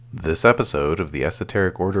This episode of the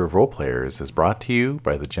Esoteric Order of Roleplayers is brought to you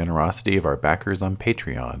by the generosity of our backers on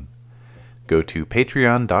Patreon. Go to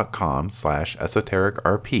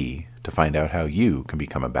patreon.com/esotericrp to find out how you can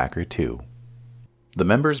become a backer too. The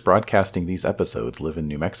members broadcasting these episodes live in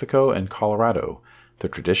New Mexico and Colorado, the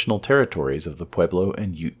traditional territories of the Pueblo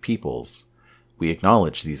and Ute peoples. We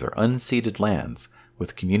acknowledge these are unceded lands,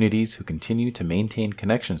 with communities who continue to maintain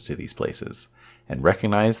connections to these places, and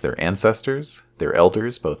recognize their ancestors, their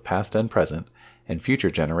elders both past and present, and future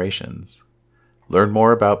generations. Learn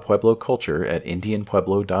more about Pueblo culture at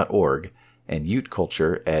indianpueblo.org and Ute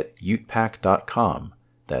culture at utepac.com.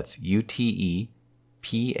 That's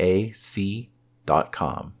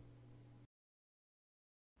UTEPAC.com.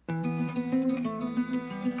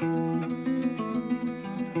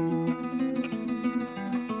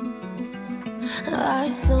 I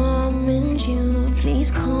summoned you,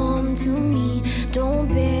 please come to me. Don't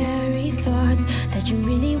bury thoughts that you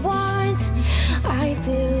really want. I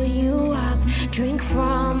fill you up, drink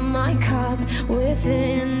from my cup.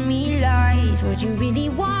 Within me lies what you really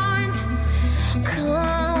want.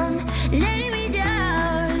 Come, lay me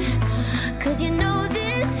down, 'cause you know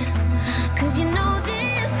this, 'cause you know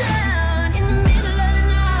this sound. In the middle of the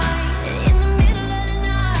night, in the middle of the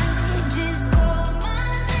night, just call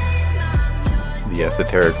my name. The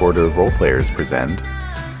Esoteric Order of Roleplayers present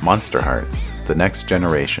Monsterhearts, The Next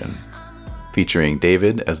Generation, featuring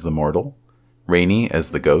David as the Mortal, Rainey as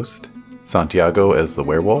the Ghost, Santiago as the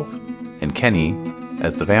Werewolf, and Kenny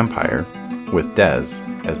as the Vampire, with Dez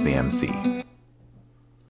as the MC.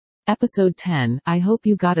 Episode 10, I hope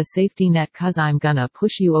you got a safety net 'cause I'm gonna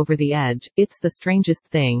push you over the edge. It's the strangest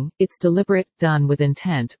thing, it's deliberate, done with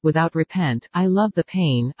intent, without repent. I love the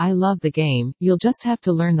pain, I love the game, you'll just have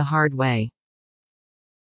to learn the hard way.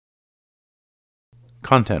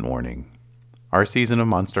 Content warning. Our season of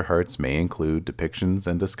Monsterhearts may include depictions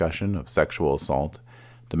and discussion of sexual assault,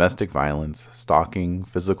 domestic violence, stalking,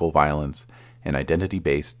 physical violence, and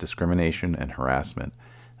identity-based discrimination and harassment,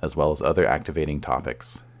 as well as other activating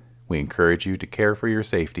topics. We encourage you to care for your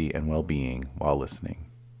safety and well-being while listening.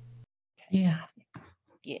 Yeah.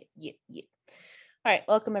 Yeah. All right,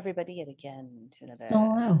 welcome everybody yet again to another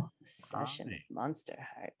Hello. session of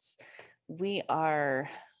Monsterhearts. We are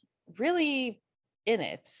really in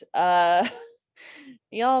it.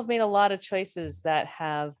 Y'all have made a lot of choices that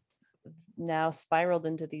have now spiraled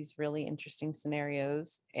into these really interesting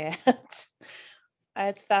scenarios, and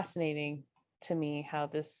it's fascinating to me how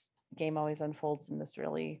this game always unfolds in this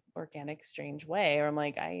really organic, strange way, or I'm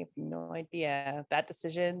like, I have no idea. That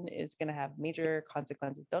decision is going to have major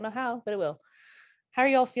consequences. Don't know how, but it will. How are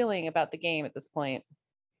y'all feeling about the game at this point?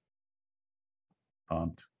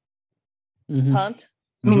 Pumped. Mm-hmm. Pumped?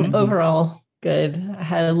 I mean, overall, good. I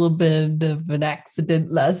had a little bit of an accident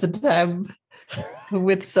last time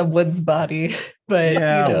with someone's body, but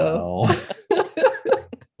Yeah, you know.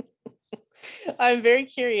 I'm very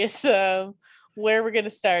curious where we're gonna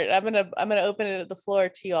start. I'm gonna open it at the floor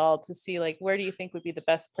to y'all to see, like, where do you think would be the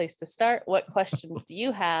best place to start? What questions do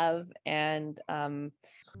you have? And where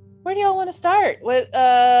do y'all want to start? What's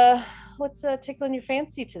tickling your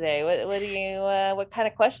fancy today? What kind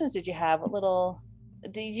of questions did you have?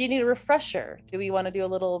 Do you need a refresher? Do we want to do a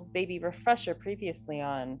little baby refresher previously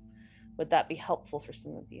on? Would that be helpful for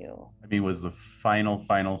some of you? I mean, was the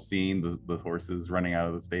final scene the horses running out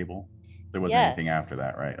of the stable? There wasn't anything after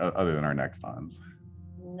that, right? Other than our next ons.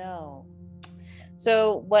 No.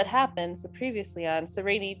 So what happened? So previously on. So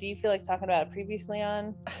Rainey, do you feel like talking about it previously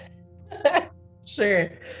on? Sure.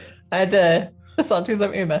 I had Santi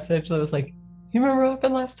sent me a message that was like, you remember what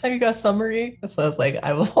happened last time you got a summary? And so I was like,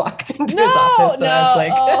 I walked into his office and I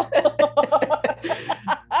was like,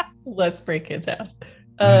 let's break it down.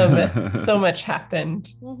 So much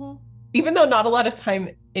happened. Mm-hmm. Even though not a lot of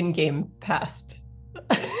time in game passed.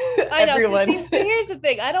 I know. So here's the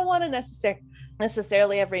thing. I don't want to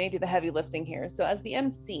necessarily have Rainey do the heavy lifting here. So as the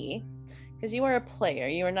MC, because you are a player,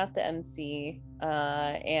 you are not the MC,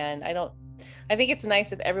 and I think it's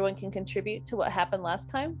nice if everyone can contribute to what happened last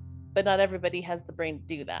time, but not everybody has the brain to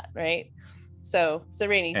do that, right? So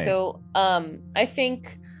Rainey, hey. I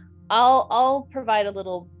think I'll provide a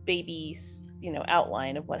little baby,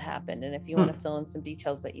 outline of what happened, and if you want to fill in some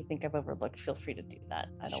details that you think I've overlooked, feel free to do that.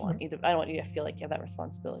 I don't want you to feel like you have that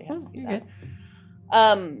responsibility. You have to do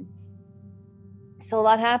that. So a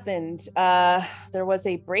lot happened. There was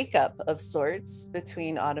a breakup of sorts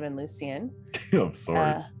between Autumn and Lucian.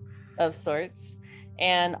 Of sorts.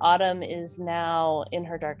 And Autumn is now in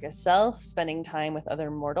her darkest self, spending time with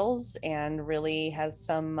other mortals, and really has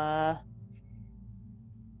some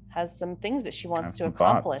things that she wants to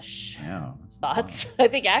accomplish. Yeah, thoughts. I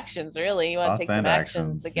think actions, really. You want to take some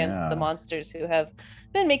actions against the monsters who have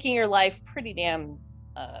been making your life pretty damn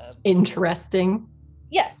interesting.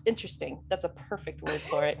 Yes, interesting. That's a perfect word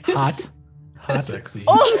for it. Hot. Sexy.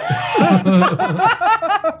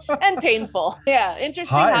 And painful. Yeah,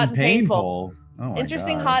 interesting, hot and painful. Oh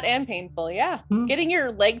interesting, God. hot and painful. Yeah. Getting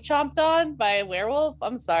your leg chomped on by a werewolf.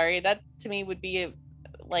 I'm sorry. That to me would be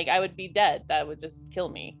like I would be dead. That would just kill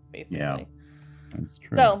me, basically. Yeah. That's true.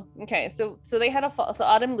 So okay, so they had so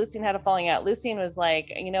Autumn and Lucien had a falling out. Lucien was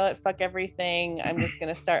like, you know what, fuck everything. I'm just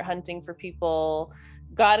gonna start hunting for people.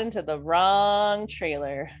 Got into the wrong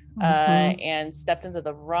trailer and stepped into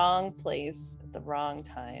the wrong place at the wrong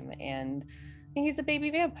time. And he's a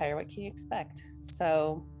baby vampire. What can you expect?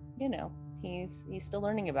 So, you know, he's still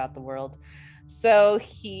learning about the world. So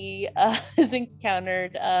he has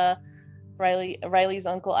encountered Riley's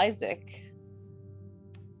uncle Isaac.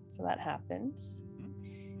 So that happened.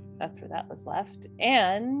 That's where that was left.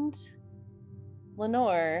 And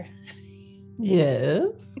Lenore. Yes.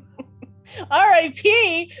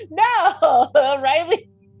 R.I.P. No, Riley.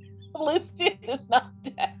 Lucien is not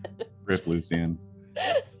dead. Rip Lucien.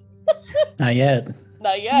 Not yet.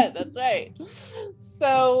 Not yet. That's right.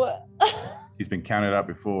 So he's been counted out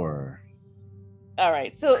before. All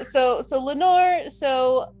right. So Lenore.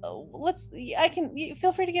 So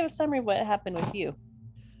feel free to give a summary of what happened with you.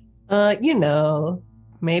 You know,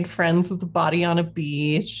 made friends with the body on a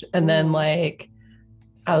beach, and then like,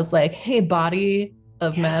 I was like, "Hey, body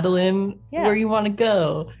of Madeline, where you want to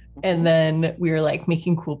go?" And then we were like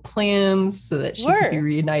making cool plans so that she could be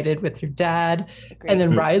reunited with her dad. Agreed. And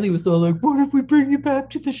then Riley was all like, "What if we bring you back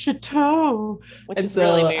to the chateau?" Which and is so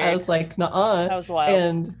really weird. I was like, "Nuh-uh." That was wild.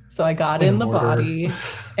 And so I got in the body.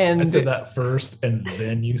 And I said that first, and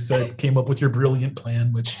then you came up with your brilliant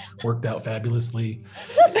plan, which worked out fabulously.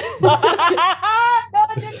 No,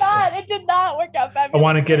 it did not. It did not work out fabulously. I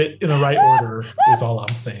want to get it in the right order, is all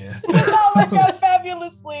I'm saying. It did not work out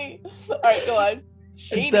fabulously. All right, go on.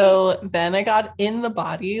 And so then I got in the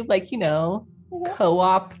body, like, you know,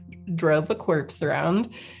 co-op drove a corpse around.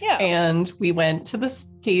 Yeah. And we went to the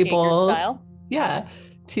stables. Yeah.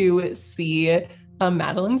 To see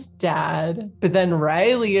Madeline's dad. But then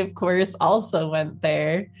Riley, of course, also went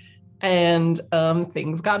there. And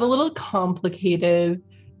things got a little complicated.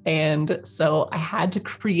 And so I had to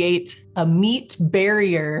create a meat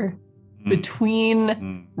barrier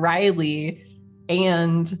between Riley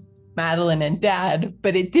and Madeline and Dad,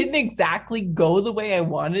 but it didn't exactly go the way I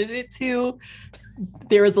wanted it to.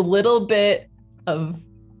 There was a little bit of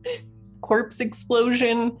corpse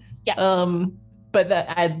explosion. Yeah. But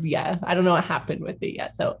that I don't know what happened with it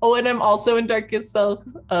yet though. Oh, and I'm also in Darkest Self.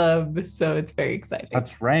 So it's very exciting.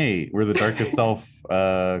 That's right. We're the Darkest Self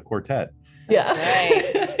quartet. Yeah.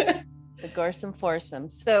 That's right. The Gorsome Foursome.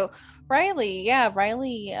 So Riley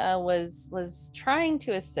was trying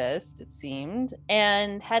to assist, it seemed,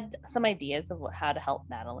 and had some ideas of how to help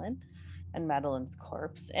Madeline and Madeline's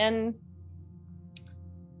corpse, and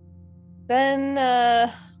then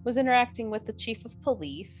was interacting with the chief of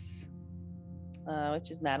police,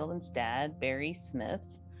 which is Madeline's dad, Barry Smith,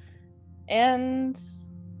 and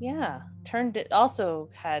also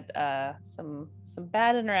had some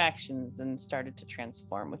bad interactions and started to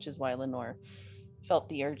transform, which is why Lenore felt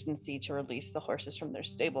the urgency to release the horses from their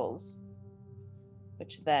stables,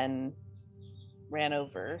 which then ran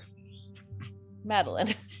over Madeline.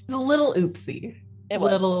 It's a little oopsie. It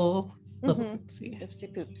was. Little oopsie.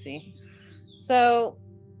 Oopsie poopsie. So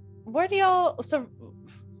Riley,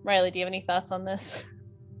 do you have any thoughts on this?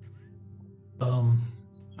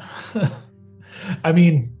 I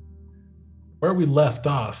mean, where we left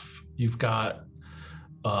off, you've got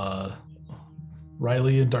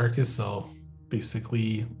Riley and Darkest Self,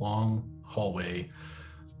 basically long hallway,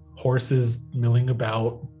 horses milling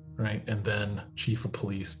about, right? And then chief of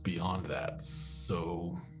police beyond that.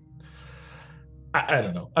 So I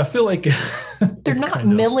don't know. I feel like they're not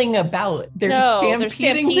milling about. They're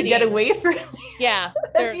stampeding to get away from me. Yeah.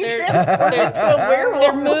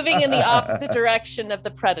 They're moving in the opposite direction of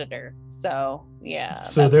the predator. So yeah.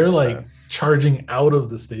 So they're like charging out of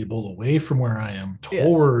the stable away from where I am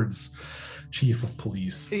towards chief of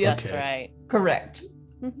police. Yeah, that's right. Correct.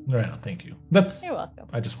 Mm-hmm. Right. Thank you. You're welcome.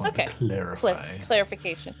 I just wanted to clarify.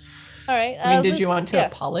 Clarification. All right. I mean, did you want to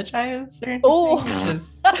apologize or anything? Oh.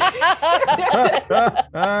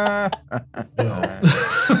 No. All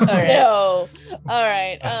right. No. All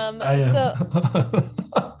right. So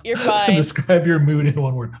you're fine. Describe your mood in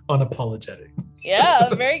one word: unapologetic.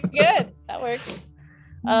 Yeah, very good. That works.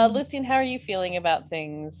 Lucien, how are you feeling about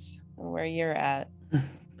things and where you're at?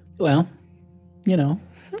 Well, you know.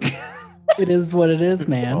 It is what it is,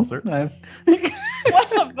 man. Well, sir. What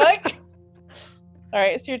the fuck? All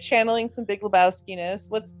right, so you're channeling some Big Lebowski-ness.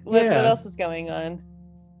 What else is going on?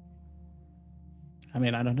 I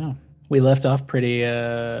mean, I don't know. We left off pretty.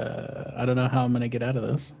 I don't know how I'm gonna get out of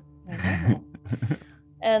this.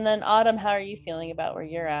 And then Autumn, how are you feeling about where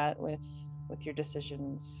you're at with your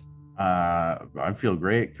decisions? I feel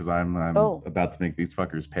great because I'm about to make these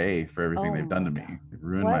fuckers pay for everything they've done to me. They've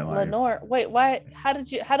ruined my life. Lenore, wait, why? How did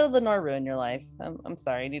Lenore ruin your life? I'm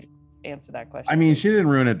sorry, I need to answer that question. I mean, she didn't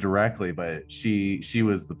ruin it directly, but she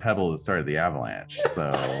was the pebble that started the avalanche.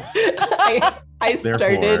 So I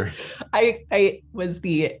started. I was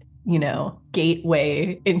the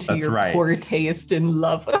gateway into your poor taste in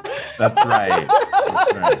love. That's right.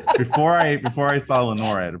 Before I saw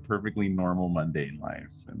Lenore, I had a perfectly normal, mundane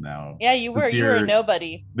life, and now you were a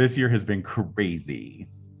nobody. This year has been crazy.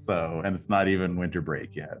 So, and it's not even winter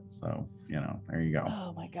break yet. So, there you go.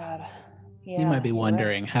 Oh my god. Yeah, you might be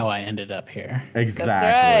wondering how I ended up here. Exactly. That's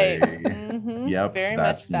right. Mm-hmm. Yep. Very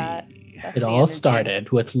much that. It all started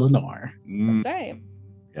with Lenore. That's right.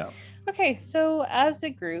 Yeah. Okay, so as a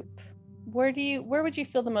group, where would you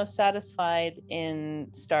feel the most satisfied in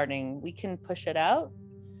starting? We can push it out.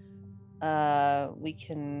 We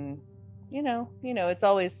can,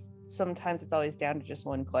 sometimes it's always down to just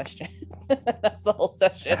one question. That's the whole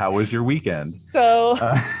session. How was your weekend? So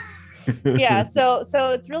yeah, so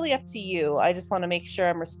it's really up to you. I just want to make sure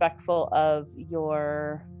I'm respectful of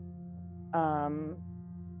your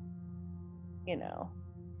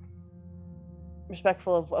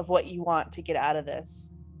respectful of what you want to get out of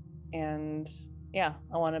this. And I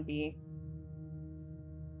want to be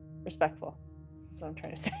respectful. That's what I'm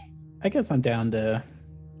trying to say. I guess I'm down to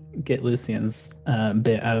get Lucian's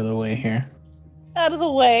bit out of the way here. Out of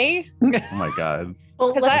the way? Oh my god.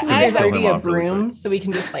 Well, there's already a broom, so we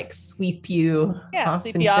can just sweep you off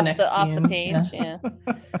the page. Yeah.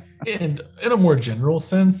 And in a more general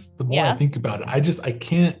sense, the more I think about it, I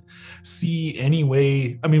can't see any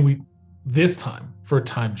way. I mean, this time for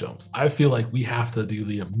time jumps, I feel like we have to do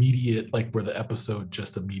the immediate, where the episode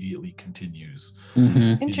just immediately continues.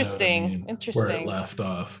 Mm-hmm. Interesting. Where it left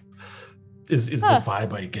off is the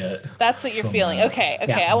vibe I get. That's what you're feeling. That. Okay.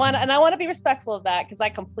 Yeah. I want to be respectful of that because I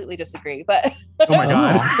completely disagree. But oh my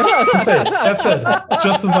god, that's it.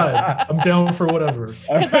 Just the vibe. I'm down for whatever.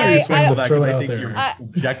 I think you're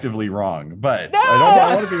objectively wrong, but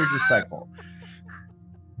I want to be respectful.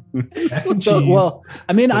 Well,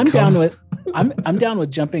 I mean, I'm down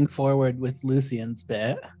with jumping forward with Lucian's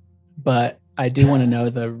bit, but I do want to know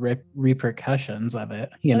the repercussions of it.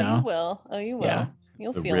 You will. Yeah.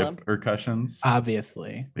 You'll feel them. Repercussions.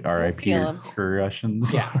 Obviously. The R.I.P.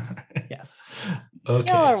 repercussions. Yeah. Yes.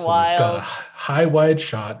 Okay. Y'all are so wild. We've got a high wide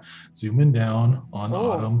shot zooming down on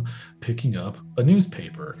Autumn, picking up a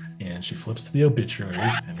newspaper, and she flips to the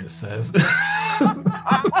obituaries, and it says.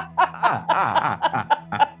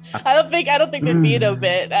 I don't think there'd be an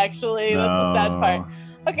obit, actually. No. That's the sad part.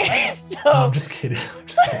 Okay, so I'm just kidding.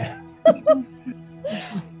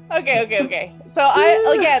 Okay. So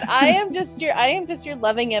I am just your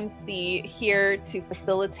loving MC here to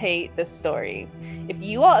facilitate this story. If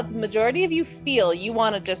the majority of you feel you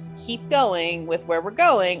want to just keep going with where we're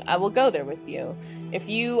going, I will go there with you. If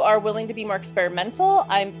you are willing to be more experimental,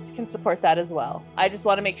 I can support that as well. I just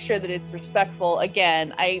want to make sure that it's respectful.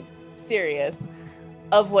 Again, I'm serious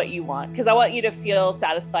of what you want, because I want you to feel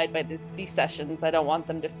satisfied by these sessions. I don't want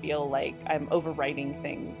them to feel like I'm overwriting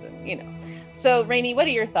things, and So, Rainey, what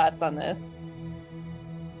are your thoughts on this?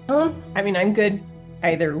 I mean, I'm good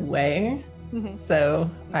either way, so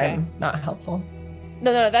okay. I'm not helpful.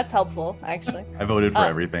 No, that's helpful, actually. I voted for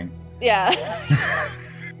everything. Yeah.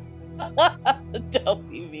 Don't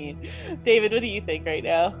be mean. David, what do you think right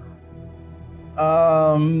now?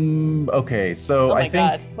 Okay, so I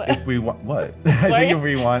think if we want if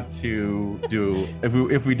we want to do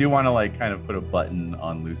if we do want to kind of put a button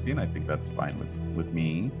on Lucian, I think that's fine with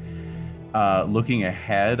me. Looking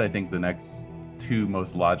ahead, I think the next two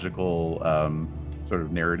most logical sort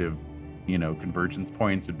of narrative convergence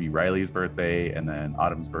points would be Riley's birthday and then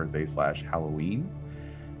Autumn's birthday / Halloween.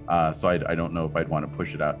 So I don't know if I'd want to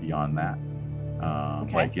push it out beyond that.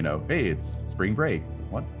 Hey, it's spring break. It's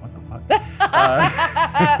like, what the fuck?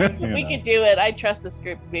 We could do it. I trust this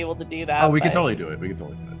group to be able to do that. Oh, we could totally do it.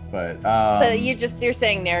 But you're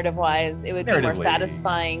saying narrative wise, it would be more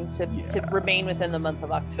satisfying to remain within the month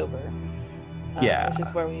of October. Which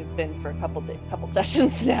is where we've been for a couple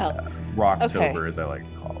sessions now. Rocktober, as I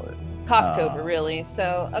like to call it. Cocktober, really.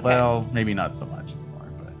 So okay. Well, maybe not so much anymore,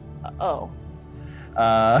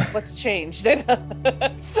 but what's changed? All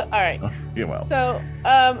right. Yeah, well.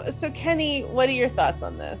 So Kenny, what are your thoughts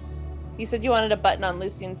on this? You said you wanted a button on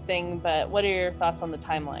Lucian's thing, but what are your thoughts on the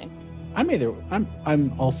timeline?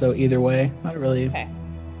 I'm also either way. Not really. Okay.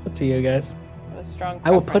 It's up to you guys. I have a strong preference.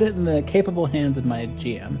 I will put it in the capable hands of my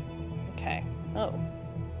GM. Okay. Oh.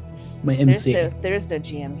 My MC. There's no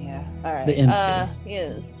GM here. All right. The MC.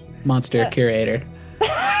 Yes. Monster curator.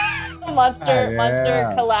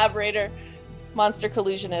 Monster collaborator. Monster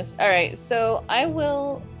collusionist. All right. So I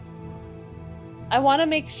want to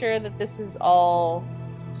make sure that this is all.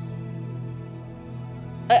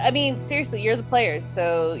 I mean, seriously, you're the players,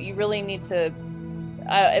 so you really need to.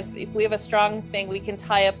 If we have a strong thing, we can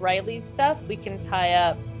tie up Riley's stuff. We can tie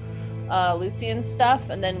up Lucian's stuff,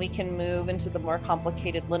 and then we can move into the more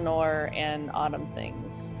complicated Lenore and Autumn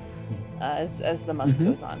things as the month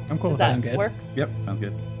goes on. I'm cool. Does that work? Yep, sounds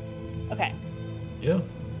good. Okay. Yeah.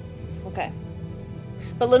 Okay.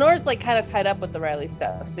 But Lenore's like kind of tied up with the Riley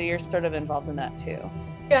stuff, so you're sort of involved in that too.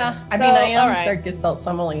 Yeah, I mean, I am Darkest Self, so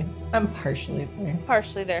I'm partially there.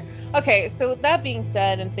 Partially there. Okay, so that being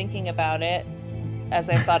said, and thinking about it, as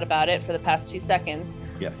I've thought about it for the past 2 seconds,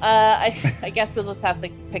 yes. I guess we'll just have to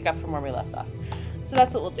pick up from where we left off. So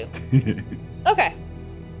that's what we'll do. Okay.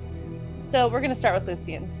 So we're gonna start with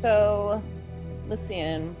Lucian. So,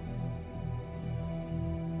 Lucian.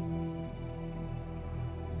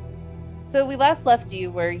 So we last left you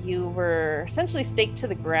where you were essentially staked to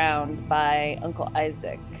the ground by Uncle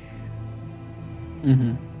Isaac.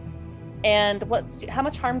 Mm-hmm. And how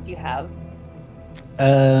much harm do you have?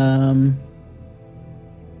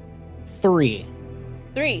 3.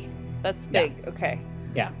 3. That's big. Yeah. Okay.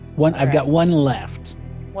 Yeah. I've got 1 left.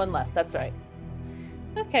 1 left. That's right.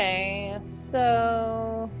 Okay.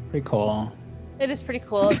 So. Pretty cool. It is pretty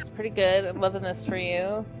cool. It's pretty good. I'm loving this for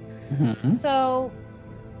you. Mm-hmm. So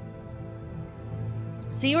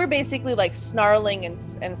you were basically like snarling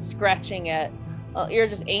and scratching at. You're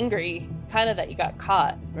just angry, kind of that you got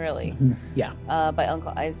caught, really. Yeah. By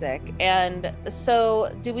Uncle Isaac. And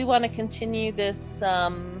so, do we want to continue this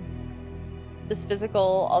this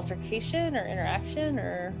physical altercation or interaction,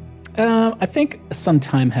 or? I think some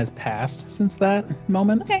time has passed since that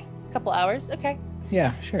moment. Okay, a couple hours. Okay.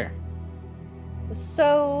 Yeah, sure.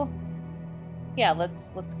 So, yeah,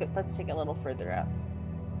 let's take it a little further out.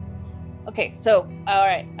 Okay, so all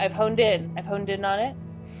right, I've honed in on it.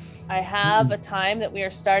 I have a time that we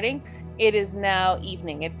are starting. It is now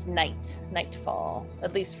evening. It's nightfall,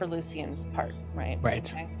 at least for Lucian's part, right? Right.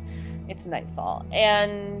 Okay. It's nightfall,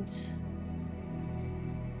 and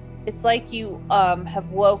it's like you have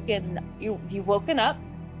woken. You've woken up.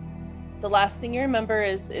 The last thing you remember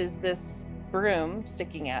is this broom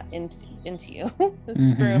sticking out into you. This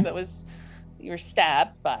broom that you were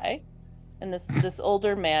stabbed by. And this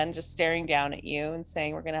older man just staring down at you and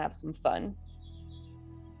saying, "We're gonna have some fun."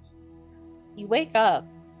 You wake up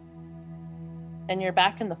and you're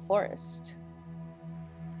back in the forest.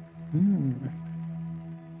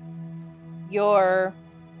 Your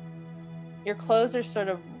clothes are sort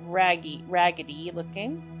of raggedy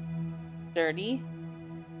looking, dirty.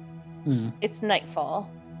 It's nightfall.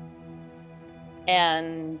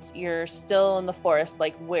 And you're still in the forest,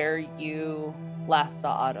 like where you last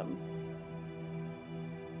saw Autumn.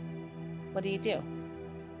 What do you do?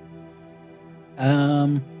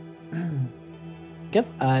 Guess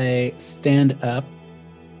I stand up,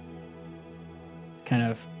 kind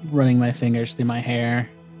of running my fingers through my hair,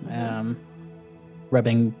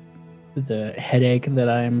 rubbing the headache that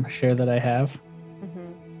I'm sure that I have.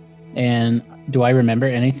 And do I remember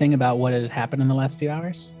anything about what had happened in the last few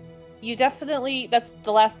hours? You definitely, that's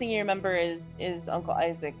the last thing you remember is Uncle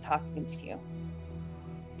Isaac talking to you.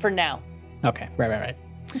 For now. Okay, right.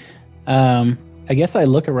 I guess I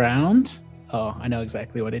look around. Oh, I know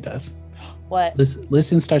exactly what he does. What?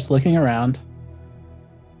 Lucian starts looking around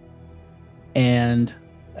and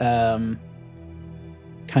kind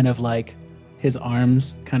of like his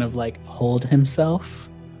arms kind of like hold himself.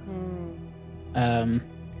 And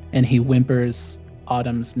he whimpers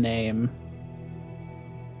Autumn's name.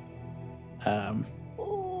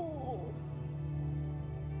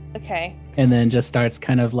 Okay. And then just starts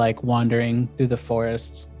kind of like wandering through the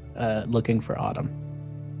forest looking for Autumn.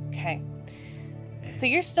 Okay. So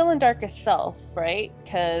you're still in Darkest Self, right?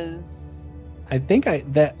 Because I think I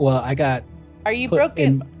got. Are you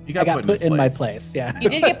broken? I got put in my place. Yeah. You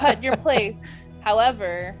did get put in your place.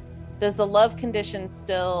 However, does the love condition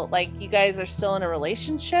still, like, you guys are still in a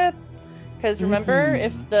relationship? Because remember,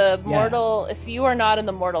 if you are not in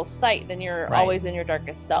the mortal sight, then you're always in your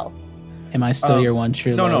darkest self. Am I still your one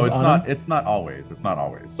true love? No, it's Autumn? not. It's not always. It's not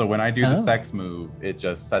always. So when I do the sex move, it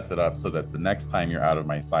just sets it up so that the next time you're out of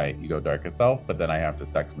my sight, you go darkest self. But then I have to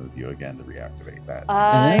sex move you again to reactivate that.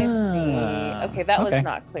 I see. Okay, that was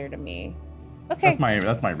not clear to me. Okay,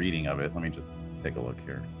 that's my reading of it. Let me just take a look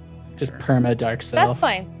here. Just perma dark self. That's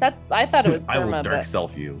fine. I thought it was perma. I will dark but...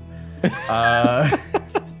 self you. Let's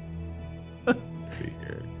see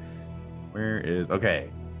here. Where is the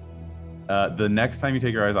next time you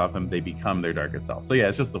take your eyes off them, they become their darkest self. So yeah,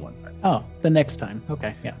 it's just the one time. Oh, the next time.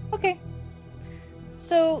 Okay, yeah. Okay.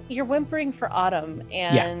 So you're whimpering for autumn,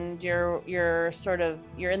 and you're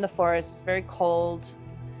in the forest. It's very cold.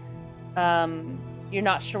 You're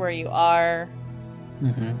not sure where you are.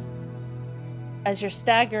 Mm-hmm. As you're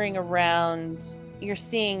staggering around, you're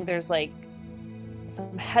seeing there's like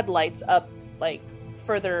some headlights up like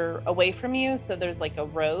further away from you. So there's like a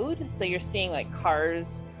road. So you're seeing like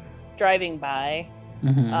cars driving by.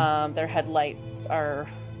 Mm-hmm. Their headlights are,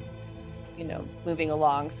 moving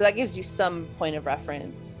along. So that gives you some point of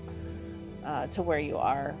reference to where you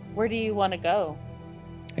are. Where do you want to go?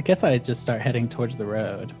 I guess I just start heading towards the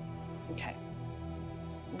road. Okay.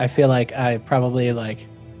 I feel like I probably it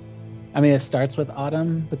starts with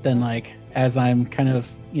autumn, but then as I'm kind of,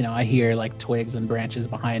 I hear like twigs and branches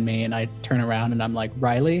behind me, and I turn around and I'm like,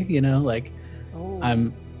 Riley,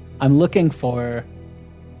 I'm looking for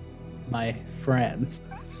my friends.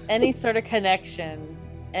 Any sort of connection,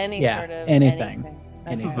 anything.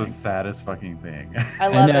 This is the saddest fucking thing. I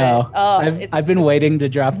love it. Oh, I've been waiting to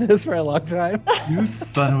drop this for a long time. You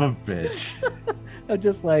son of a bitch. I'm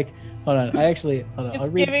just like, hold on. It's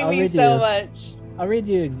giving me so much. I'll read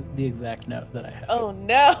you the exact note that I have. Oh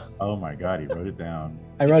no. Oh my god, he wrote it down.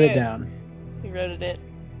 I wrote it down. He wrote it.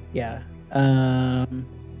 Yeah. My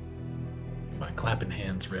clapping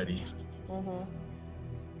hands ready. Mm-hmm.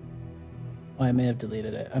 Well, I may have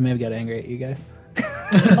deleted it. I may have got angry at you guys.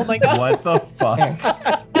 Oh my god. What the fuck?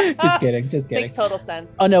 Just kidding. Makes total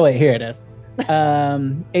sense. Oh no, wait, here it is.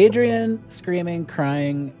 Adrian screaming,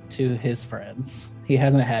 crying to his friends. He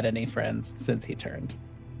hasn't had any friends since he turned.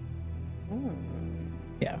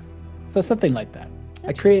 Yeah. So something like that.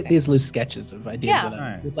 I create these loose sketches of ideas that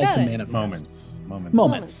I would like to manifest.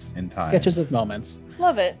 Moments in time. Sketches of moments.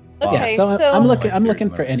 Love it. Okay, yeah, so I'm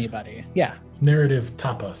looking for anybody. Yeah. Narrative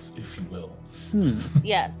tapas, if you will.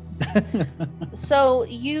 Yes. So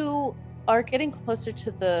you are getting closer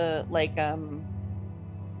to the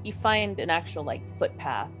you find an actual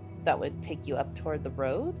footpath that would take you up toward the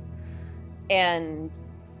road, and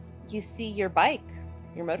you see your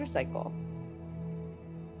motorcycle.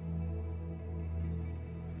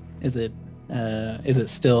 Is it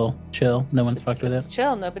still chill? No one's fucked with it? It's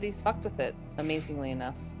chill. Nobody's fucked with it, amazingly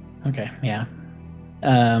enough. Okay, yeah.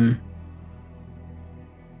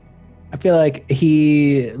 I feel like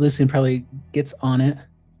Lucian probably gets on it,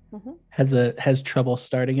 has trouble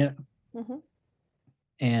starting it,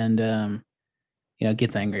 and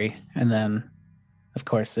gets angry, and then of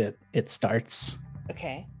course it starts.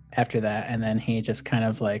 Okay. After that, and then he just kind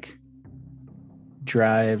of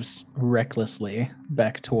drives recklessly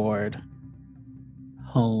back toward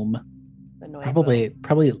home. Probably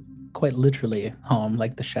quite literally home,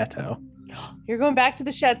 like the chateau. You're going back to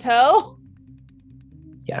the chateau?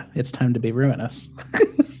 Yeah, it's time to be ruinous.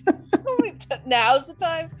 Now's the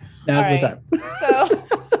time. So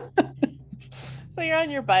you're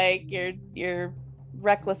on your bike. You're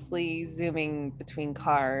recklessly zooming between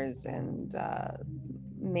cars and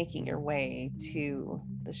making your way to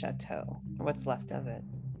the chateau, or what's left of it.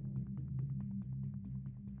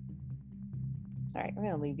 All right, I'm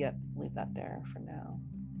gonna leave that there for now.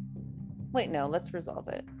 Wait, no, let's resolve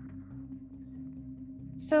it.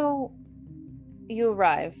 So you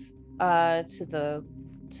arrive to the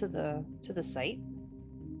site.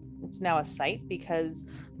 It's now a site because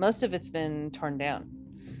most of it's been torn down.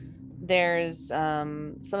 There's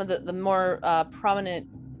some of the more prominent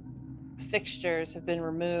fixtures have been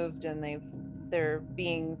removed, and they're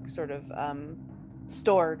being sort of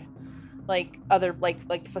stored like other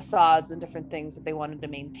like facades and different things that they wanted to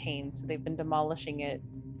maintain, so they've been demolishing it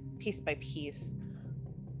piece by piece.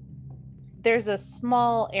 There's a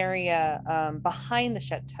small area behind the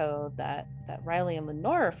chateau that Riley and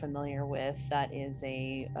Lenore are familiar with, that is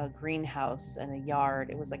a greenhouse and a yard.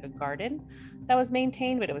 It was like a garden that was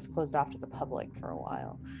maintained, but it was closed off to the public for a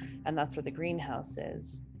while, and that's where the greenhouse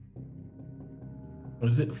is.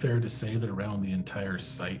 Is it fair to say that around the entire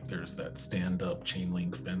site there's that stand-up chain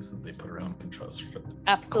link fence that they put around construction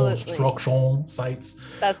sites?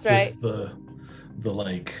 That's right. With the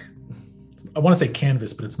I want to say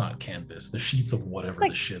canvas, but it's not canvas. The sheets of whatever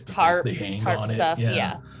the shit tarp, they hang tarp on stuff, it.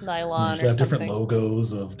 Yeah, nylon. They have different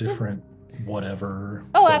logos of different whatever.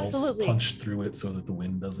 Oh, holes absolutely. Punched through it so that the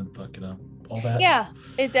wind doesn't fuck it up. All that. Yeah,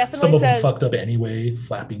 it definitely Some of says. them fucked up anyway,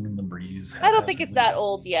 flapping in the breeze. I don't think it's that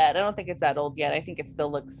old yet. I think it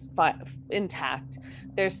still looks intact.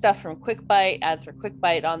 There's stuff from Quick Bite, ads for Quick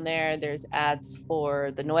Bite on there. There's ads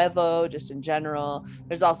for the Nuevo, just in general.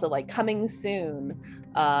 There's also like coming soon.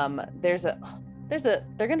 They're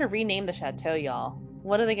gonna rename the chateau, y'all.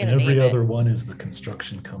 What are they gonna name it? And every other one is the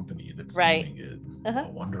construction company that's doing it. I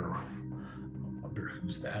wonder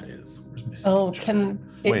whose that is. Where's Miss can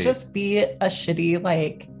it just be a shitty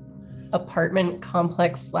like apartment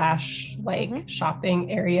complex / like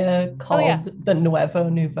shopping area called the Nuevo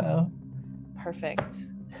Nouveau? Perfect.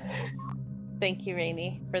 Thank you,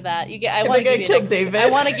 Rainey, for that. I want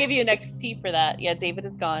to give you an XP for that. Yeah, David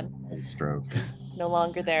is gone. Stroke. No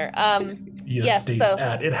longer there. Yes,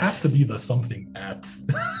 at it has to be the something at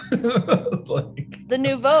like the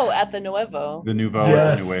Nouveau at the Nuevo. The Nouveau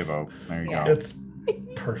at the Nuevo. There you go. It's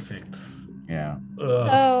perfect. Yeah.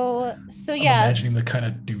 So I'm imagining the kind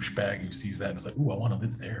of douchebag who sees that and is like, "Ooh, I want to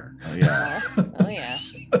live there." Oh yeah. Oh yeah.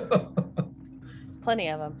 There's plenty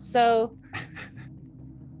of them. So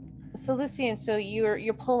Lucien, so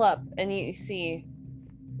you pull up and you see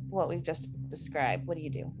what we've just described. What do you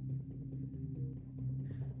do?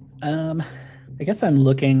 I guess I'm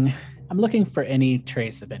looking for any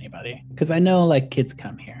trace of anybody, because I know like kids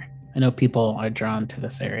come here. I know people are drawn to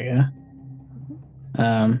this area.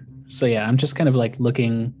 So yeah, I'm just kind of like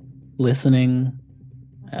looking, listening,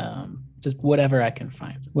 just whatever I can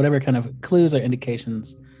find, whatever kind of clues or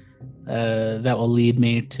indications that will lead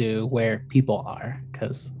me to where people are,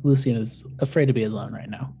 because Lucien is afraid to be alone right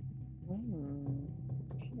now.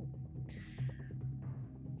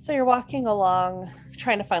 So you're walking along,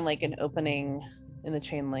 trying to find like an opening in the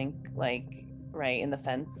chain link, like right in the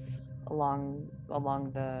fence along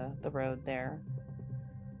the road there.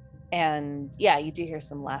 And yeah, you do hear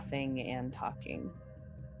some laughing and talking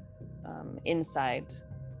inside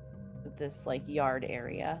this like yard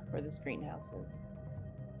area where this greenhouse is.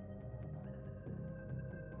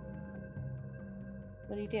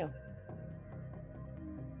 What do you do?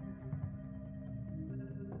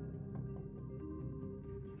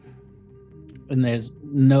 And there's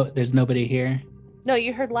nobody here. No,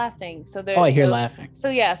 you heard laughing. So there's. Oh, I hear laughing. So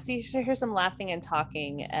yeah, so you should hear some laughing and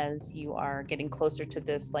talking as you are getting closer to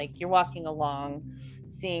this. Like you're walking along,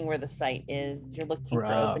 seeing where the site is. You're looking for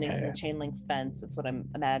openings in the chain link fence. That's what I'm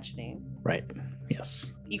imagining. Right.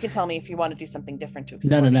 Yes. You can tell me if you want to do something different to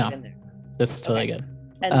explore. No. In there. That's totally good.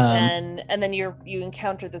 And then you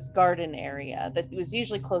encounter this garden area that was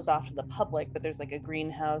usually closed off to the public, but there's like a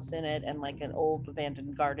greenhouse in it and like an old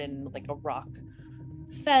abandoned garden with like a rock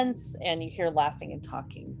fence, and you hear laughing and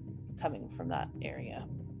talking coming from that area.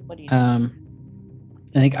 What do you do? I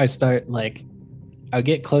think I start like I'll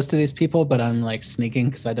get close to these people, but I'm like sneaking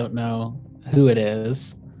because I don't know who it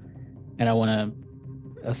is, and I want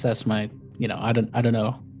to assess my I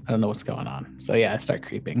don't know what's going on. So yeah, I start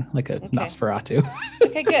creeping like a Nosferatu.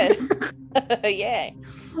 Okay, good. Yay.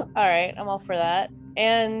 All right, I'm all for that.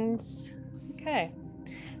 And okay.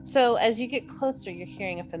 So as you get closer, you're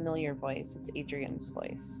hearing a familiar voice. It's Adrian's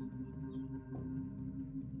voice.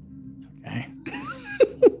 Okay.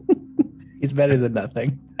 He's better than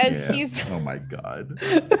nothing. And he's oh my god.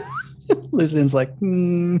 Lucian's like,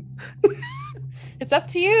 It's up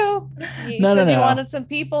to you. You said you wanted some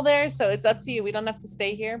people there, so it's up to you. We don't have to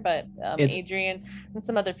stay here, but Adrian and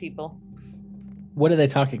some other people. What are they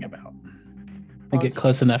talking about? I get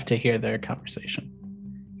close enough to hear their conversation.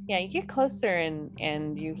 Yeah, you get closer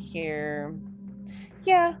and you hear,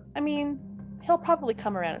 yeah, I mean, he'll probably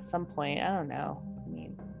come around at some point. I don't know. I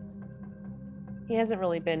mean, he hasn't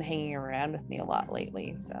really been hanging around with me a lot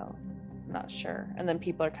lately, so I'm not sure. And then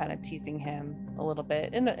people are kind of teasing him a little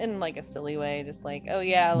bit in like a silly way, just like, oh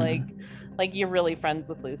yeah, like you're really friends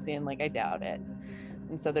with Lucy, and like I doubt it.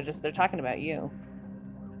 And so they're talking about you.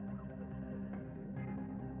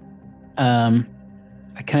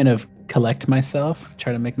 I kind of collect myself,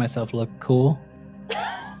 try to make myself look cool.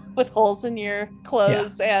 With holes in your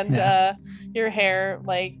clothes and your hair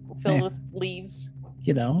like filled with leaves.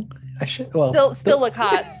 I should still look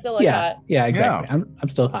hot. Still look hot. Yeah, exactly. Yeah. I'm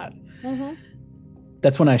still hot. Mm-hmm.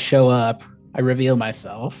 That's when I show up. I reveal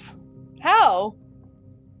myself. How?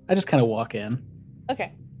 I just kind of walk in.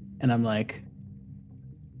 Okay. And I'm like,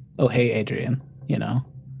 "Oh, hey, Adrian," and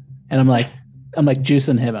I'm like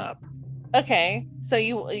juicing him up. Okay, so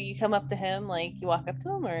you come up to him, like you walk up to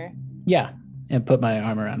him, or? Yeah, and put my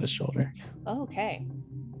arm around his shoulder. Okay.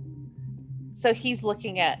 So he's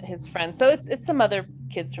looking at his friends. So it's some other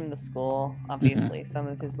kids from the school, obviously, some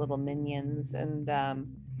of his little minions, and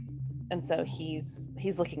And so he's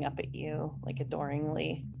looking up at you like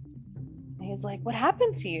adoringly. And he's like, "What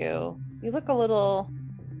happened to you? You look a little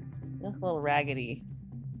raggedy.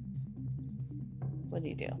 What do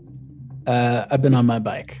you do?" I've been on my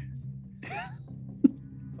bike.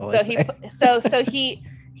 So he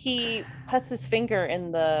puts his finger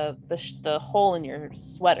in the hole in your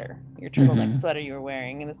sweater, your turtleneck sweater you were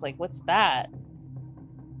wearing, and it's like, "What's that?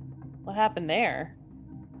 What happened there?"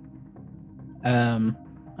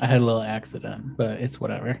 I had a little accident, but it's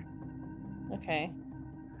whatever. Okay.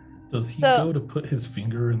 Does he go to put his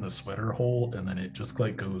finger in the sweater hole and then it just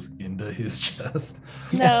like goes into his chest?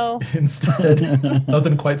 No. Instead,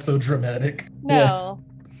 nothing quite so dramatic. No.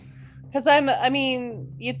 Because I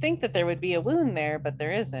mean, you'd think that there would be a wound there, but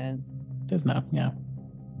there isn't. There's no, yeah.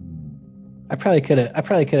 I probably could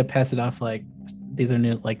have passed it off like these are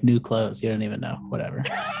new clothes. You don't even know. Whatever.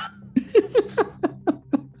 This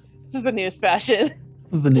is the newest fashion.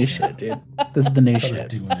 This is the new shit, dude. This is the new shit.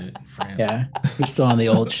 Doing it in France. Yeah, we're still on the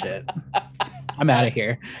old shit. I'm out of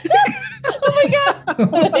here. Oh my god!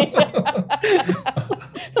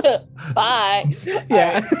 Bye.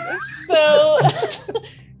 Yeah. Right.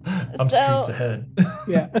 I'm streets ahead.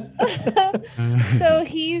 Yeah. So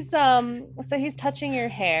he's touching your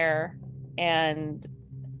hair, and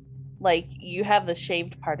like you have the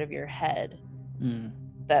shaved part of your head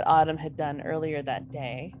that Autumn had done earlier that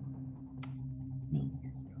day.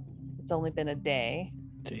 It's only been a day.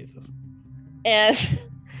 Jesus. And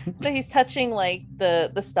so he's touching like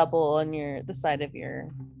the stubble on the side of your.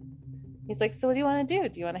 He's like, "So what do you want to do?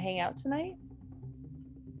 Do you want to hang out tonight?"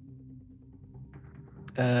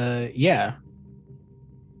 Yeah.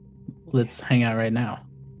 Let's hang out right now.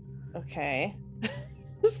 Okay.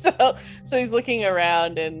 So he's looking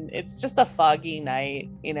around, and it's just a foggy night,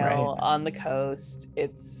 on the coast.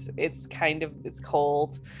 It's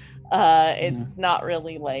cold. It's not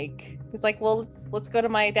really like. He's like, "Well, let's go to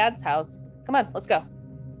my dad's house. Come on, let's go."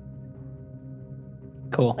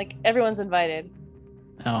 Cool. Like everyone's invited.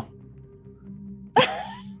 Oh.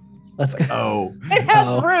 Let's go. Oh. It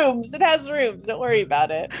has rooms. It has rooms. Don't worry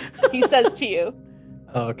about it. He says to you.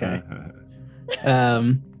 Oh, okay.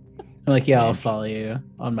 I'm like, yeah, I'll follow you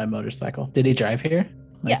on my motorcycle. Did he drive here?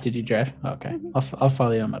 Like, Yeah. Did you drive? Okay. I'll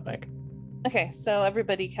follow you on my bike. Okay, so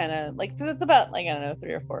everybody kind of like, because it's about like, I don't know,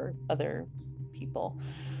 3 or 4 other people.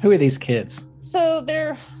 Who are these kids? So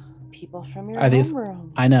they're people from your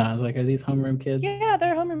homeroom. I know. I was like, are these homeroom kids? Yeah,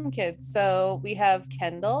 they're homeroom kids. So we have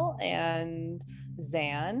Kendall and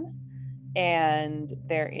Zan, and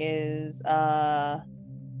there is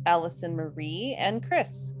Allison Marie and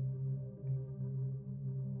Chris.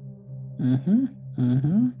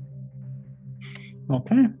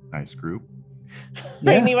 Okay. Nice group.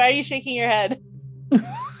 Brittany, why are you shaking your head?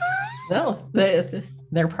 No, they're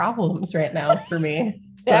problems right now for me.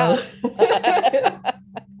 So. Yeah.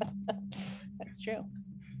 That's true.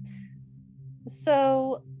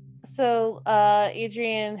 So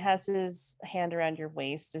Adrian has his hand around your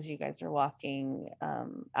waist as you guys are walking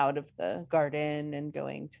out of the garden and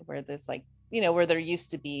going to where this, like, where there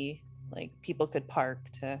used to be like people could park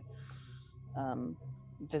to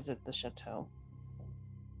visit the chateau.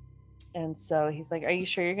 And so he's like, are you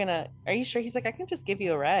sure? He's like, I can just give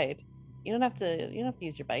you a ride. You don't have to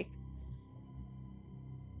use your bike.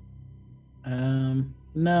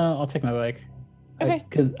 No, I'll take my bike. Okay.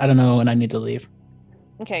 Because I don't know when I need to leave.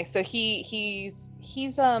 Okay, so he's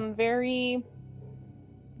very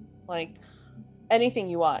like anything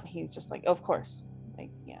you want. He's just like, of course.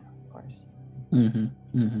 Like, yeah, of course.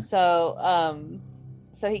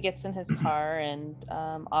 So he gets in his car and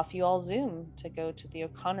off you all zoom to go to the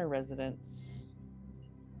O'Connor residence.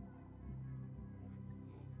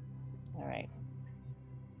 All right.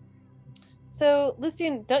 So,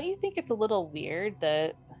 Lucian, don't you think it's a little weird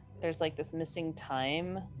that there's like this missing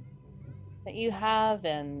time that you have,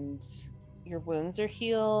 and your wounds are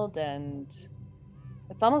healed, and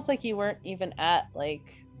it's almost like you weren't even at like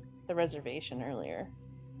the reservation earlier?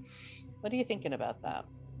 What are you thinking about that?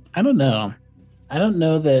 I don't know. I don't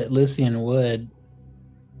know that Lucian would,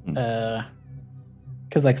 because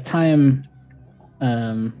like time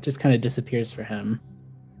just kind of disappears for him.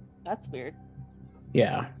 That's weird.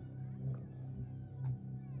 Yeah.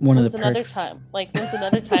 When's another time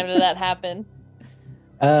did that happen?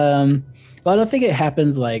 Well, I don't think it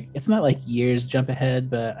happens like, it's not like years jump ahead,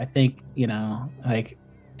 but I think, like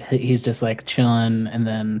he's just like chilling and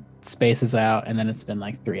then spaces out and then it's been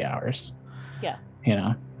like 3 hours. Yeah.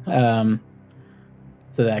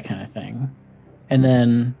 So that kind of thing. And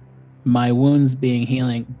then my wounds being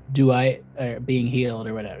healed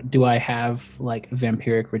or whatever, do I have like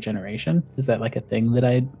vampiric regeneration? Is that like a thing that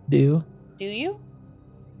I do? Do you?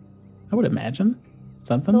 I would imagine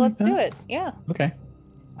something. So like let's that. do it. Yeah. Okay.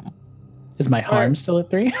 Is my harm still at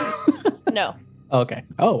 3? No. Oh, okay.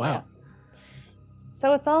 Oh, wow. Yeah.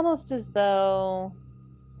 So it's almost as though,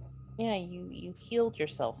 you healed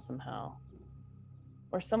yourself somehow,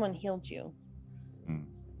 or someone healed you.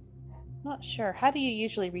 Not sure. How do you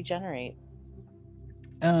usually regenerate?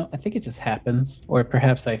 I think it just happens, or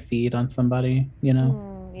perhaps I feed on somebody.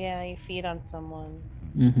 Yeah, you feed on someone.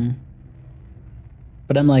 Mm-hmm.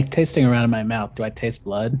 But I'm like tasting around in my mouth. Do I taste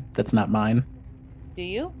blood that's not mine? Do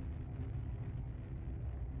you?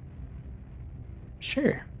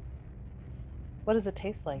 Sure. What does it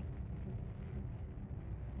taste like?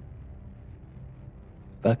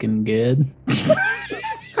 Fucking good.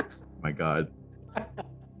 My God.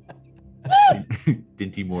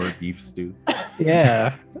 Dinty Moore beef stew.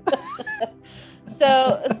 Yeah.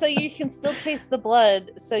 So you can still taste the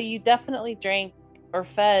blood. So you definitely drank or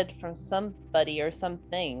fed from somebody or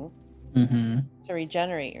something to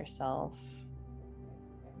regenerate yourself.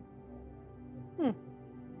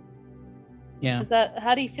 Yeah.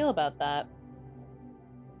 How do you feel about that?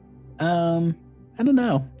 I don't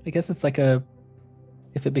know. I guess it's like if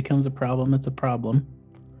it becomes a problem, it's a problem.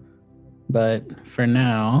 But for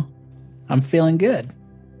now, I'm feeling good.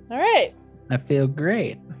 All right. I feel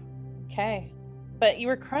great. Okay. But you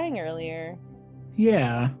were crying earlier.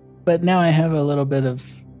 Yeah. But now I have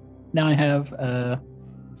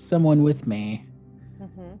someone with me.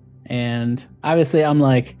 Mm-hmm. And obviously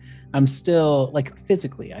I'm still like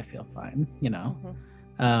physically I feel fine,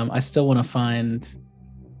 I still want to find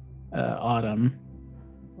Autumn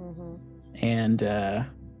and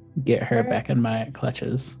get her back in my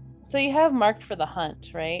clutches. So you have marked for the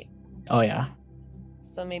hunt, right? Oh yeah.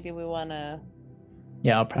 So maybe we want to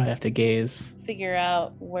I'll probably have to gaze. Figure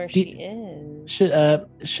out where she is.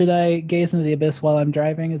 Should I gaze into the abyss while I'm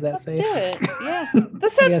driving? Is that safe? Let's do it. Yeah.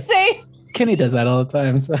 This is safe. Kenny does that all the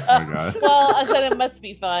time. So. Oh my God. Well, I said it must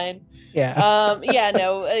be fine. Yeah.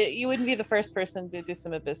 No, you wouldn't be the first person to do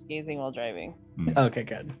some abyss gazing while driving. Okay,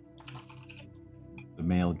 good. The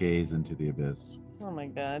male gaze into the abyss. Oh my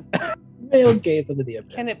God. Male gaze into the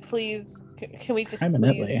abyss. Can it please? Can we just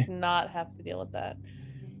please not have to deal with that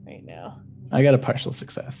right now? I got a partial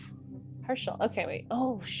success. Partial. Okay, wait.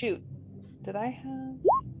 Oh shoot. Did I have?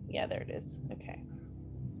 Yeah, there it is. Okay.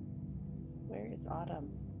 Where is Autumn?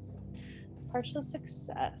 Partial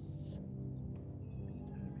success.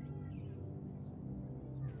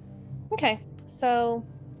 Okay, so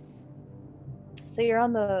you're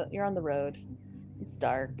on the road. It's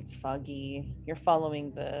dark. It's foggy. You're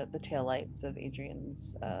following the taillights of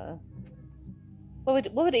Adrian's.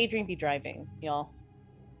 What would Adrian be driving, y'all?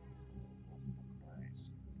 Nice.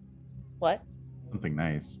 What? Something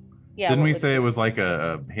nice. Yeah. Didn't we say it was like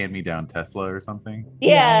a hand-me-down Tesla or something?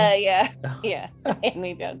 Yeah.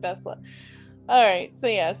 Hand-me-down Tesla. All right. So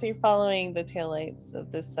you're following the taillights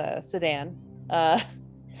of this sedan.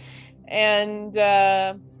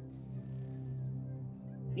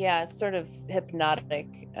 It's sort of hypnotic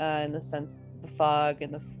in the sense the fog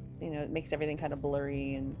and it makes everything kind of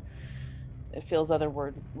blurry and it feels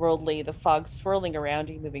otherworldly. The fog swirling around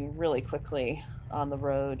you, moving really quickly on the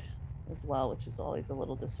road as well, which is always a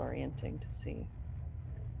little disorienting to see.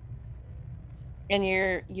 And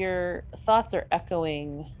your thoughts are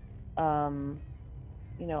echoing, Autumn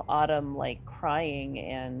like crying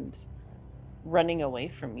and running away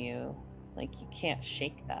from you. Like you can't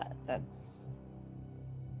shake that. That's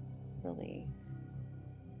really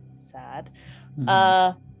sad.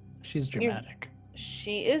 She's dramatic.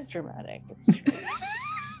 She is dramatic. It's true.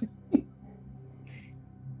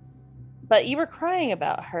 But you were crying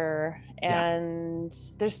about her, and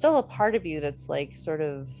there's still a part of you that's like sort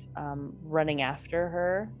of running after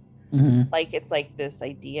her. Like it's like this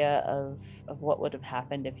idea of what would have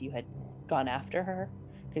happened if you had gone after her,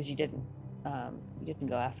 because you didn't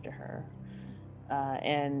go after her,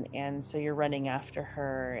 and so you're running after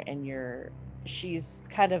her, and she's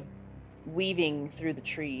kind of weaving through the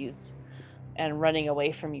trees and running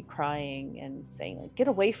away from you, crying and saying like, "Get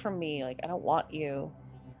away from me! Like I don't want you.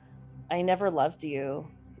 I never loved you.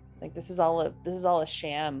 Like this is all a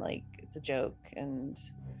sham. Like it's a joke, and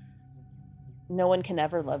no one can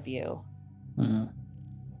ever love you."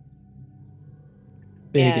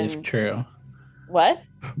 Big if true. What?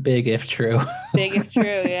 Big if true. Big if true,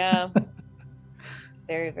 yeah.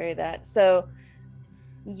 Very, very that. So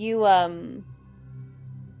you're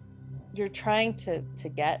trying to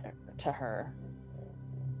get to her,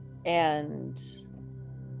 and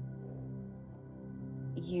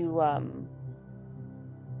you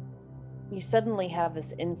suddenly have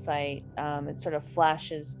this insight. It sort of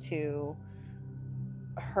flashes to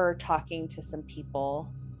her talking to some people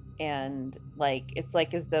and like it's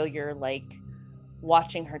like as though you're like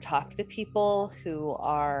watching her talk to people who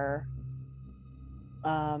are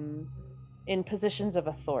in positions of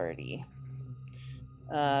authority,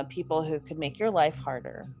 people who could make your life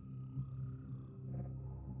harder.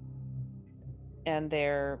 And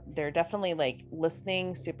they're definitely like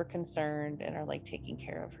listening, super concerned, and are like taking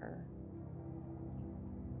care of her.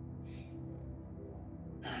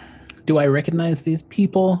 Do I recognize these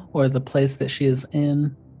people or the place that she is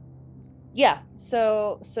in? Yeah.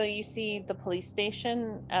 So you see the police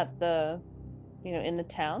station at the, in the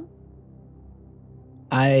town.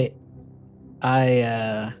 I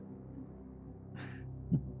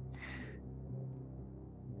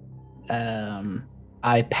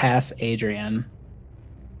pass Adrian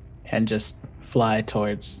and just fly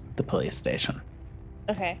towards the police station.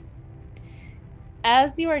 Okay.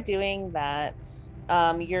 As you are doing that,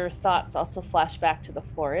 your thoughts also flash back to the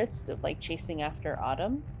forest of like chasing after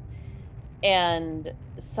Autumn. And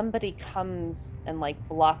somebody comes and like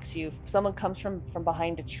blocks you. Someone comes from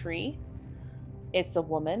behind a tree. It's a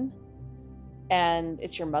woman, and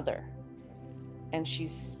it's your mother. And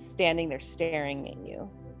she's standing there staring at you.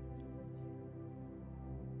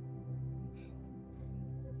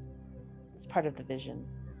 It's part of the vision.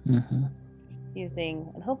 Mm-hmm.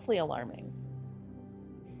 Using and hopefully alarming.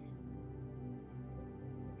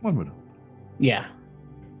 One would. Yeah,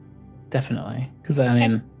 definitely. Because I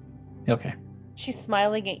mean, okay. She's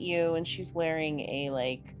smiling at you, and she's wearing a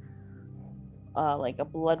like a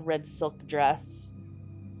blood red silk dress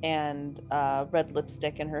and red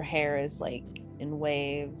lipstick, and her hair is like in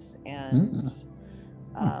waves, and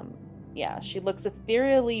yeah, she looks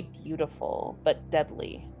ethereally beautiful but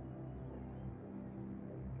deadly.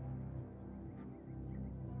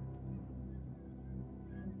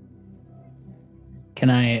 Can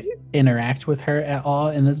I interact with her at all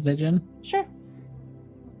in this vision? Sure.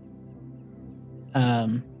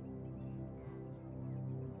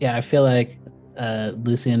 Yeah, I feel like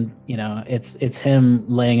Lucian, it's him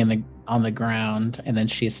laying on the ground, and then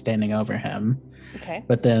she's standing over him. Okay.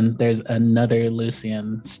 But then there's another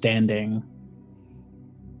Lucian standing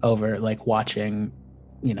over, like watching,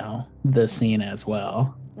 the scene as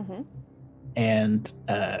well. Mm-hmm. And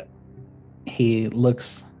he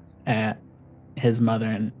looks at his mother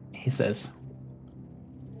and he says,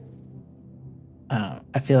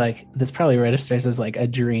 I feel like this probably registers as like a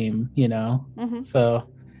dream, Mm-hmm. So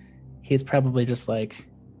he's probably just like,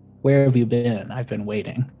 where have you been? I've been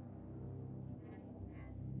waiting.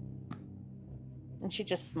 And she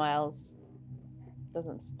just smiles.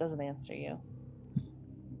 Doesn't answer you.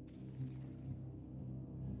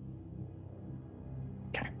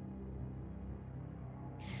 Okay.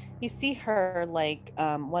 You see her like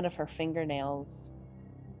one of her fingernails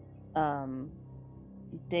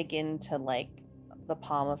dig into like the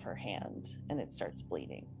palm of her hand, and it starts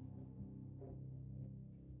bleeding.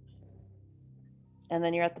 And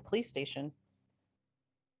then you're at the police station.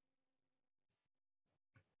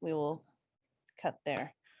 We will cut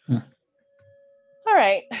there. All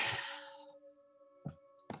right.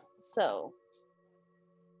 So,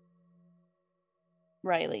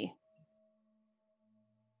 Riley.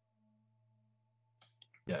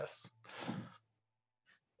 Yes.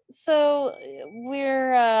 So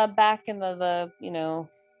we're back in the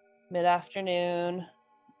mid-afternoon.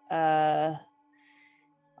 A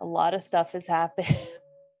lot of stuff has happened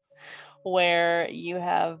where you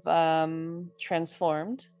have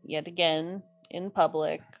transformed yet again in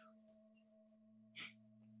public.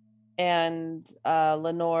 And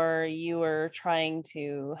Lenore, you were trying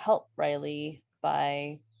to help Riley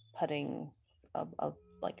by putting a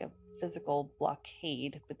physical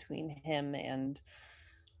blockade between him and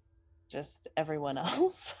just everyone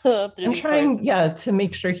else. I'm trying, to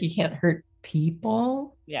make sure he can't hurt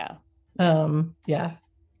people. Yeah. Yeah.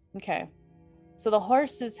 Okay. So the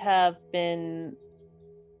horses have been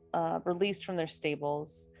released from their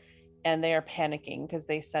stables, and they are panicking because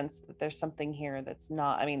they sense that there's something here that's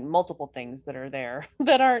not, multiple things that are there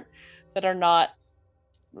that are not,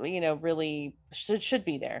 really should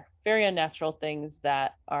be there. Very unnatural things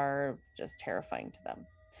that are just terrifying to them.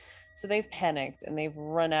 So they've panicked and they've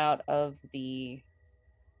run out of the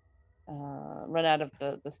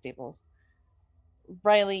stables.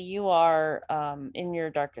 Riley, you are in your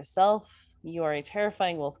darkest self. You are a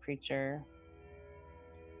terrifying wolf creature.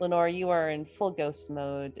 Lenore, you are in full ghost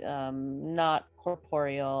mode, not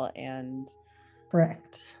corporeal, and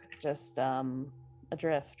correct. Just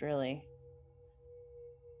adrift, really.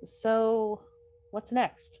 So, what's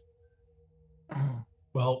next?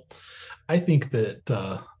 Well, I think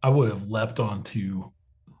that I would have leapt onto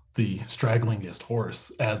the stragglingest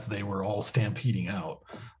horse as they were all stampeding out.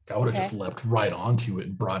 I would have just leapt right onto it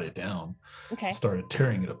and brought it down. Okay. Started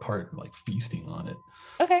tearing it apart and like feasting on it.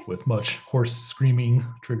 Okay. With much horse screaming.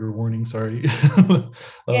 Trigger warning. Sorry.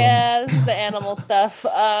 Yeah, this is the animal stuff.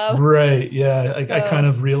 Right. Yeah. I kind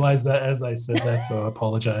of realized that as I said that, so I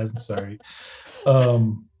apologize. I'm sorry.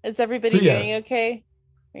 Is everybody doing okay?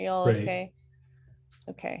 Are you all okay?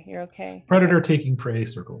 Okay, you're okay. Predator taking prey,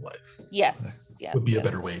 circle of life. Yes. Would be a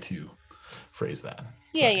better way to phrase that.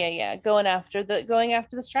 Yeah. Going after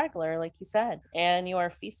the straggler, like you said, and you are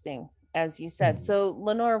feasting, as you said. So,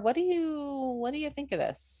 Lenore, what do you think of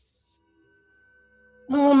this?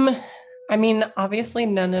 I mean, obviously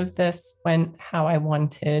none of this went how I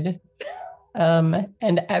wanted.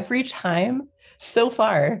 And every time so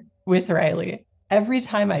far with Riley, every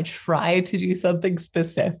time I try to do something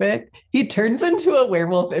specific, he turns into a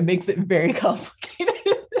werewolf and makes it very complicated.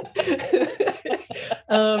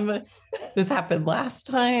 This happened last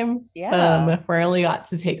time. Where I only got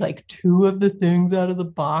to take like 2 of the things out of the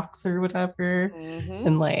box or whatever.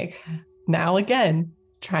 And like now again,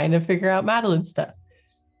 trying to figure out Madeline stuff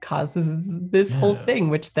causes this whole thing,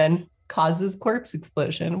 which then causes corpse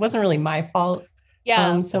explosion. It wasn't really my fault.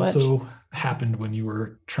 So happened when you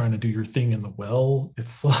were trying to do your thing in the well.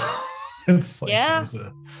 It's like there's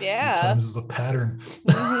a pattern.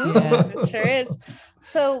 It sure is.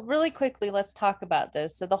 So really quickly, let's talk about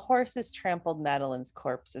this. So the horses trampled Madeline's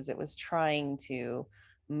corpse as it was trying to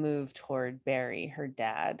move toward Barry, her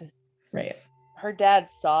dad. Right. Her dad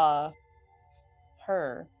saw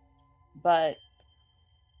her, but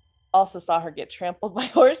also saw her get trampled by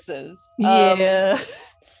horses.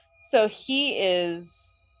 So he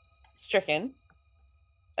is stricken.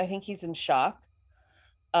 I think he's in shock.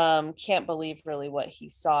 Can't believe really what he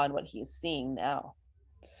saw and what he's seeing now.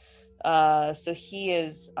 So he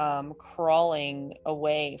is crawling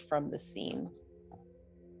away from the scene.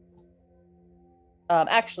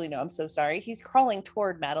 Actually, no, I'm so sorry. He's crawling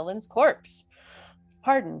toward Madeline's corpse.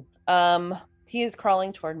 Pardon. He is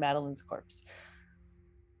crawling toward Madeline's corpse.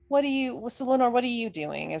 Lenore, what are you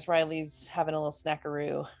doing as Riley's having a little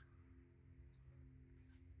snackaroo?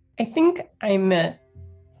 I think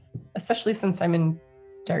especially since I'm in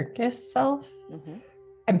darkest self,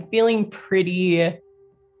 I'm feeling pretty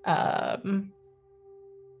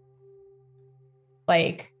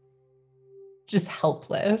like just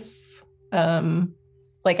helpless.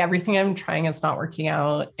 Like everything I'm trying is not working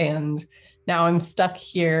out, and now I'm stuck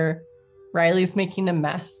here. Riley's making a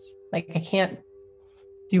mess. Like I can't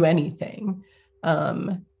do anything.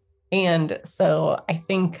 And so I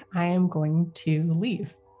think I am going to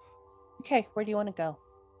leave. Okay, where do you want to go?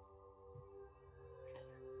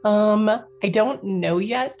 I don't know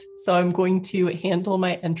yet, so I'm going to handle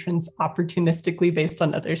my entrance opportunistically based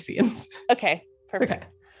on other scenes. Okay, perfect. Okay.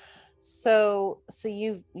 So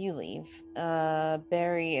you leave.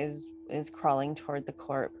 Barry is crawling toward the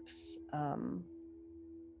corpse. And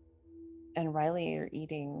Riley, you're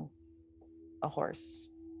eating a horse.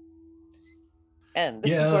 And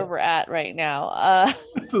this is where we're at right now.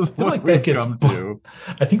 This is what we've come to.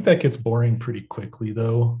 I think that gets boring pretty quickly,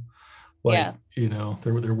 though. Like,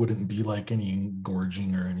 there wouldn't be like any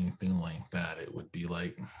gorging or anything like that. It would be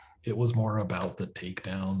like, it was more about the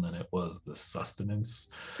takedown than it was the sustenance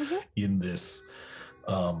in this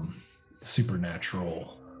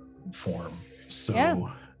supernatural form.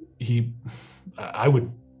 So I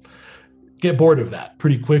would get bored of that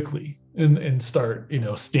pretty quickly and start,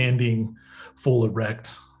 standing full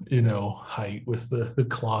erect, height with the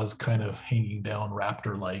claws kind of hanging down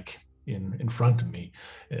raptor-like in front of me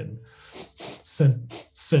and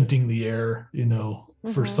scenting the air,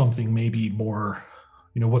 for something maybe more,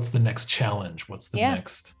 what's the next challenge? What's the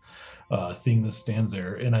next thing that stands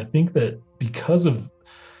there? And I think that because of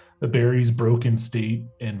Barry's broken state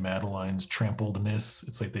and Madeline's trampledness,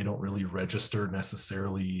 it's like they don't really register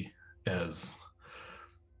necessarily as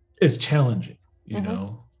challenging,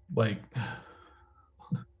 like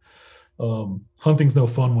hunting's no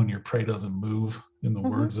fun when your prey doesn't move, in the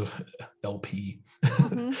words of LP.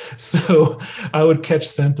 So I would catch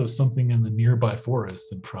scent of something in the nearby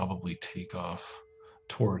forest and probably take off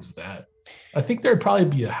towards that. I think there'd probably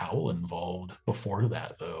be a howl involved before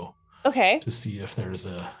that, though. Okay. To see if there's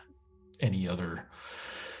any other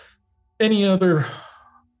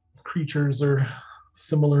creatures or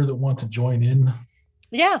similar that want to join in.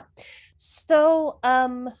 Yeah. So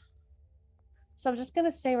I'm just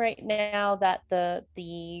gonna say right now that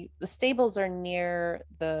the stables are near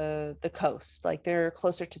the coast, like they're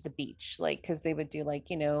closer to the beach, like because they would do like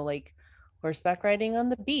like horseback riding on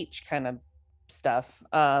the beach kind of stuff,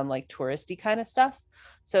 like touristy kind of stuff.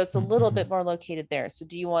 So it's a little bit more located there. So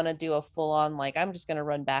do you want to do a full on like I'm just gonna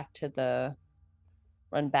run back to the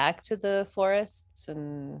run back to the forests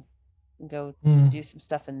and go do some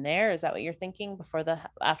stuff in there? Is that what you're thinking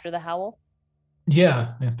after the howl?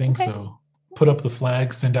 Yeah, I think so. Put up the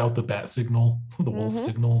flag, send out the bat signal, the wolf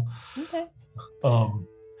signal. Okay.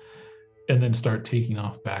 And then start taking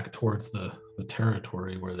off back towards the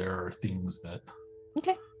territory where there are things that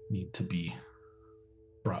need to be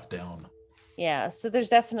brought down. Yeah, so there's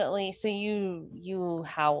definitely, so you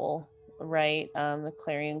howl, right? The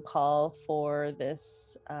clarion call for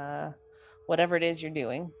this whatever it is you're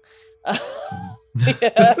doing.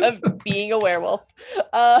 Being a werewolf.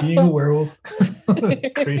 Being a werewolf.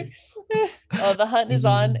 Great. Oh, the hunt is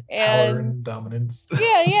on, power and dominance.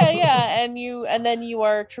 yeah. And then you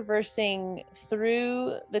are traversing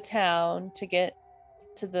through the town to get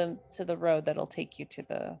to the road that'll take you to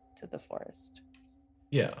the forest.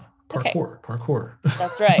 Yeah. Parkour.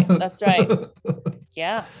 That's right.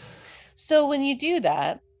 Yeah. So when you do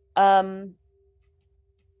that,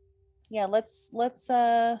 let's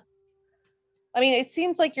I mean, it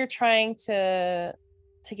seems like you're trying to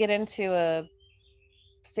get into a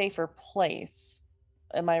safer place.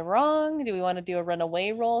 Am I wrong? Do we want to do a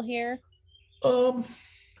runaway roll here? No,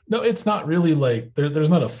 it's not really like there's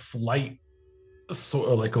not a flight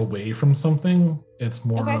like away from something. It's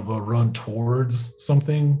more of a run towards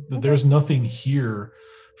something. There's nothing here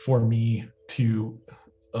for me to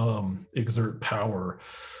exert power.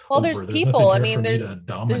 Well, there's people. I mean, there's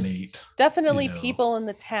definitely people in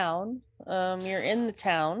the town. You're in the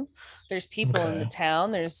town. There's people in the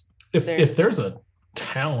town. If there's a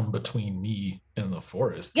town between me and the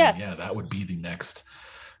forest, then yeah, that would be the next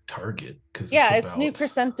target. Because it's New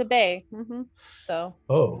Crescenta Bay. So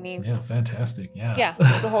fantastic. Yeah,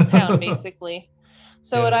 it's the whole town basically.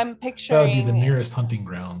 So what I'm picturing, that would be the nearest hunting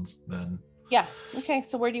grounds then. Yeah. Okay.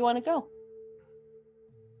 So where do you want to go?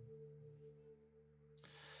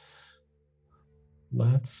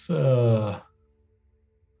 Let's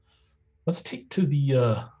take to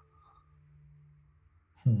the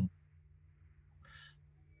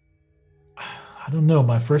I don't know.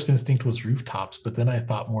 My first instinct was rooftops, but then I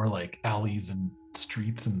thought more like alleys and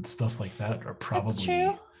streets and stuff like that are probably. That's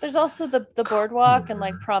true. There's also the boardwalk and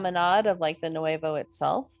like promenade of like the Nuevo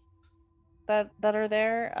itself that are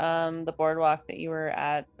there. The boardwalk that you were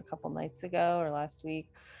at a couple nights ago or last week.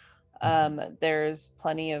 There's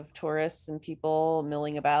plenty of tourists and people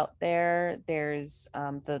milling about there. There's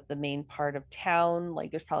the main part of town. Like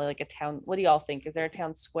there's probably like a town. What do y'all think? Is there a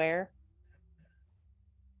town square?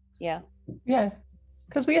 Yeah.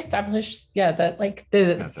 Because we established that like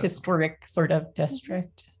the historic sort of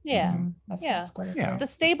district. So the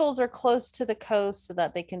stables are close to the coast so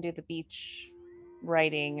that they can do the beach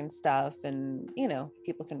riding and stuff, and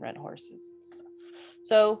people can rent horses and stuff.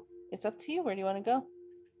 So it's up to you. Where do you want to go?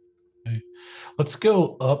 Okay. Let's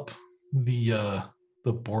go up the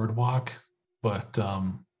boardwalk, but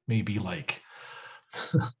maybe like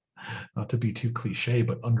not to be too cliche,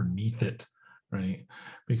 but underneath it, right?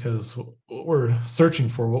 Because what we're searching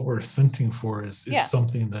for, what we're scenting for is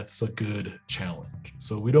something that's a good challenge.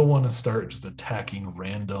 So we don't want to start just attacking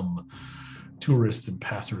random tourists and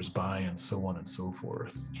passersby and so on and so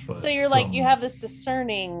forth. But so you're like, you have this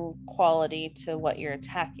discerning quality to what you're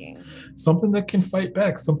attacking. Something that can fight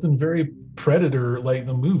back, something very Predator like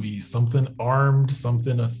the movie, something armed,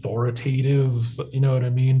 something authoritative, you know what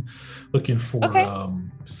I mean? Looking for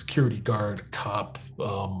security guard, cop,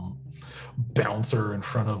 bouncer in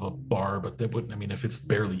front of a bar, but that wouldn't, I mean, if it's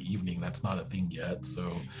barely evening, that's not a thing yet. So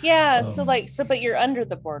but you're under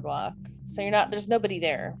the boardwalk, so you're not, there's nobody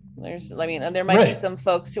there. There might be some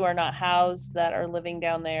folks who are not housed that are living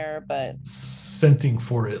down there, but scenting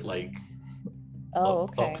for it, like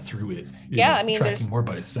up through it. Tracking there's more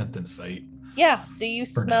by scent than sight. Do you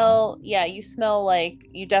smell you smell, like,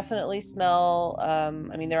 you definitely smell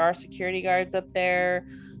there are security guards up there.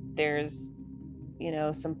 There's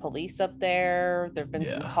some police up there. There have been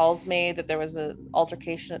some calls made that there was an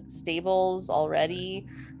altercation at the stables already.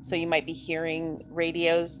 So you might be hearing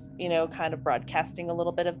radios, kind of broadcasting a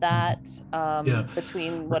little bit of that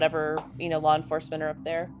between whatever, law enforcement are up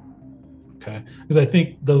there. Okay. Because I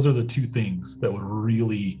think those are the two things that would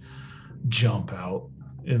really jump out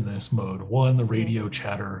in this mode. One, the radio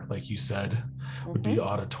chatter, like you said, would be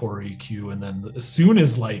auditory cue, and then as soon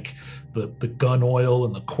as like the gun oil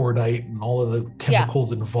and the cordite and all of the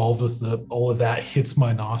chemicals involved with all of that hits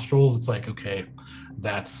my nostrils, it's like, okay,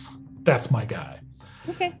 that's my guy.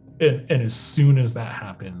 Okay. And as soon as that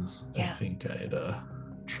happens, I think I'd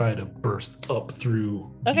try to burst up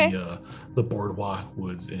through the boardwalk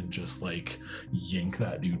woods and just like yank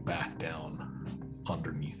that dude back down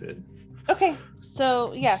underneath it. Okay,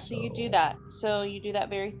 so you do that. So you do that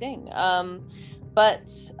very thing.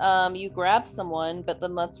 but you grab someone, but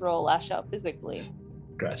then let's roll lash out physically.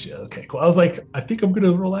 Gotcha. Okay, cool. I was like, I think I'm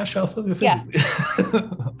gonna roll lash out physically. Yeah.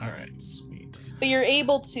 All right, sweet. But you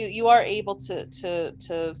are able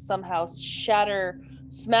to somehow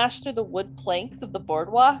smash through the wood planks of the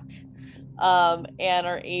boardwalk, and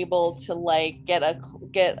are able to like get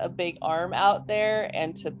a big arm out there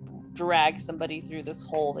and to drag somebody through this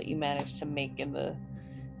hole that you managed to make in the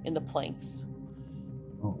planks.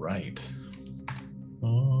 All right.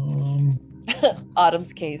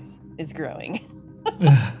 Autumn's case is growing.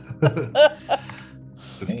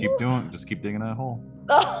 Just keep digging that hole.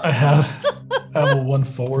 I have a 1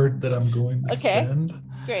 forward that I'm going to spend.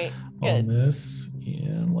 Great. On Good. this,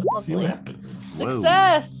 and let's see what happens.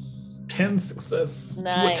 Success. 10 success.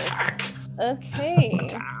 Nice. To attack. Okay.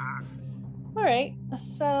 All right.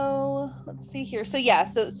 So let's see here. So yeah.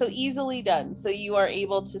 So easily done. So you are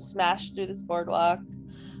able to smash through this boardwalk,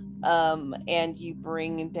 and you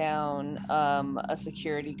bring down a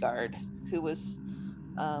security guard who was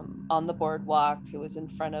on the boardwalk, who was in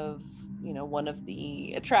front of one of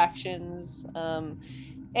the attractions,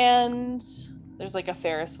 and there's like a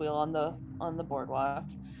Ferris wheel on the boardwalk,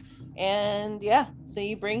 and yeah, so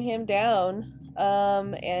you bring him down,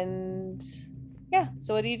 and yeah,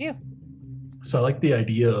 so what do you do? So I like the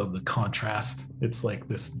idea of the contrast. It's like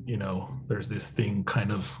this, there's this thing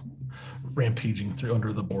kind of rampaging through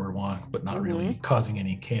under the boardwalk, but not really causing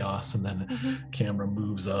any chaos. And then camera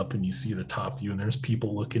moves up and you see the top view, and there's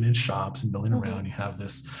people looking in shops and milling around. You have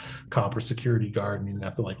this copper security guard, and you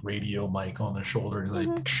have the like radio mic on their shoulder. He's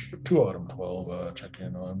like, 2 Autumn 12, check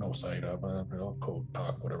in, no sight up, code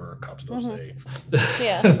talk, whatever cops don't say.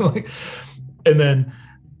 Yeah. And then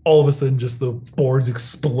all of a sudden, just the boards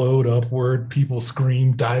explode upward. People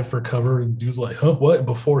scream, dive for cover, and dude's like, "Huh, what?" And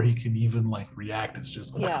before he can even like react, it's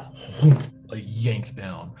just like yanked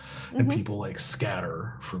down, and people like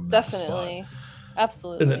scatter from that spot.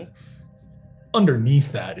 Absolutely. And then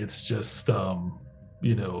underneath that, it's just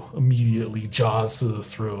immediately jaws to the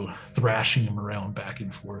throat, thrashing him around back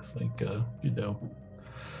and forth like a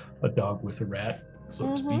dog with a rat, so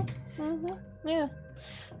to speak. Yeah.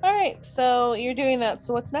 All right, so you're doing that.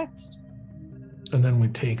 So what's next? And then we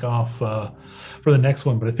take off for the next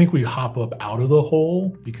one, but I think we hop up out of the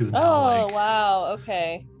hole because now, wow,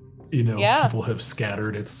 okay. People have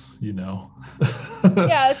scattered. It's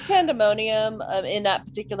yeah, it's pandemonium in that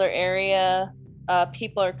particular area.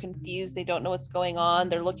 People are confused. They don't know what's going on.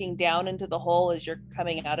 They're looking down into the hole as you're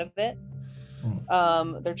coming out of it.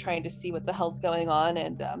 They're trying to see what the hell's going on,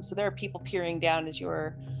 and so there are people peering down as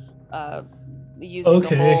you're using the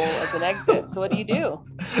hole as an exit. So what do you do?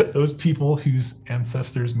 Those people whose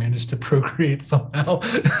ancestors managed to procreate somehow,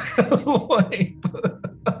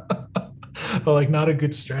 like not a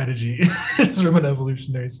good strategy from an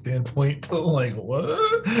evolutionary standpoint. Like what?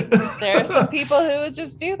 There are some people who would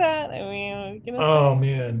just do that. I mean,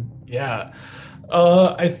 man, yeah.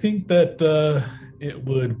 I think that it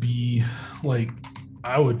would be like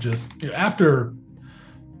I would just after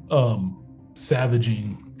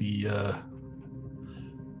savaging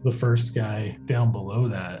the first guy down below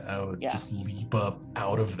that, I would just leap up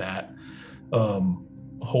out of that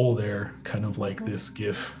hole there, kind of like this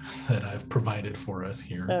GIF that I've provided for us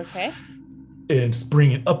here. Okay. And just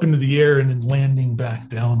bring it up into the air and then landing back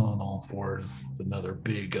down on all fours with another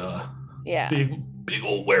big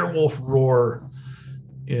old werewolf roar.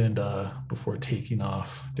 And before taking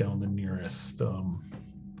off down the nearest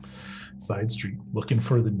side street, looking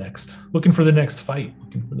for the next fight,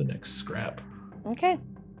 looking for the next scrap. Okay.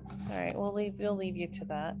 All right, we'll leave you to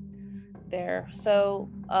that there. So,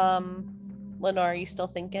 Lenore, are you still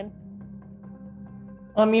thinking?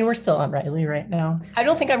 I mean, we're still on Riley right now. I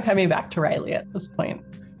don't think I'm coming back to Riley at this point.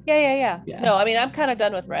 Yeah. No, I mean, I'm kind of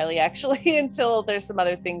done with Riley actually until there's some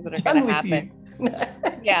other things that are going to happen.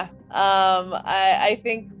 Yeah. I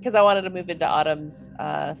think because I wanted to move into Autumn's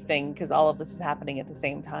thing because all of this is happening at the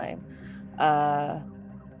same time.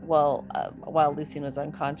 While Lucien was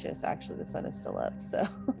unconscious, actually the sun is still up. So,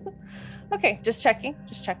 okay, just checking.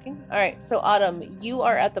 All right, so Autumn, you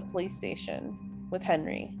are at the police station with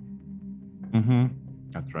Henry.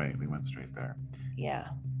 That's right. We went straight there. Yeah.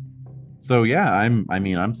 So yeah,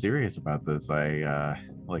 I'm serious about this. I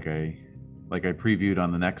like I previewed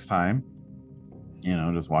on the next time.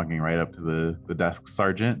 Just walking right up to the desk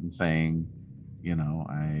sergeant and saying,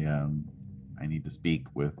 I need to speak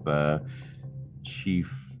with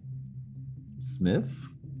Chief Smith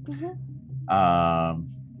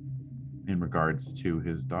in regards to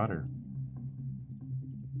his daughter.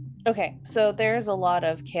 Okay, so there's a lot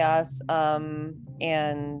of chaos,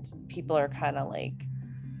 and people are kind of like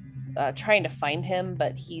trying to find him,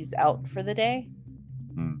 but he's out for the day.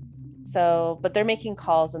 but they're making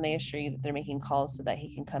calls, and they assure you that they're making calls so that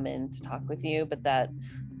he can come in to talk with you, but that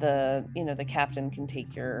the captain can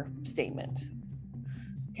take your statement.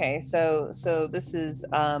 Okay, so this is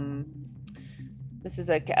a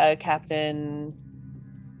captain,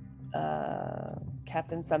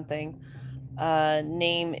 Captain something.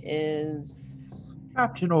 Name is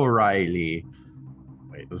Captain O'Reilly.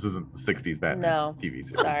 Wait, this isn't the 60s Batman TV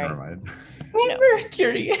series. Sorry. Never mind. No.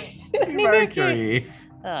 Mercury. Mercury.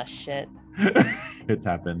 Oh shit. It's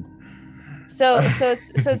happened. So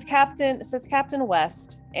it's Captain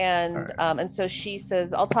West, and right. And so she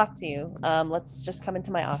says, "I'll talk to you. Let's just come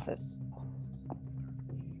into my office."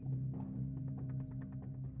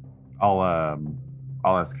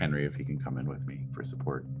 I'll ask Henry if he can come in with me for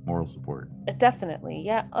support, moral support. Definitely,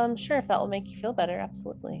 yeah. Sure, if that will make you feel better,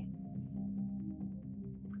 absolutely.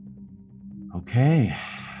 Okay,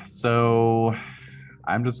 so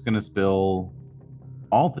I'm just gonna spill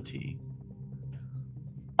all the tea.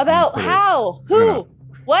 About how? Who?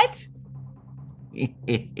 What? I'm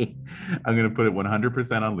gonna put it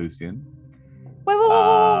 100% on Lucian. Wait.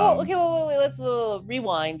 Okay, wait. Let's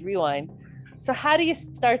rewind. So how do you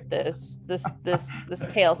start this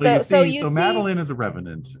tale? Well, so Madeline is a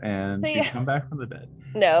revenant, and she's come back from the dead.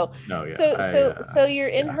 No, yeah. So you're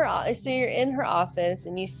in her office,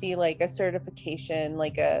 and you see like a certification,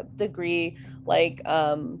 like a degree, like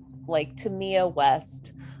Tamia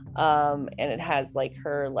West, and it has like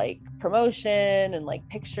her like promotion and like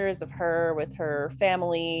pictures of her with her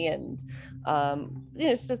family, and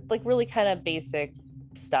it's just like really kind of basic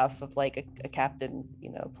stuff of like a captain,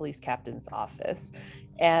 police captain's office,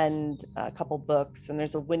 and a couple books, and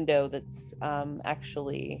there's a window that's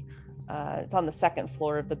actually it's on the second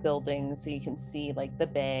floor of the building, so you can see like the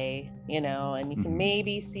bay, and you can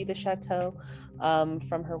maybe see the chateau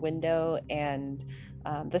from her window, and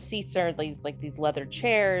the seats are like these leather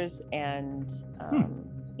chairs, and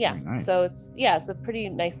nice. So it's a pretty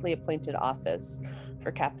nicely appointed office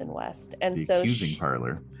for Captain West. And the accusing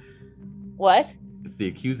parlor. What? It's the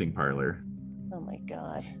accusing parlor. Oh my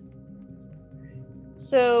god.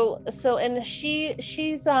 So and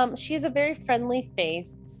she's a very friendly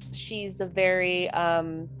face. She's a very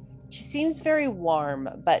she seems very warm,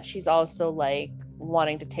 but she's also like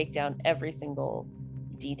wanting to take down every single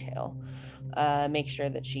detail, make sure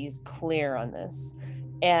that she's clear on this.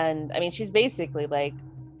 And I mean, she's basically like,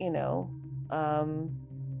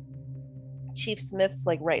 Chief Smith's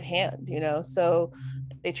like right hand, so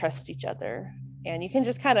they trust each other. And you can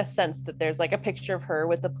just kind of sense that there's like a picture of her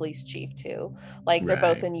with the police chief too, like they're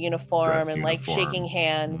both in uniform and like shaking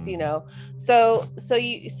hands, so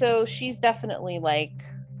she's definitely like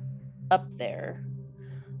up there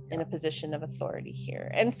in a position of authority here.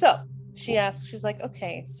 And so she asks, she's like,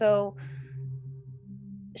 okay, so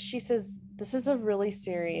she says, this is a really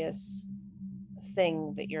serious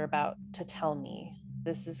thing that you're about to tell me.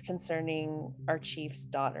 This is concerning our chief's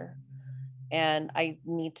daughter, and I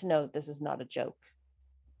need to know that this is not a joke.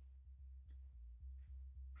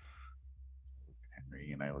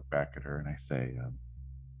 Henry, and I look back at her and I say,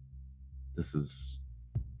 this is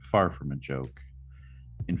far from a joke.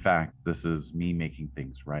 In fact, this is me making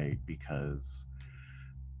things right, because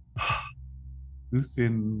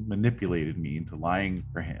Lucian manipulated me into lying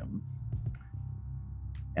for him.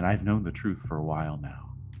 And I've known the truth for a while now.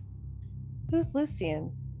 Who's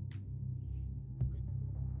Lucian?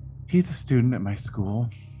 He's a student at my school.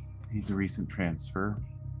 He's a recent transfer.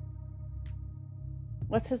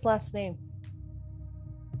 What's his last name?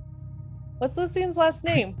 What's Lucian's last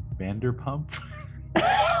name? Vanderpump.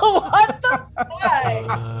 What the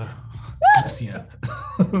fuck? Lucian.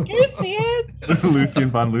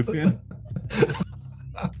 Lucian von Lucian.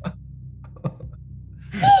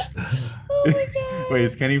 Oh my god. Wait,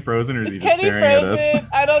 is Kenny frozen, or is he just staring at us?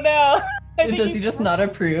 I don't know. Does he just not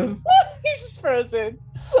approve? He's just frozen.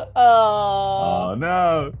 Oh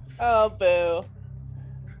no. Oh boo.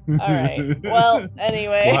 All right. Well,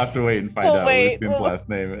 anyway. We'll have to wait and find out what Lucian's last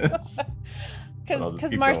name is.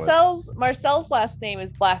 Because Marcel's last name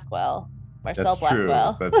is Blackwell. Marcel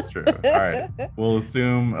Blackwell. That's true. All right. We'll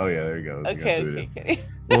assume. Oh yeah, there you go. Okay.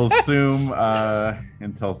 We'll assume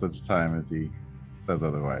until such time as he says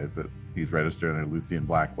otherwise that he's registered under Lucian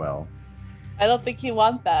Blackwell. I don't think you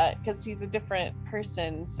want that because he's a different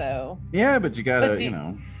person. So. Yeah, but you gotta,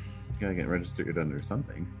 gotta get registered under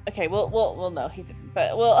something. Okay. Well, no, he didn't.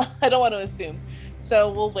 But I don't want to assume.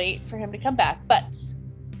 So we'll wait for him to come back. But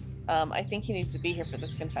I think he needs to be here for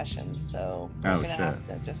this confession. So we're gonna have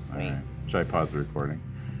to just wait. Right. Should I pause the recording?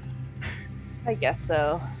 I guess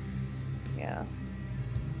so. Yeah.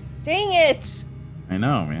 Dang it! I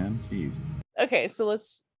know, man. Jeez. Okay, so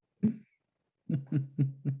let's.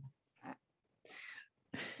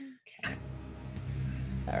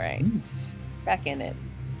 All right. Back in it.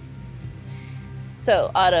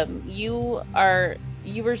 So, Autumn, you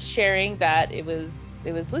were sharing that it was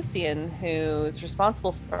Lucian who is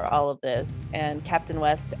responsible for all of this, and Captain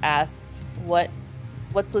West asked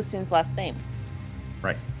what's Lucian's last name?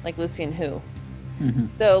 Right. Like Lucian who? Mm-hmm.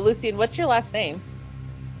 So, Lucian, what's your last name?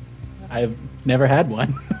 I've never had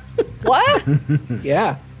one. What?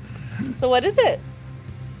 Yeah. So what is it?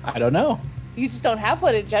 I don't know. You just don't have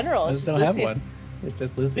one in general. I just don't have one. It's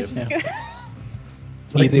just Lucian. It's just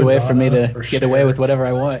It's like easy way for me Madonna to or get away Cher. with whatever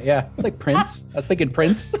I want. Yeah. It's like Prince. I was thinking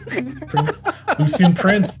Prince. Prince, Lucian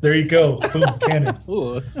Prince. There you go. Boom, canon.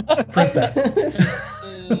 Ooh. Print that.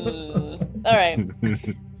 All right.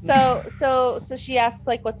 So she asks,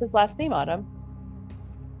 like, what's his last name, Autumn?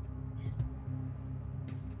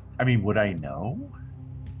 I mean, would I know?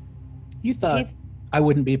 You thought I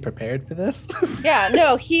wouldn't be prepared for this? Yeah,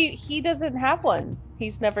 no, he doesn't have one.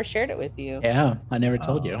 He's never shared it with you. Yeah, I never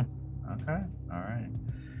told you. Okay, all right.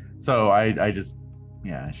 So I just,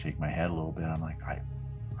 I shake my head a little bit. I'm like,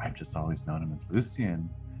 I've just always known him as Lucian.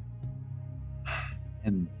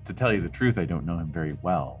 And to tell you the truth, I don't know him very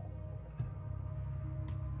well.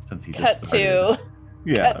 Since he just started.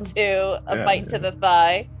 Cut to a bite to the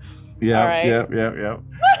thigh. Yeah. All right. Yep.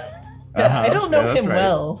 I don't know him right.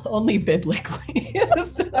 well, only biblically.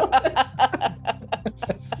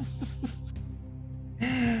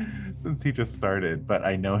 Since he just started, but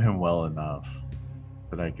I know him well enough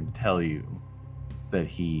that I can tell you that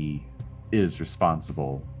he is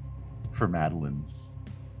responsible for Madeline's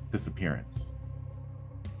disappearance.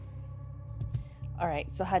 All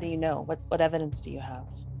right, so how do you know? What evidence do you have?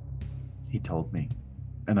 He told me,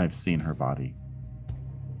 and I've seen her body.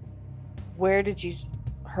 Where did you...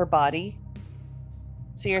 her body?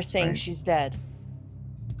 So you're saying Right. she's dead?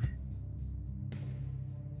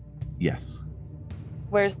 Yes.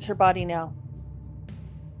 Where's her body now?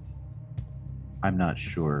 I'm not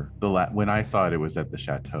sure. When I saw it, it was at the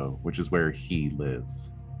chateau, which is where he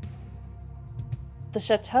lives. The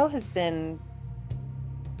chateau has been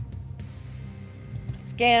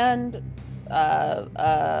scanned,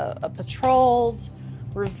 patrolled.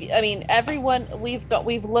 I mean, everyone we've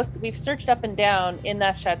searched up and down in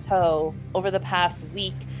that chateau over the past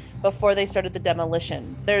week before they started the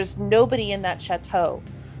demolition. There's nobody in that chateau.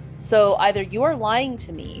 So either you are lying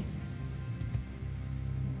to me,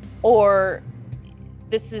 or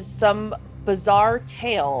this is some bizarre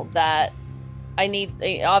tale that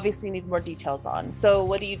I obviously need more details on. So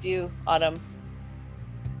what do you do, Autumn?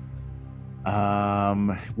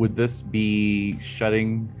 Would this be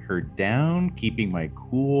shutting her down, keeping my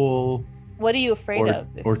cool? What are you afraid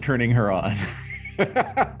of? Or turning her on?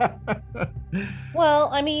 Well,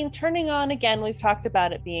 I mean, turning on, again, we've talked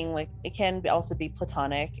about it being like, it can also be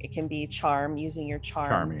platonic. It can be charm, using your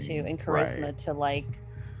charm and charisma right.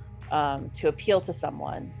 to to appeal to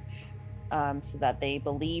someone, so that they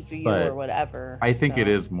believe you or whatever. I think it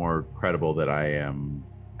is more credible that I am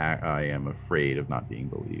afraid of not being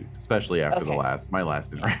believed, especially after my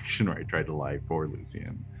last interaction where I tried to lie for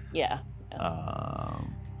Lucian. Yeah.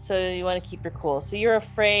 So you want to keep your cool. So you're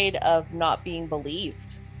afraid of not being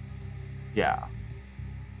believed. Yeah.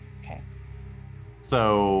 Okay.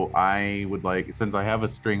 So I would like, since I have a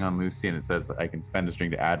string on Lucian, it says I can spend a string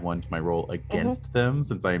to add one to my roll against them.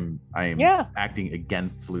 Since I am acting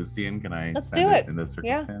against Lucian, can I spend it in this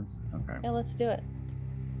circumstance? Yeah. Okay. Yeah, let's do it.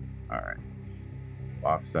 All right.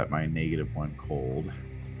 Offset my -1 cold.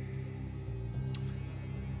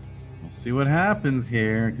 We'll see what happens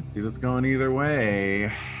here. I could see this going either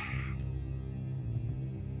way.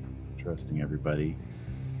 Trusting everybody.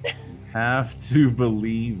 You have to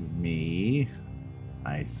believe me,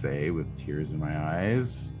 I say with tears in my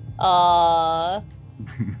eyes. Oh,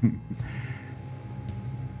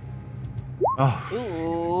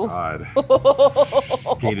 Ooh. God.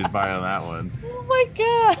 Skated by on that one. Oh my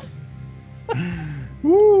god.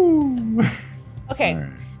 Woo. Okay.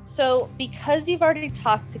 Right. So because you've already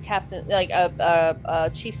talked to Captain,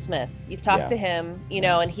 Chief Smith, you've talked to him,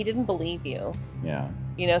 and he didn't believe you. Yeah.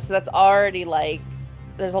 So that's already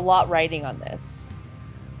there's a lot riding on this.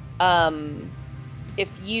 If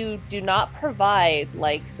you do not provide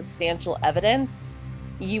substantial evidence,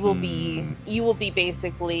 you will be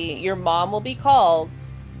basically, your mom will be called.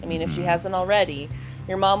 I mean, if she hasn't already,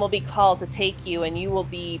 your mom will be called to take you, and you will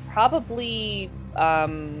be probably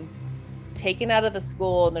taken out of the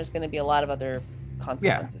school, and there's going to be a lot of other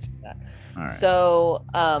consequences for that. All right. So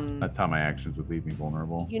that's how my actions would leave me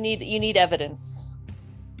vulnerable. You need evidence.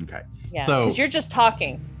 Okay. Yeah. So because you're just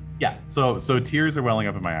talking. Yeah. So tears are welling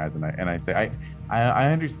up in my eyes, and I say I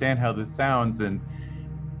understand how this sounds, and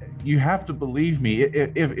you have to believe me.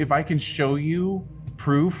 If I can show you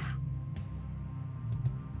proof?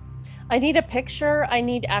 I need a picture. I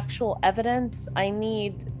need actual evidence. I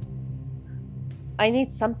need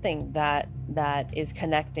something that is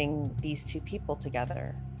connecting these two people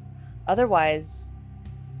together. Otherwise,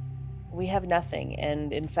 we have nothing.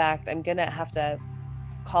 And in fact, I'm gonna have to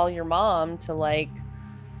call your mom to like,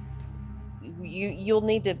 you'll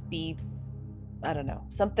need to be, I don't know,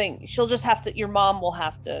 something. She'll just have to, your mom will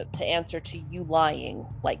have to answer to you lying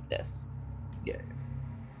like this. Yeah.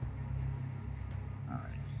 All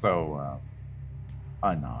right. So,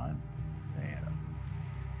 I nod. Say,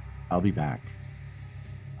 I'll be back.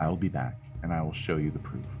 I will be back, and I will show you the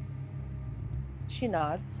proof. She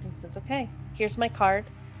nods and says, okay, here's my card.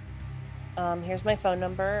 Here's my phone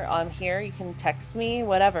number. I'm here. You can text me,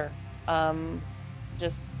 whatever.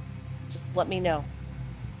 Just let me know.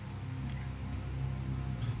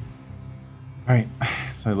 All right.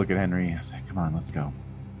 So I look at Henry. I say, come on, let's go. All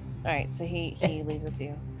right. So he leaves with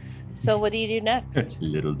you. So what do you do next?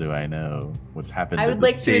 Little do I know what's happened. I would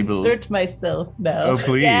like to insert myself now. Oh,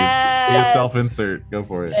 please. Yes. Be a self-insert. Go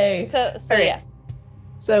for it. Hey. So right. Yeah.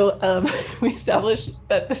 So we established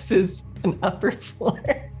that this is an upper floor.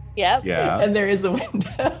 Yep. Yeah. And there is a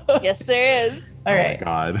window. Yes, there is. All right. Oh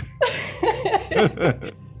my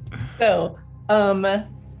God. So,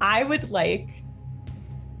 I would like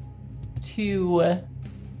to.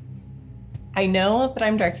 I know that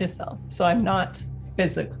I'm darkest self, so I'm not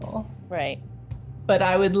physical. Right. But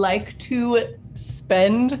I would like to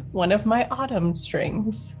spend one of my autumn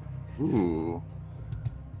strings. Ooh.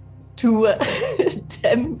 To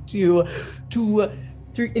attempt to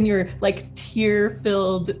through in your like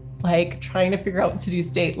tear-filled, like trying to figure out what to do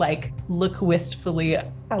state, like look wistfully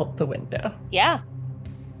out the window. Yeah.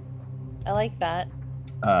 I like that.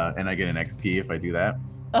 And I get an XP if I do that.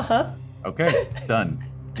 Uh-huh. Okay, done.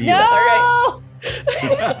 Deal. No! All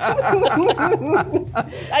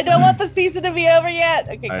I don't want the season to be over yet.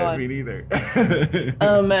 Okay, go on. Me neither.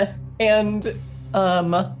 And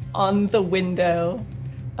on the window,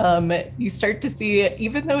 you start to see,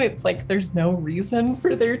 even though it's like there's no reason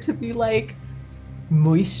for there to be like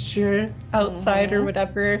moisture outside or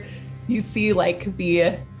whatever, you see like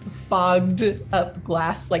the fogged up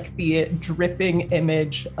glass, like the dripping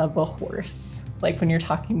image of a horse. Like when you're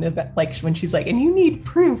talking about, like when she's like, and you need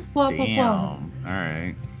proof, blah, blah, blah. All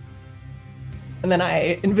right. And then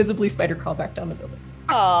I invisibly spider crawl back down the building.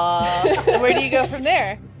 Aww. Where do you go from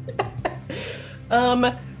there?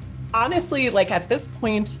 Honestly, like at this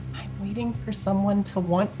point, I'm waiting for someone to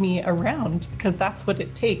want me around because that's what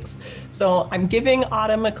it takes. So I'm giving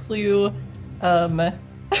Autumn a clue.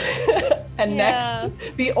 And next,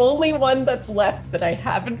 the only one that's left that I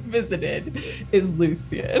haven't visited is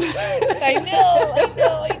Lucian. I know.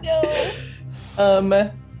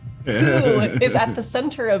 Who is at the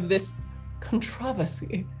center of this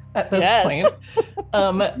controversy at this point.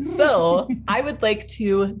 So I would like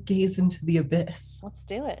to gaze into the abyss. Let's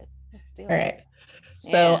do it. All right.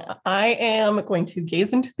 So I am going to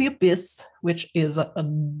gaze into the abyss, which is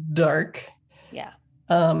dark. Yeah.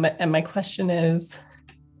 And my question is,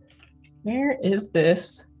 where is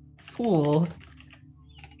this pool?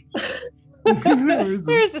 Where's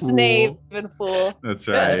this knave and fool? That's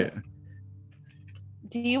right.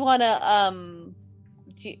 Do you want to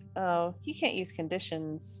you can't use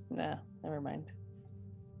conditions. No, never mind.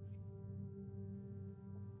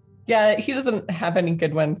 Yeah, he doesn't have any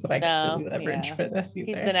good ones that I can really leverage for this either.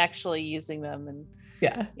 He's been actually using them and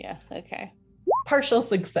yeah, okay. Partial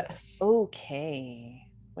success. Okay.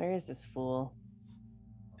 Where is this fool?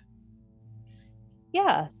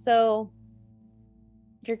 Yeah, so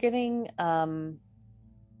you're getting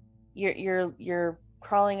you're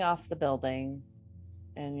crawling off the building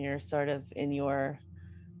and you're sort of in your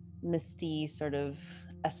misty sort of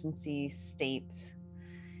essency state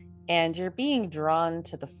and you're being drawn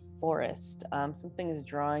to the forest. Something is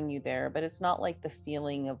drawing you there, but it's not like the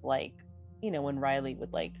feeling of like, you know, when Riley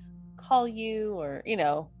would like call you or, you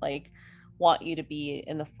know, like want you to be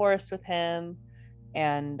in the forest with him.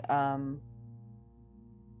 And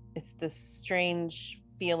it's this strange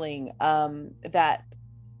feeling that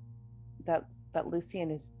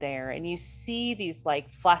Lucian is there, and you see these like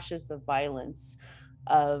flashes of violence,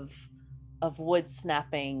 of wood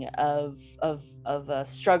snapping, of a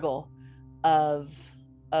struggle, of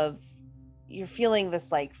you're feeling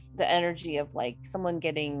this like the energy of like someone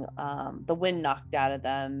getting the wind knocked out of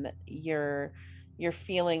them. You're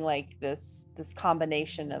feeling like this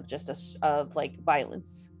combination of just of like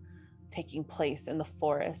violence taking place in the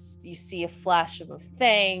forest. You see a flash of a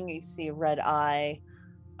fang, you see a red eye,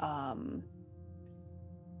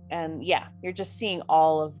 and yeah, you're just seeing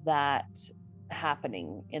all of that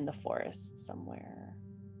happening in the forest somewhere.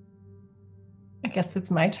 I guess it's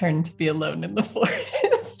my turn to be alone in the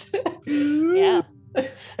forest. Yeah.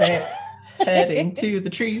 Right. Heading to the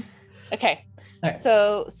trees. Okay. Right.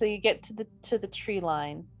 So you get to the tree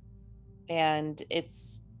line, and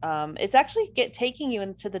it's actually taking you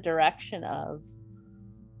into the direction of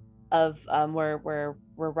where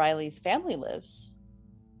Riley's family lives,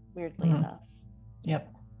 weirdly enough.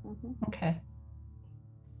 Yep. Mm-hmm. Okay.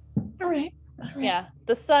 All right. Yeah.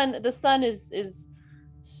 The sun is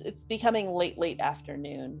it's becoming late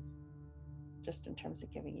afternoon, just in terms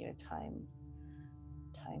of giving you a time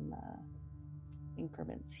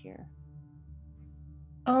increments here.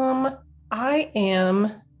 I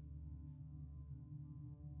am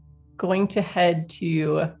going to head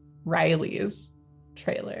to Riley's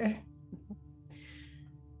trailer.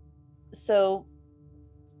 So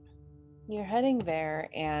you're heading there,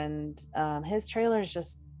 and his trailer is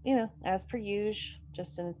just, as per usual,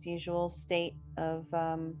 just in its usual state of,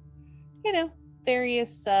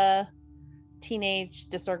 various teenage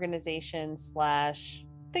disorganization /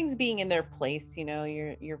 things being in their place.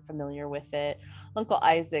 You're familiar with it. Uncle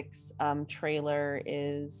Isaac's trailer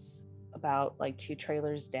is about like 2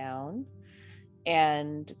 trailers down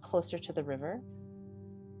and closer to the river.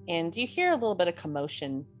 And you hear a little bit of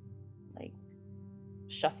commotion, like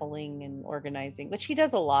shuffling and organizing, which he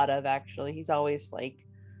does a lot of, actually. He's always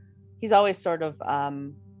sort of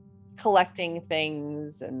collecting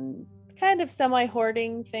things and kind of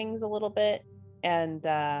semi-hoarding things a little bit. And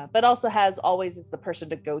but also always is the person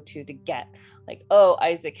to go to get, like, oh,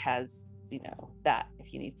 Isaac has, that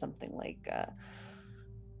if you need something like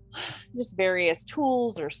just various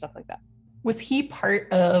tools or stuff like that. Was he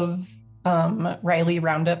part of Riley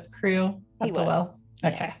Roundup crew at He the was. well? Yeah.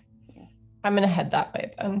 Okay. Yeah. I'm gonna head that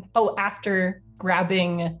way then. Oh, after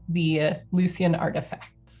grabbing the Lucian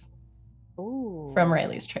artifacts. Ooh. From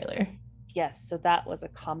Riley's trailer. Yes, so that was a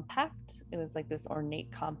compact. It was like this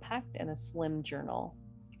ornate compact and a slim journal.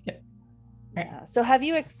 Yep. Yeah. Right. So have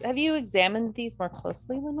you examined these more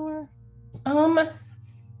closely, Lenore?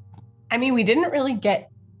 I mean, we didn't really get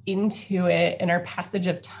into it in our passage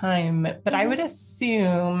of time, but I would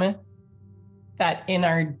assume that in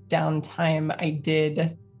our downtime, I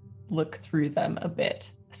did look through them a bit,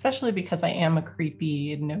 especially because I am a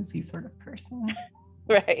creepy, nosy sort of person.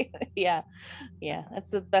 Right. Yeah.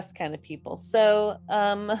 That's the best kind of people. So,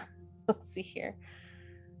 let's see here.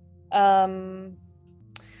 Okay.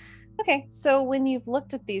 So when you've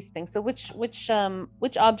looked at these things, so which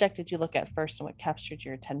object did you look at first, and what captured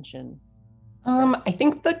your attention? I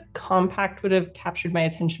think the compact would have captured my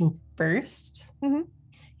attention first. Mm-hmm.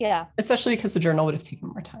 Yeah. Especially because the journal would have taken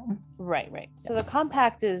more time. Right. So the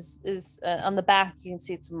compact is on the back. You can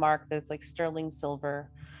see it's marked that it's like sterling silver.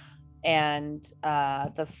 And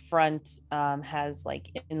the front has like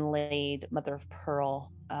inlaid mother of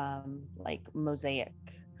pearl, like mosaic,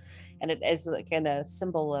 and it is like in a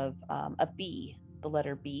symbol of a bee, the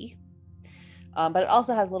letter B, but it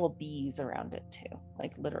also has little bees around it too,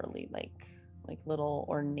 like literally like little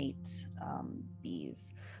ornate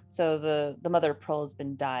bees. So the mother of pearl has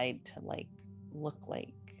been dyed to like look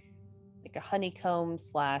like a honeycomb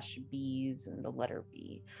 / bees and the letter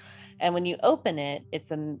B. And when you open it, it's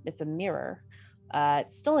a mirror.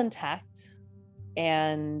 It's still intact,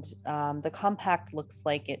 and the compact looks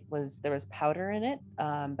like there was powder in it,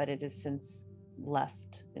 but it has since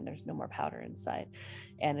left, and there's no more powder inside.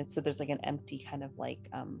 And so there's like an empty kind of like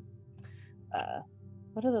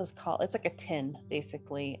what are those called? It's like a tin,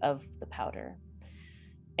 basically, of the powder.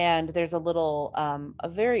 And there's a little a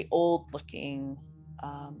very old looking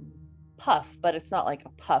puff, but it's not like a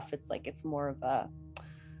puff. It's more of a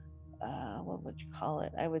what would you call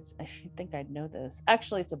it? I should think I'd know this.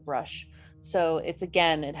 Actually, it's a brush. So it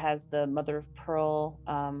has the mother of pearl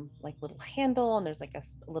like little handle, and there's like a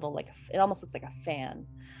little it almost looks like a fan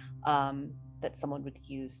that someone would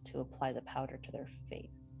use to apply the powder to their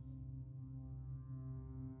face.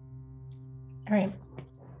 All right.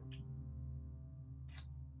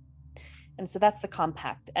 And so that's the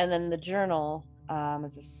compact. And then the journal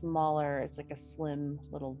is it's like a slim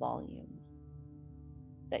little volume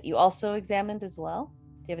that you also examined as well.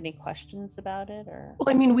 Do you have any questions about it? Or? Well,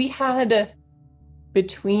 I mean, we had,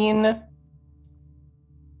 between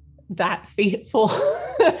that fateful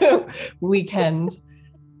weekend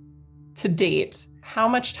to date, how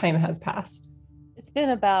much time has passed? It's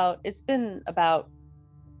been about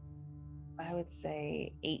I would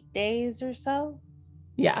say 8 days or so.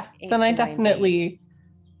 Yeah, then I definitely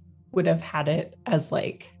would have had it as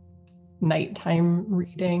like nighttime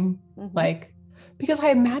reading, because I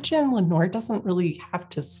imagine Lenore doesn't really have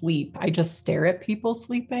to sleep. I just stare at people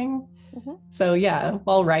sleeping. So yeah,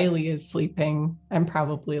 while Riley is sleeping, I'm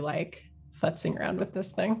probably like futzing around with this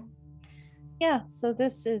thing. Yeah, so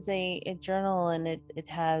this is a journal, and it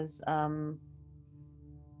has no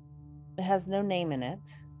name in it.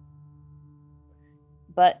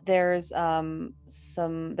 But there's every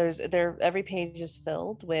page is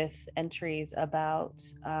filled with entries about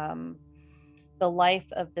the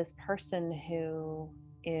life of this person who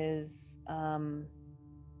is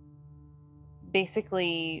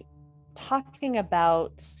basically talking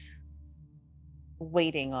about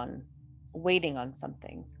waiting on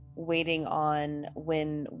something, waiting on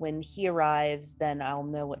when he arrives, then I'll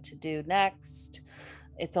know what to do next.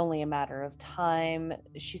 It's only a matter of time.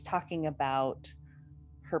 She's talking about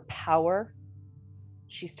her power.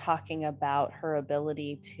 She's talking about her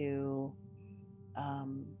ability to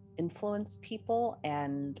influence people,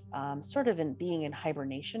 and sort of being in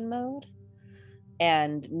hibernation mode,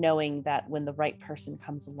 and knowing that when the right person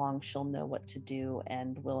comes along, she'll know what to do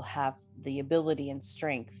and will have the ability and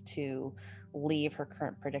strength to leave her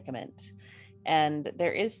current predicament. And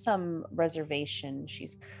there is some reservation.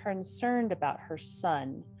 She's concerned about her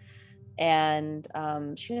son, and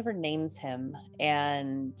she never names him,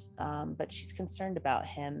 and but she's concerned about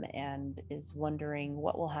him and is wondering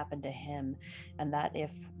what will happen to him, and that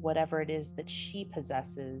if whatever it is that she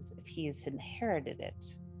possesses, if he has inherited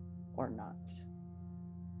it or not.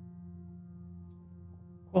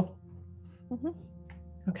 Cool.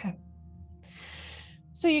 Mm-hmm. Okay.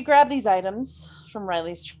 So you grab these items from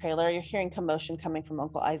Riley's trailer. You're hearing commotion coming from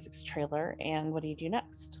Uncle Isaac's trailer, and what do you do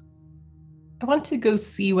next? I want to go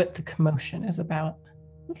see what the commotion is about.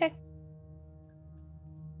 Okay.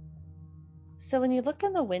 So when you look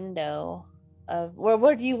in the window of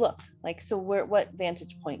where do you look? Like, so what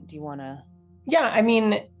vantage point do you want to? Yeah, I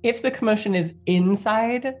mean, if the commotion is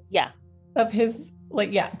inside of his,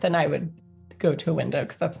 then I would go to a window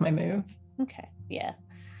because that's my move. Okay. Yeah.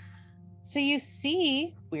 So you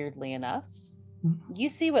see, weirdly enough, you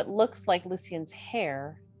see what looks like Lucien's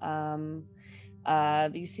hair.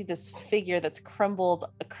 You see this figure that's crumpled,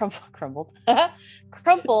 not crumbled yet,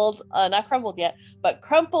 but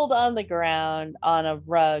crumpled on the ground on a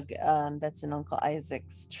rug that's in Uncle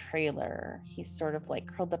Isaac's trailer. He's sort of like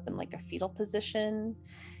curled up in like a fetal position,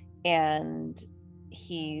 and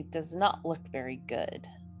he does not look very good.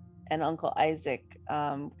 And Uncle Isaac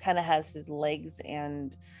kind of has his legs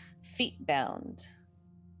and feet bound.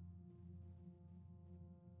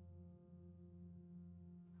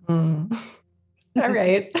 All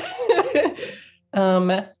right.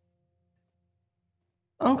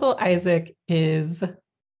 Uncle Isaac is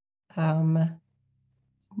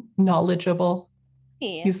knowledgeable.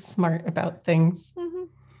 Yeah. He's smart about things. Mm-hmm.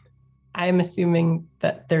 I'm assuming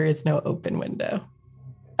that there is no open window.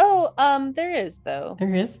 Oh, there is though.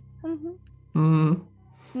 There is? Mm-hmm.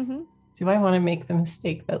 Mm-hmm. Do I want to make the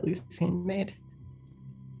mistake that Lucien made?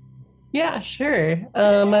 Yeah, sure.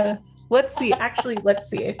 Let's see. Actually, let's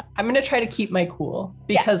see. I'm going to try to keep my cool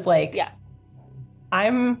because I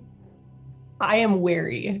am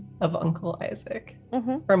wary of Uncle Isaac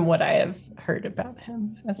from what I have heard about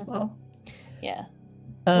him as well. Yeah.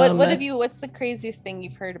 What's the craziest thing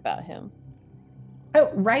you've heard about him?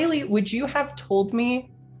 Oh, Riley, would you have told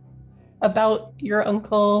me about your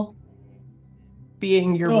uncle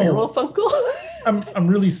being your werewolf uncle? I'm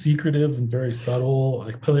really secretive and very subtle.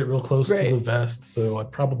 I play it real close to the vest, so I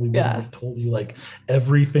probably wouldn't have told you like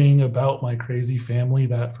everything about my crazy family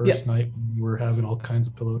that first night when we were having all kinds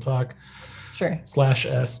of pillow talk. Sure.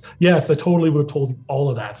 /S. Yes, I totally would have told you all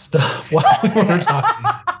of that stuff while we were talking.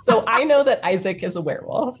 So I know that Isaac is a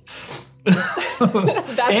werewolf. That's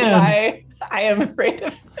why I am afraid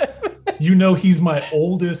of him. You know, he's my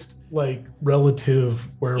oldest relative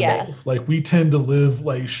werewolf. Yeah. Like we tend to live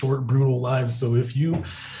short, brutal lives. So if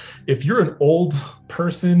you're an old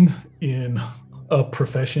person in a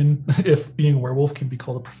profession, if being a werewolf can be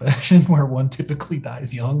called a profession where one typically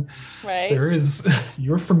dies young, right?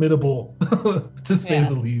 You're formidable to say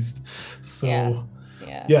the least. So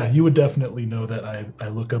yeah, you would definitely know that I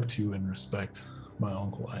look up to and respect my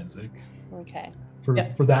Uncle Isaac. Okay. For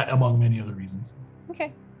that, among many other reasons.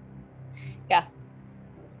 Okay. Yeah.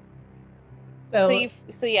 So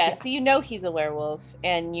you know he's a werewolf,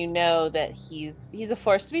 and you know that he's a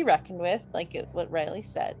force to be reckoned with, like what Riley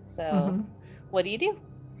said. So what do you do?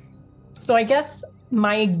 So I guess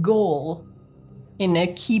my goal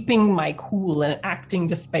in keeping my cool and acting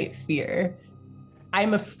despite fear,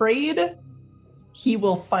 I'm afraid he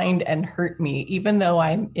will find and hurt me, even though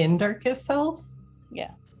I'm in Darkest Self.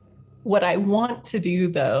 Yeah. What I want to do,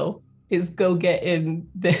 though, is go get in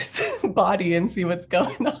this body and see what's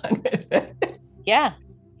going on with it. Yeah,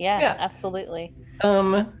 absolutely.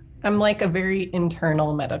 I'm like a very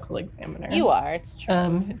internal medical examiner. You are. It's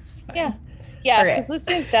true. It's fine. Yeah. Yeah, because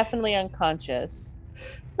Lucian's definitely unconscious.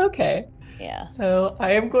 Okay. Yeah. So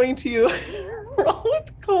I am going to roll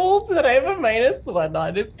with cold that I have a -1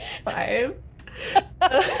 on. It's 5.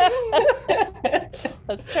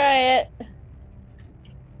 Let's try it.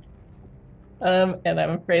 And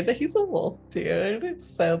I'm afraid that he's a wolf dude,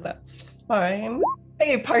 so that's fine.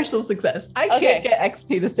 Hey, partial success. I can't get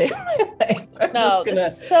XP to save my life.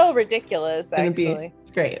 This is so ridiculous, actually.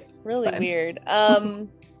 It's great. Really weird.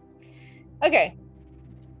 Okay.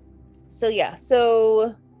 So yeah,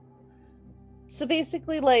 so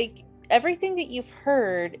basically, like, everything that you've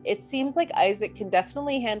heard, it seems like Isaac can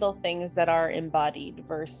definitely handle things that are embodied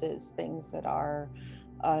versus things that are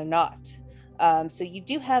not. So you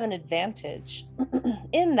do have an advantage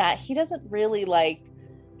in that he doesn't really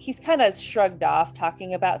he's kind of shrugged off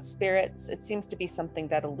talking about spirits. It seems to be something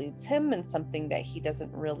that eludes him and something that he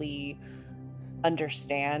doesn't really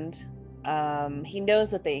understand. He knows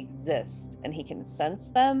that they exist and he can sense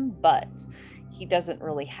them, but he doesn't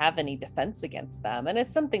really have any defense against them. And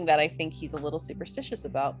it's something that I think he's a little superstitious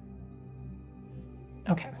about.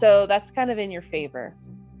 Okay. So that's kind of in your favor.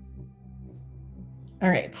 All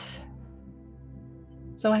right.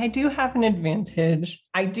 So I do have an advantage.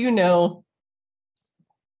 I do know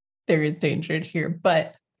there is danger here,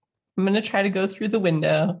 but I'm going to try to go through the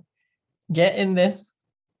window, get in this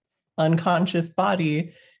unconscious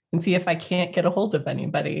body, and see if I can't get a hold of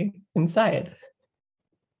anybody inside.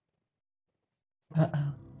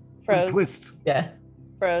 Uh-oh. Froze. Twist. Yeah.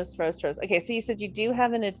 Froze. Okay, so you said you do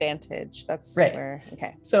have an advantage. That's right. Where,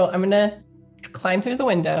 okay. So I'm going to climb through the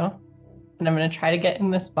window, and I'm going to try to get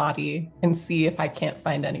in this body and see if I can't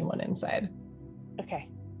find anyone inside. Okay.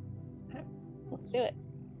 Let's do it.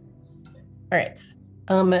 All right.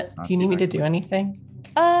 Do you need me to do anything?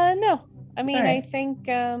 No. I mean, right. I think,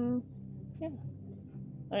 yeah.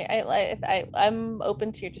 I'm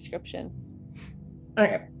open to your description. All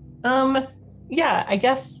right. Yeah, I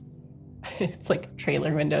guess it's like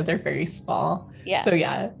trailer window. They're very small. Yeah. So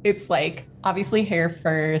yeah, it's like obviously hair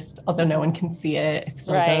first, although no one can see it. I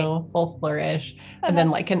still go full flourish. And then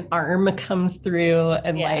like an arm comes through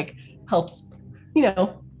and like helps,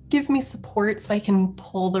 give me support so I can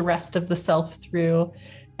pull the rest of the self through.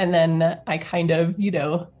 And then I kind of,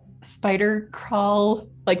 spider crawl,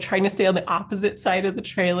 like trying to stay on the opposite side of the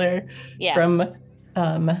trailer from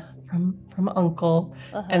Uncle.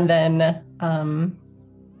 And then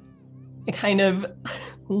I kind of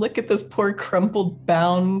look at this poor crumpled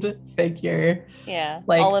bound figure. Yeah,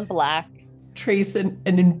 like all in black. Trace an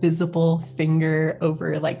invisible finger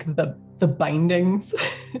over like the bindings.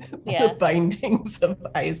 The bindings of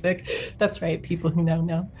Isaac. That's right, people who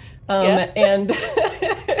know. And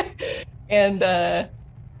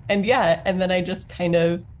and then I just kind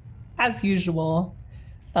of, as usual,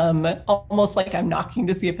 almost like I'm knocking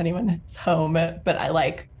to see if anyone is home, but I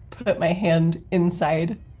like put my hand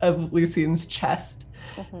inside of Lucian's chest,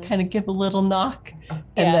 kind of give a little knock,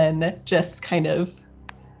 and then just kind of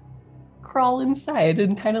crawl inside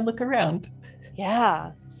and kind of look around.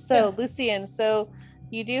 Yeah. So Lucian, so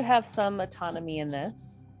you do have some autonomy in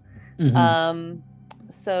this.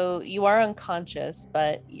 So you are unconscious,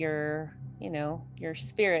 but your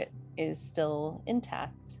spirit is still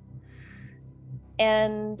intact.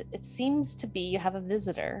 And it seems to be you have a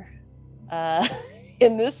visitor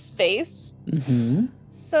in this space.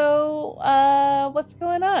 So what's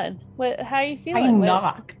going on? How are you feeling? I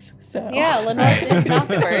knocked. So yeah, Lenore did knock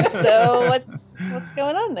first. So what's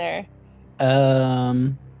going on there?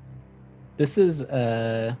 This is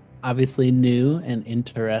obviously new and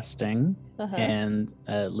interesting, and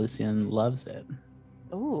Lucian loves it.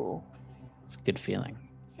 Ooh, it's a good feeling.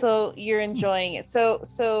 So you're enjoying it.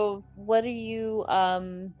 So what are you?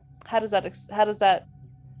 How does that?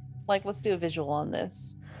 Like, let's do a visual on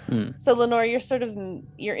this. So Lenore,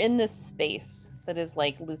 you're in this space that is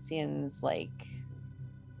like Lucian's like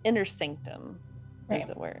inner sanctum, as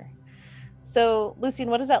it were. So Lucian,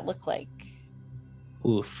 what does that look like?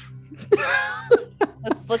 Oof.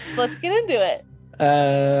 let's get into it.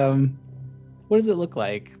 What does it look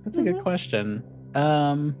like? That's a good question.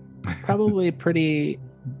 Probably pretty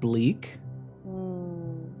bleak.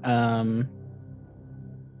 You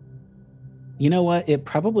know what? It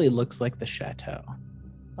probably looks like the chateau.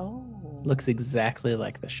 Oh. Looks exactly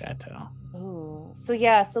like the chateau. Oh. So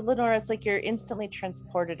yeah, so Lenore, it's like you're instantly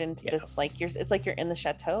transported into this, like it's like you're in the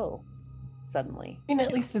chateau. suddenly. I mean,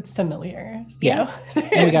 at least it's familiar. So Yeah.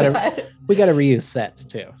 And we gotta reuse sets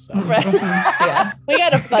too. So Right. Yeah. We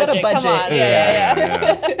got a budget. Come on.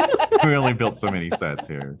 Yeah. We only built so many sets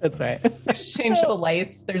here. That's right. Just change the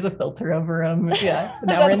lights. There's a filter over them. Yeah.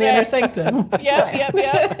 Now we're in the inner sanctum.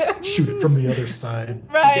 Yep. Shoot it from the other side.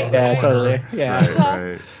 Right. Yeah, totally. Yeah.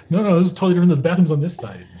 Right. No, this is totally different. The bathroom's on this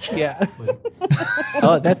side. Yeah.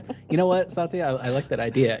 Oh, that's, you know what, Santi? I like that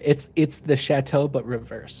idea. It's the chateau but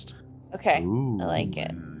reversed. Okay. Ooh. I like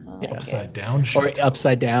it. Upside down. Or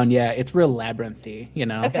upside down. Yeah, it's real labyrinthy. You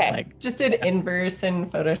know. Okay. Like, just did inverse in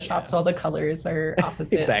Photoshop, so all the colors are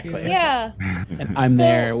opposite. Exactly. Yeah. And I'm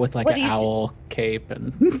there with like an owl cape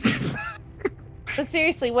and. But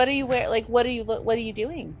seriously, what are you wear? Like, what are you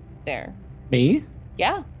doing there? Me?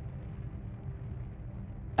 Yeah.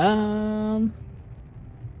 I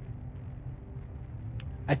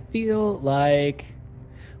feel like,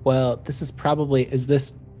 well,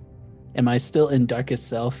 am I still in Darkest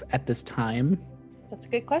Self at this time? That's a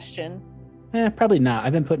good question. Probably not.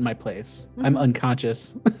 I've been put in my place. Mm-hmm. I'm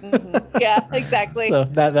unconscious. Mm-hmm. Yeah, exactly. So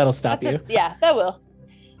that'll stop you. Yeah, that will.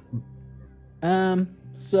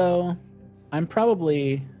 So I'm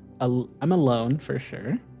probably I'm alone for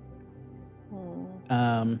sure.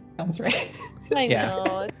 Sounds right. I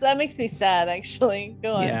know. That makes me sad, actually.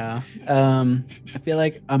 Go on. Yeah. I feel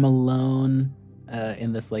like I'm alone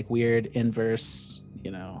in this like weird inverse,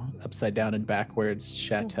 upside down and backwards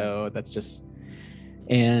chateau. That's just,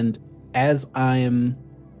 and as I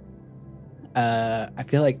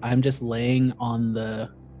feel like I'm just laying on the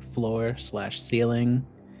floor/ceiling,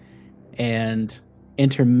 and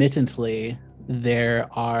intermittently there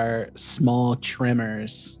are small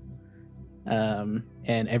tremors.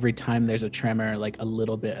 And every time there's a tremor, like a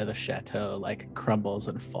little bit of the chateau like crumbles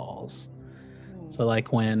and falls. So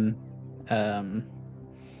like when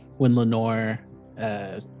Lenore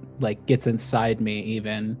like gets inside me,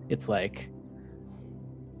 even it's like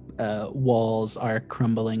walls are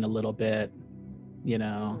crumbling a little bit,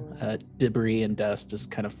 debris and dust is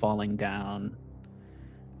kind of falling down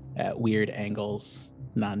at weird angles,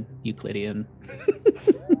 non-Euclidean.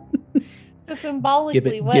 So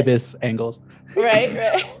symbolically, gibbous angles.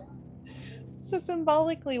 Right. So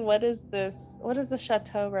symbolically, what does the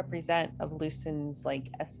chateau represent of Lucian's like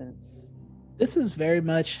essence? This is very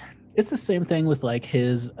much, it's the same thing with like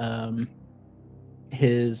his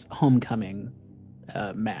homecoming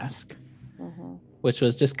mask, which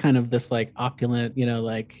was just kind of this like opulent,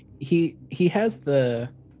 like he's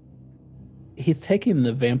taking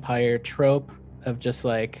the vampire trope of just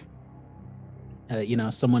like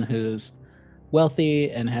someone who's wealthy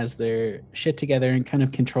and has their shit together and kind of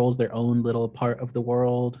controls their own little part of the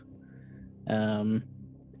world, and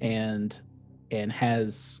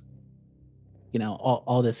has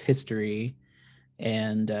all this history,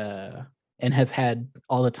 and has had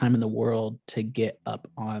all the time in the world to get up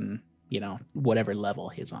on whatever level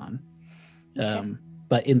he's on. Okay.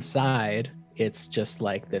 But inside it's just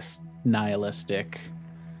like this nihilistic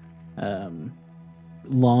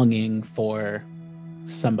longing for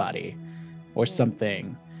somebody or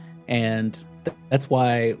something, and that's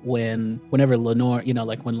why whenever Lenore,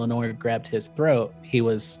 when Lenore grabbed his throat, he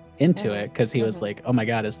was into it because he was like, oh my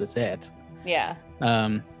god, is this it? Yeah.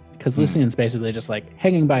 Because Lucian's basically just like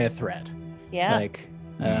hanging by a thread. Yeah. Like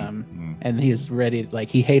and he's ready, like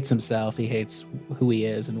he hates himself, he hates who he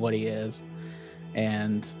is and what he is,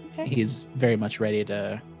 and he's very much ready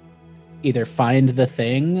to either find the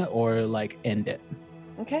thing or like end it.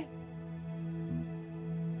 Okay.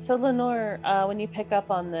 So Lenore, when you pick up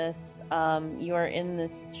on this, you are in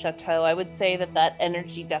this chateau. I would say that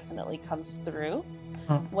energy definitely comes through.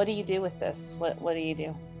 What do you do with this? What do you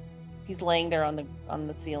do? He's laying there on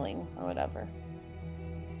the ceiling or whatever.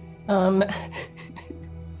 But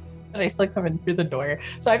I still come in through the door.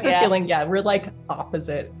 So I have a feeling, we're like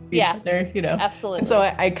opposite each other, Absolutely. And so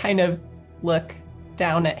I kind of look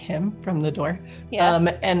down at him from the door. Yeah.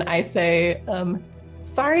 And I say,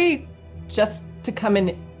 sorry, just to come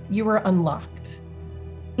in. You were unlocked.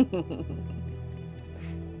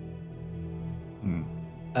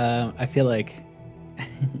 I feel like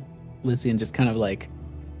Lucian just kind of like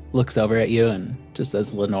looks over at you and just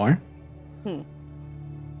says, Lenore.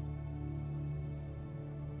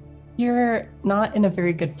 You're not in a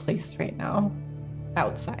very good place right now,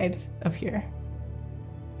 outside of here.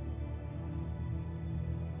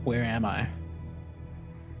 Where am I?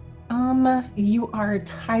 You are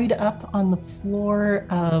tied up on the floor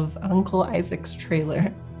of Uncle Isaac's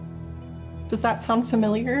trailer. Does that sound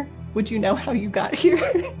familiar? Would you know how you got here?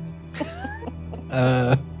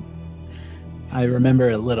 I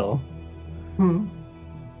remember a little.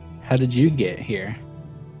 How did you get here?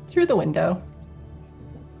 Through the window.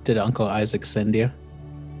 Did Uncle Isaac send you?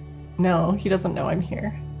 No, he doesn't know I'm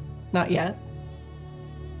here. Not yet.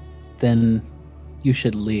 Then you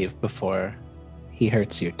should leave before he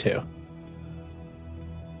hurts you too.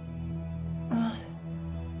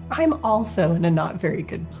 I'm also in a not very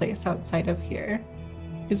good place outside of here.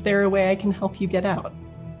 Is there a way I can help you get out?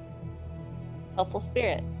 Helpful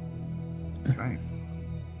spirit. Right.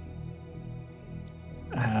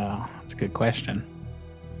 Oh, that's a good question.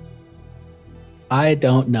 I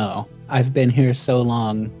don't know. I've been here so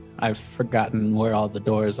long, I've forgotten where all the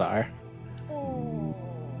doors are. Oh.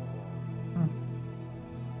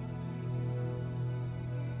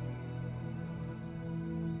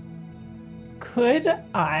 Could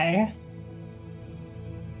I?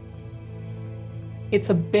 It's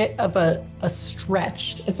a bit of a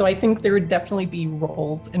stretch, so I think there would definitely be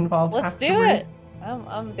roles involved. Let's afterward. do it.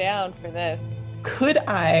 I'm down for this. Could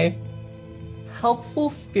I helpful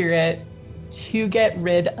spirit to get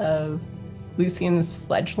rid of Lucian's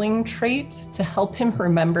fledgling trait to help him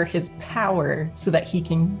remember his power so that he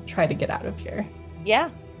can try to get out of here? Yeah.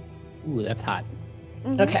 Ooh, that's hot.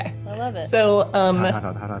 Mm-hmm. Okay. I love it. So,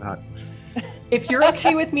 Hot. if you're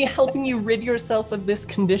okay with me helping you rid yourself of this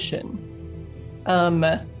condition,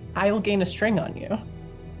 I will gain a string on you.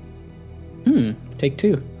 Take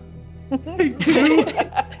 2.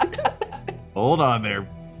 Hold on there,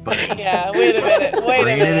 buddy. Yeah, wait a minute.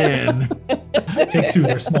 Bring it in. Take 2,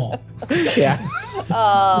 they're small. Yeah.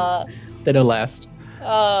 They don't last.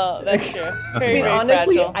 Oh, that's true. Very, very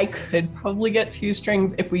honestly, fragile. I could probably get 2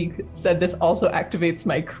 strings if we said this also activates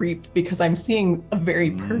my creep, because I'm seeing a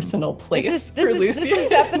very personal place for Lucian. This is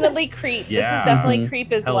definitely creep. Yeah. This is definitely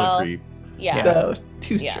creep as Hella well. creep. Yeah. So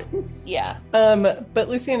 2 Yeah. strings. Yeah. But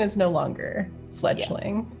Lucian is no longer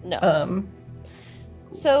fledgling. No.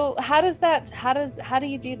 So how do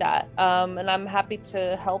you do that? And I'm happy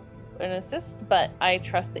to help and assist, but I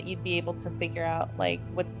trust that you'd be able to figure out like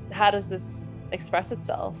how does this express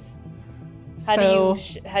itself? How do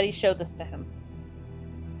you show this to him?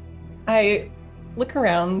 I look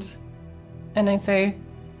around and I say,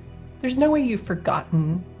 there's no way you've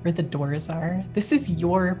forgotten where the doors are. This is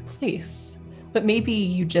your place, but maybe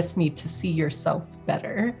you just need to see yourself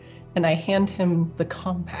better. And I hand him the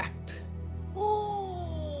compact.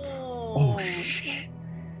 Oh, shit.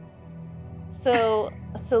 So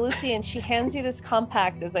Lucian, she hands you this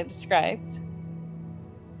compact as I described.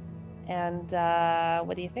 And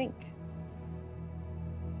what do you think?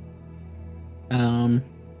 I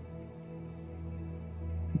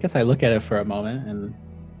guess I look at it for a moment and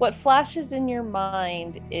What flashes in your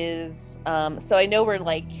mind is so I know we're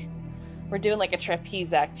doing like a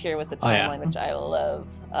trapeze act here with the timeline, which I love.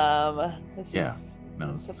 This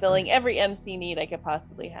is fulfilling every MC need I could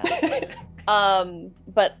possibly have.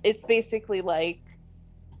 But it's basically like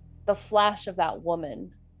the flash of that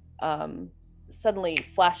woman suddenly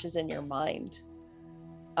flashes in your mind.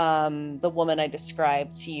 The woman I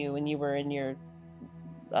described to you when you were in your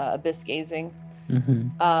abyss gazing.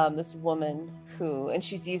 Mm-hmm. This woman and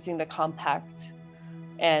she's using the compact,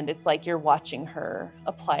 and it's like you're watching her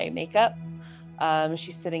apply makeup.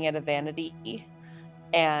 She's sitting at a vanity,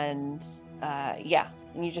 and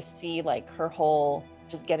and you just see like her whole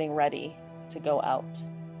just getting ready to go out.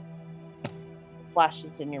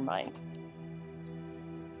 Flashes in your mind.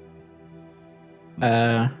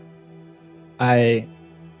 I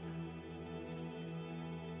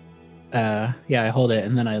hold it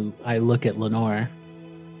and then I look at Lenore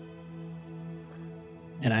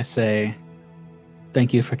and I say,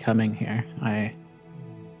 thank you for coming here.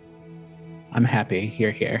 I'm happy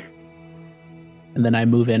you're here. And then I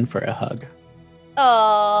move in for a hug.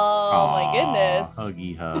 Oh my goodness.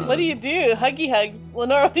 Huggy hugs. What do you do? Huggy hugs.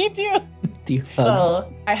 Lenore, what do you do? Do you hug?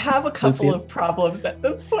 Well, I have a couple of problems at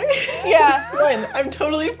this point. Yeah. One, I'm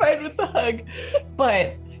totally fine with the hug,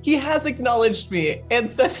 but he has acknowledged me and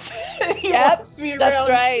said that he wants me around. That's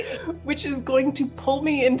right. Which is going to pull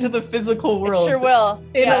me into the physical world. It sure will.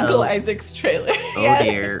 In Uncle Isaac's trailer. Oh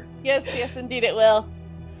dear. Yes, indeed it will.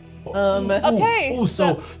 Okay.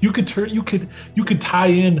 So you could tie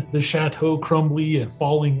in the Chateau crumbly and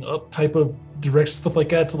falling up type of direction, stuff like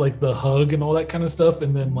that, to like the hug and all that kind of stuff,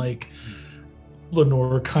 and then like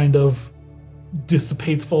Lenore kind of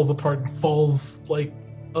dissipates, falls apart, and falls like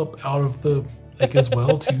up out of the like as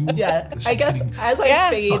well too. Yeah, I guess as I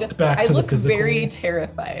fade, I look the very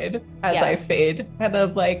terrified as I fade, and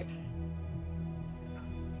I'm like,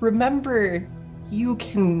 remember, you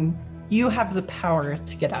have the power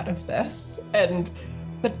to get out of this,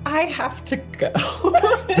 but I have to go.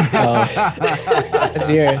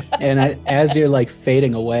 As you're like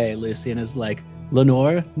fading away, Lucian is like,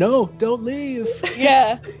 Lenore, no, don't leave.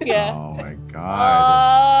 Yeah. Oh my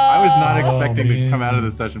god. I was not expecting to come out of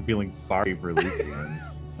the session feeling sorry for Lucian.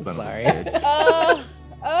 Sorry.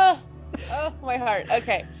 Oh, my heart.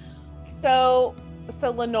 Okay. So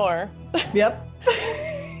Lenore. Yep.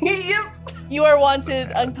 Yep. You are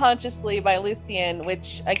wanted unconsciously by Lucian,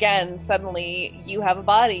 which again, suddenly you have a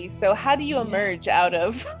body. So how do you emerge out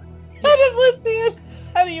of Lucian?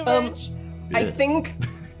 How do you emerge? I think,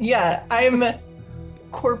 I'm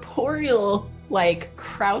corporeal, like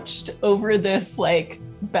crouched over this like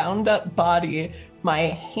bound up body, my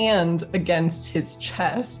hand against his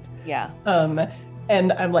chest. Yeah.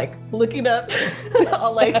 And I'm like looking up,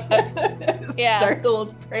 all like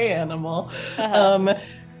startled prey animal.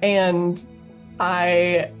 And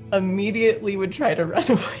I immediately would try to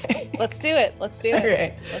run away. Let's do it. All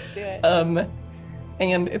right. Let's do it.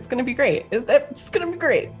 And it's gonna be great. It's gonna be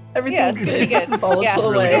great. Everything's good. It's volatile. It's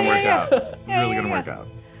really way. gonna work out. It's really gonna work out.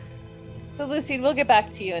 So Lucy, we'll get back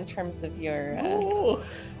to you in terms of your. Oh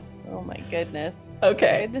my goodness.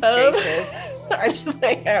 Okay. Goodness gracious. I just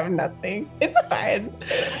like have nothing. It's fine.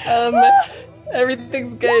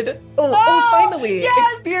 Everything's good. Oh, finally,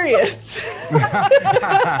 experience.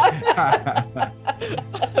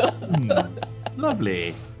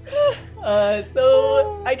 Lovely.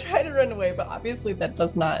 So I try to run away, but obviously that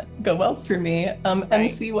does not go well for me. And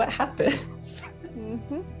see what happens.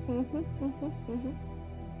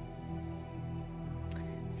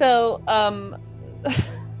 So,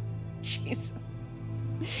 jeez.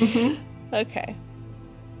 Okay.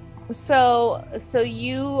 So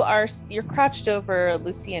you're crouched over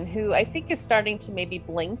Lucian, who I think is starting to maybe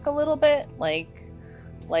blink a little bit, like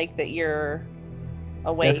that you're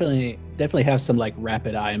awake. Definitely have some like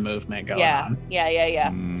rapid eye movement going on.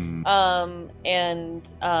 Yeah.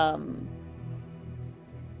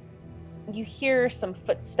 You hear some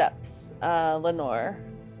footsteps, Lenore,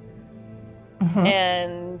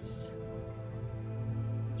 and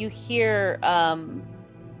you hear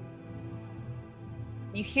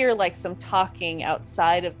like some talking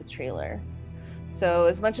outside of the trailer. So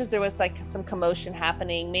as much as there was like some commotion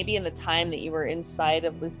happening, maybe in the time that you were inside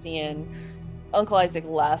of Lucian, Uncle Isaac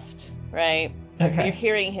left, right? Okay. You're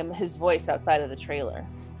hearing his voice outside of the trailer,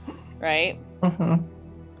 right?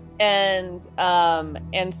 And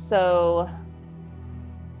so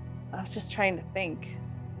I was just trying to think.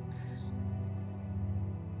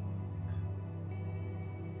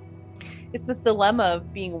 It's this dilemma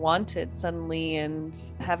of being wanted suddenly and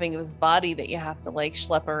having this body that you have to like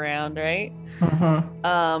schlep around, right?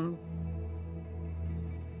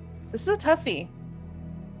 This is a toughie.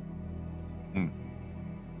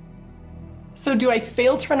 So do I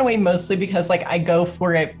fail to run away mostly because like I go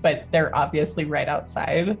for it, but they're obviously right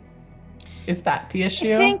outside? Is that the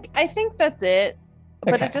issue? I think that's it.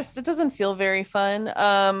 Okay. But it doesn't feel very fun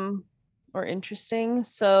or interesting.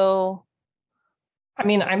 So I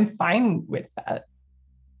mean, I'm fine with that.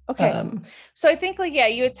 Okay. So I think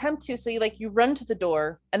you attempt to, so you run to the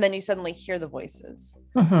door and then you suddenly hear the voices.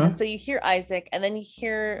 And so you hear Isaac and then you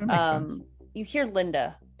hear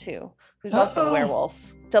Linda too, who's also a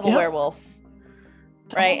werewolf, double werewolf.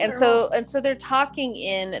 Right. And so they're talking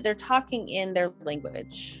in their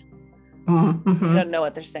language. I don't know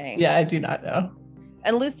what they're saying. Yeah, I do not know.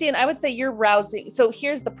 And Lucian, I would say you're rousing. So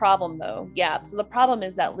here's the problem though. Yeah. So the problem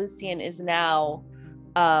is that Lucian is now,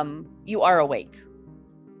 you are awake.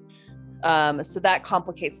 So that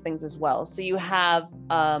complicates things as well. So you have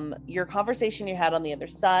your conversation you had on the other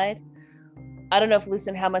side. I don't know if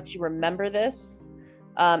Lucian, how much you remember this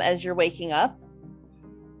as you're waking up.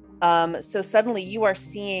 So suddenly you are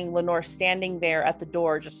seeing Lenore standing there at the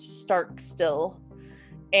door, just stark still.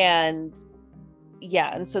 And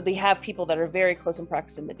so they have people that are very close in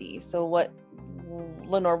proximity. So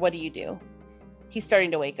Lenore, what do you do? He's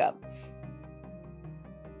starting to wake up.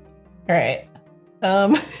 All right.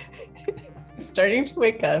 Starting to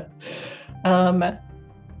wake up. I'm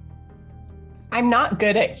not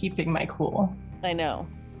good at keeping my cool. I know.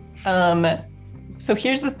 So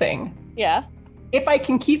here's the thing. Yeah. If I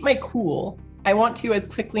can keep my cool, I want to, as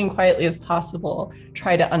quickly and quietly as possible,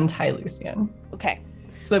 try to untie Lucian. Okay.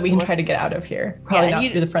 So that we can try to get out of here. Probably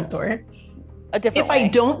not through the front door. A different way. I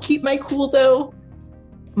don't keep my cool though,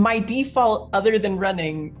 my default other than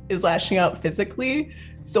running is lashing out physically.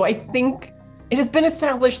 So I think it has been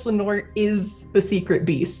established Lenore is the secret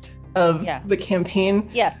beast of the campaign.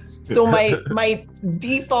 Yes. So my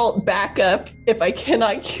default backup, if I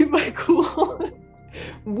cannot keep my cool,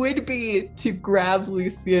 would be to grab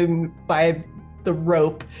Lucian by the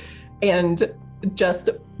rope and just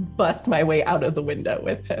bust my way out of the window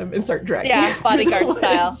with him and start dragging him. Bodyguard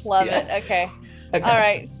style. Love it. Okay. All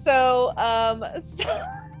right. So let's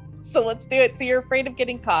do it. So you're afraid of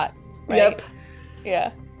getting caught, right? Yep.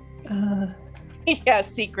 Yeah. Uh, Yeah,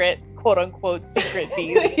 secret, quote unquote, secret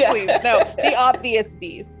beast. Yeah. Please, no, the obvious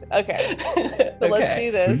beast. Okay. So let's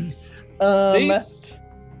do this. Beast.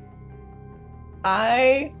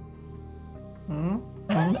 I'm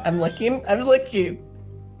looking.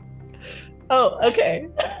 Oh, okay.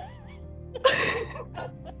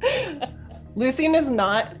 Lucien is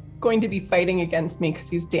not going to be fighting against me because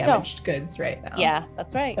he's damaged goods right now. Yeah,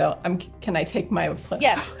 that's right. So can I take my plus?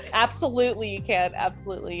 Yes, absolutely you can.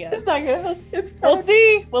 Absolutely, yes. It's not good. It's We'll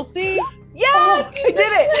see. We'll see. Yeah, I did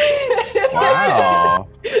it. Wow.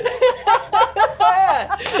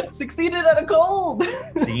 Succeeded at a cold.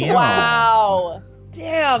 Damn. Wow.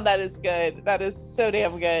 Damn, that is good. That is so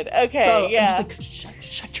damn good. Okay, So yeah. I'm just like,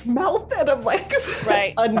 shut your mouth, and I'm like,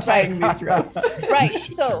 Right. untying these ropes. Right.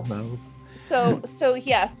 So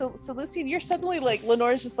Lucien, you're suddenly like,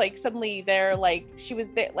 Lenore's just like suddenly there, like she was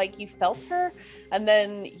there, like you felt her, and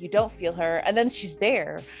then you don't feel her, and then she's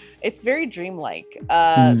there. It's very dreamlike.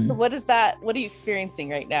 So what is that? What are you experiencing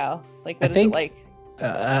right now? Like, what is it like?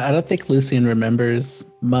 I don't think Lucien remembers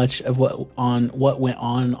much of what went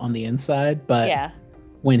on the inside, but yeah.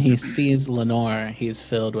 When he sees Lenore, he's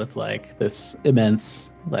filled with like this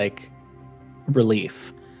immense like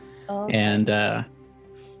relief. Okay. And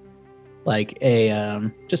like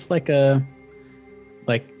a just like a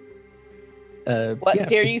what yeah,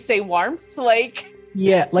 dare you say warmth? Like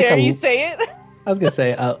like dare you say it? I was gonna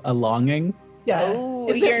say a longing. Yeah. Ooh,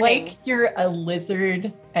 Is it yearning. like you're a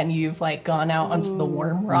lizard and you've like gone out onto the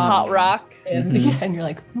warm rock? Hot rock. And, and you're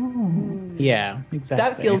like, ooh. Yeah, exactly.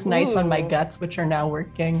 That feels nice on my Ooh. guts, which are now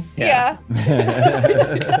working. Yeah.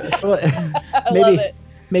 Well, I love it.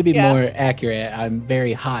 Maybe Yeah. more accurate. I'm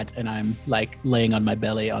very hot and I'm like laying on my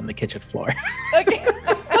belly on the kitchen floor. Okay.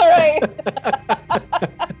 All right.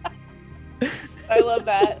 I love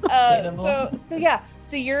that.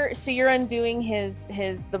 So you're undoing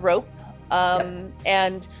the rope,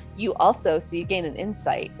 and you also you gain an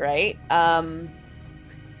insight, right?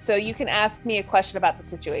 So you can ask me a question about the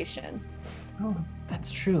situation. Oh,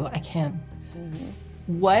 that's true. I can. Mm-hmm.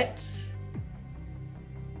 What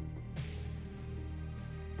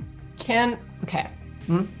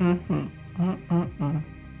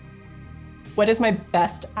is my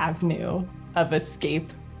best avenue of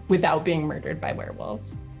escape without being murdered by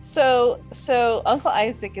werewolves? So Uncle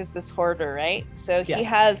Isaac is this hoarder, right? So he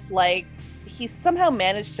has he's somehow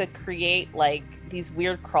managed to create like these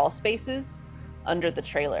weird crawl spaces under the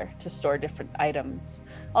trailer to store different items.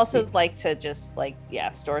 Also like to just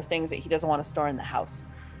store things that he doesn't want to store in the house.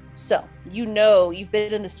 So you've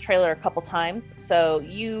been in this trailer a couple times. So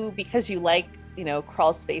because you like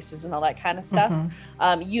crawl spaces and all that kind of stuff,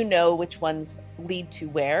 which ones lead to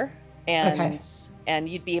where, and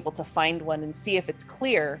you'd be able to find one and see if it's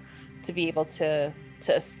clear to be able to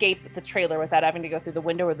escape the trailer without having to go through the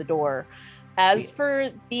window or the door. As for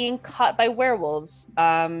being caught by werewolves,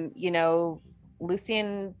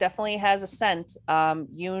 Lucien definitely has a scent.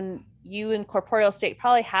 You in corporeal state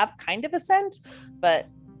probably have kind of a scent, but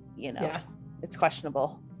it's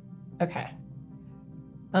questionable. Okay.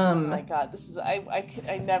 Oh my God, this is I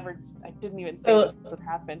didn't even think this would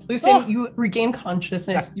happen. Lucien, you regain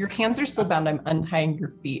consciousness. Your hands are still bound. I'm untying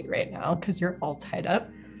your feet right now because you're all tied up.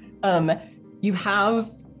 You have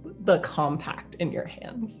the compact in your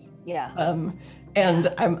hands. Yeah.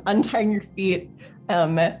 And I'm untying your feet.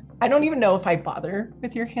 I don't even know if I bother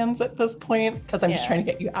with your hands at this point because I'm just trying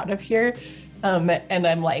to get you out of here. And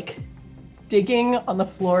I'm like digging on the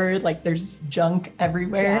floor, like there's junk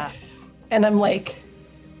everywhere. Yeah. And I'm like,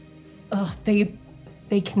 oh, they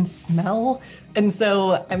can smell. And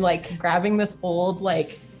so I'm like grabbing this old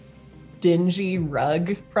like dingy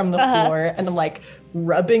rug from the floor and I'm like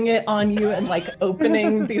rubbing it on you and like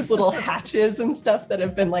opening these little hatches and stuff that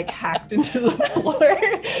have been like hacked into the floor.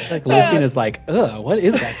 Like Lucien is like, ugh, what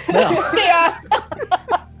is that smell? Yeah.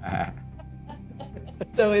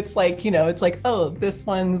 So it's like, it's like, oh, this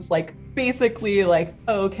one's like basically like,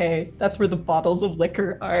 oh, okay, that's where the bottles of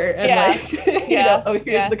liquor are. And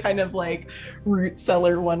here's the kind of like root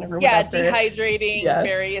cellar one or whatever. Dehydrating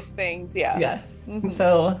various things. Yeah. Mm-hmm.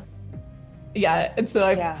 So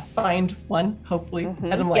I find one, hopefully,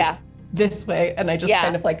 and I'm like, this way, and I just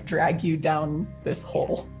kind of like drag you down this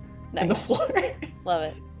hole in the floor. Love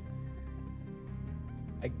it.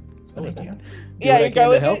 That's what I do. You go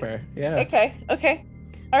with help her. Yeah. Okay.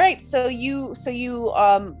 All right. So you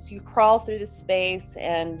crawl through the space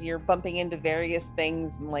and you're bumping into various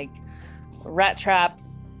things and like rat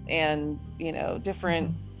traps and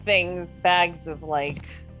different things, bags of like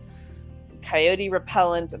coyote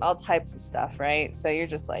repellent and all types of stuff, right? So you're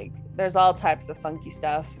just like, there's all types of funky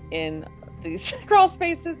stuff in these crawl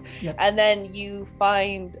spaces. Yep. And then you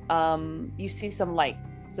find, you see some light.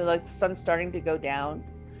 So like the sun's starting to go down,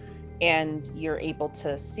 and you're able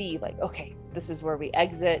to see like, okay, this is where we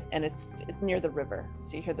exit, and it's near the river.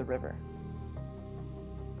 So you hear the river.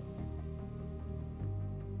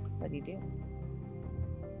 What do you do?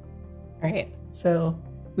 All right. So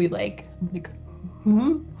we like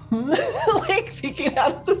like peeking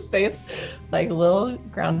out of the space like a little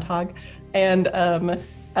groundhog, and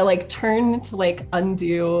I like turn to like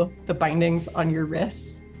undo the bindings on your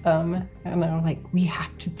wrists, and I'm like, we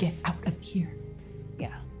have to get out of here.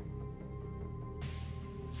 Yeah.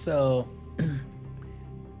 So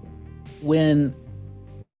when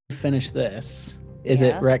we finish this, is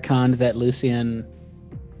it retconned that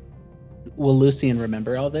will Lucian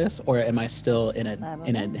remember all this, or am I still in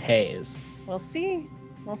a haze? We'll see.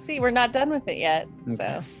 We're not done with it yet. Okay.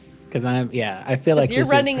 So because I feel like you're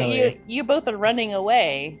running you both are running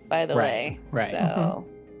away, by the way. Right. So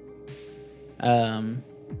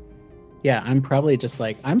I'm probably just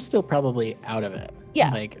like, I'm still probably out of it. Yeah,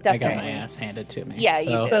 like definitely. I got my ass handed to me. Yeah.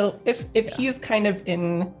 So if he's kind of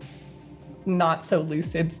in not so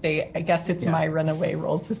lucid state, I guess it's my runaway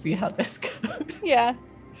roll to see how this goes. Yeah.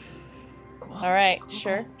 Cool. All right.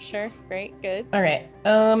 Cool. Sure. Great. Good. All right.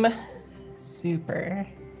 Super.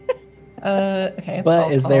 Okay.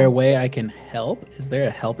 But is there a way I can help? Is there a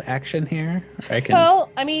help action here? Well,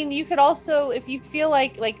 I mean, you could also, if you feel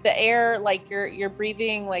like the air, like you're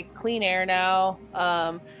breathing like clean air now,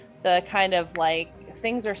 the kind of like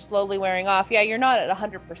things are slowly wearing off. Yeah, you're not at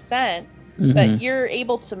 100%, but you're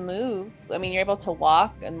able to move. I mean, you're able to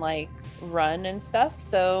walk and like run and stuff.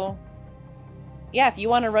 So yeah, if you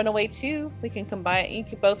want to run away too, we can combine. You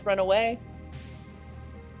could both run away.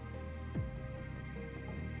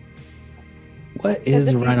 What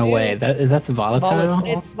is run away? That's volatile.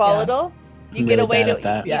 It's volatile. Yeah. You get away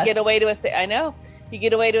to you get away to a I know. You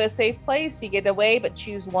get away to a safe place. You get away, but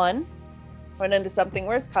choose one. Run into something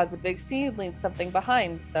worse, cause a big scene, leave something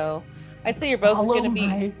behind. So I'd say you're both going to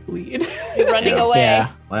be lead. You're running away.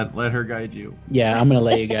 Yeah. Let her guide you. Yeah, I'm going to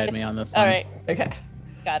let you guide me on this one. All right. Okay.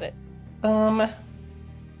 Got it.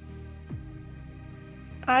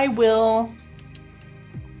 I will.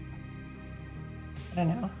 I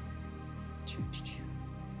don't know.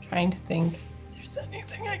 Trying to think if there's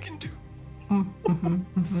anything I can do.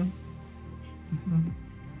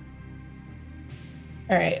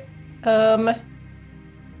 All right.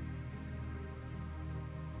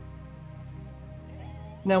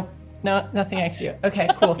 No, nothing I can do. Okay,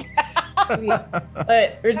 cool. Sweet.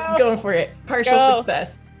 But we're just going for it. Partial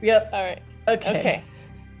success. Yep. All right. Okay.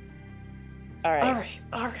 All right.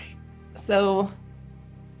 So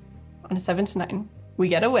on a 7 to 9, we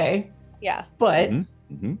get away. Yeah. But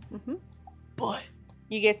but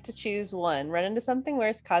you get to choose one. Run into something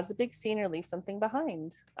worse, cause a big scene, or leave something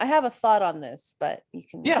behind. I have a thought on this, but you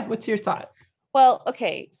can. Yeah. What's your thought? Well,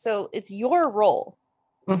 okay. So it's your role.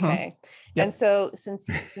 Okay. Yep. And so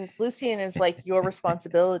since Lucian is like your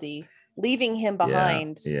responsibility, leaving him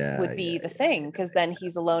behind would be the thing, because then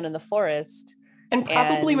he's alone in the forest. And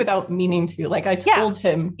probably without meaning to. Like I told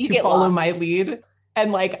him to follow my lead.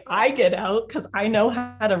 And like I get out because I know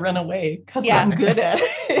how to run away because I'm good at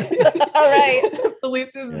it. All right.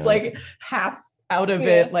 Lucian's like half out of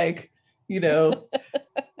it, like,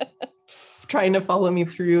 trying to follow me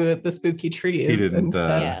through the spooky trees. He didn't, and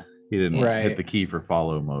stuff. He didn't hit the key for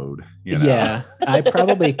follow mode. Yeah. I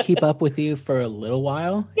probably keep up with you for a little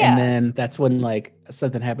while. Yeah. And then that's when like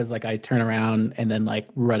something happens, like I turn around and then like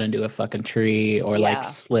run into a fucking tree or like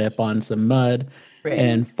slip on some mud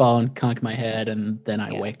and fall and conk my head. And then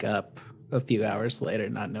I wake up a few hours later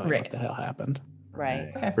not knowing what the hell happened.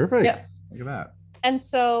 Right. Okay. Perfect. Yeah. Look at that. And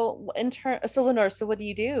so Lenore, so what do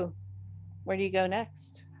you do? Where do you go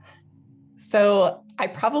next? So I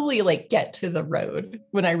probably like get to the road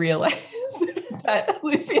when I realize that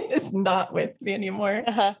Lucian is not with me anymore.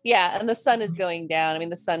 Yeah, and the sun is going down. I mean,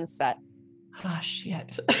 the sun's set. Oh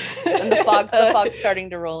shit! And the fog's starting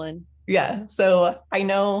to roll in. Yeah. So I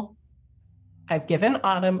know I've given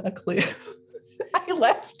Autumn a clue. I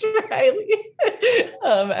left Riley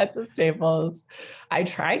at the stables. I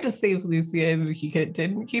tried to save Lucian. He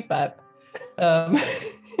didn't keep up.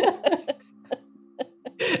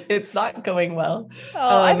 It's not going well.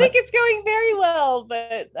 I think it's going very well,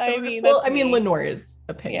 but I mean, Lenore's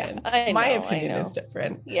opinion. Yeah, my opinion is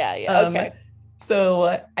different. Yeah. Okay.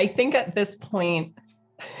 So I think at this point,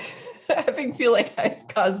 having feel like I've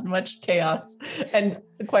caused much chaos and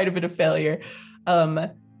quite a bit of failure,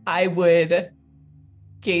 I would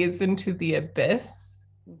gaze into the abyss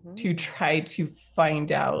to try to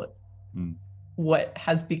find out what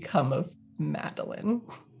has become of Madeline.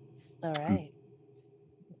 All right.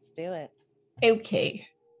 Let's do it. Okay.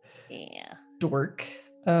 Yeah. Dork.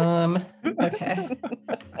 Okay.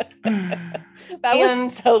 That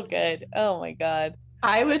was so good. Oh my God.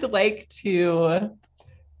 I would like to,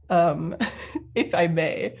 if I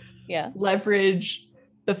may, leverage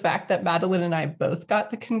the fact that Madeline and I both got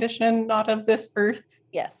the condition not of this earth.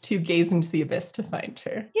 Yes. To gaze into the abyss to find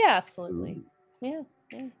her. Yeah, absolutely. Yeah.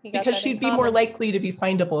 Because she'd be more likely to be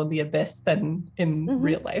findable in the abyss than in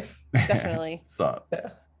real life. Definitely. Sup. Yeah.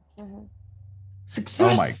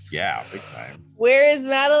 Success. Oh my, yeah, big time. Where is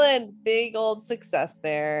Madeline? Big old success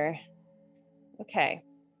there. Okay.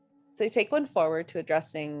 So you take one forward to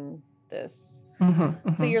addressing this.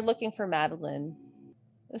 So you're looking for Madeline.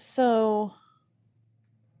 So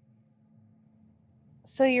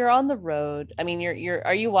you're on the road. I mean,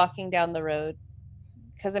 are you walking down the road?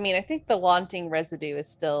 Because I mean, I think the wanting residue is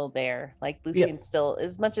still there. Like Lucien still,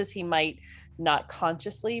 as much as he might not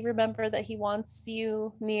consciously remember that he wants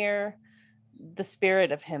you near, the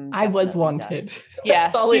spirit of him. I was wanted. Does. Yeah,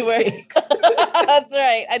 that's all it takes. That's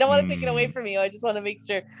right. I don't want to take it away from you. I just want to make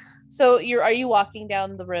sure. So are you walking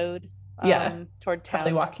down the road? Toward town.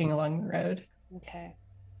 Probably walking along the road. Okay.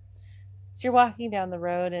 So you're walking down the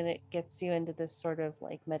road and it gets you into this sort of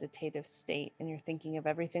like meditative state, and you're thinking of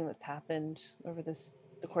everything that's happened over the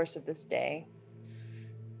course of this day.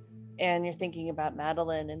 And you're thinking about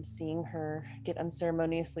Madeline and seeing her get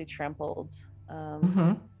unceremoniously trampled,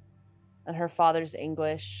 and her father's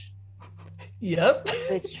anguish. Yep.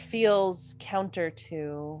 Which feels counter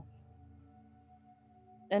to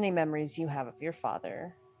any memories you have of your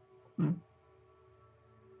father.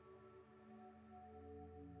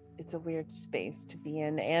 It's a weird space to be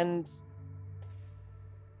in, and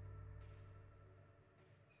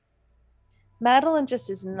Madeline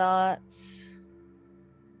just is not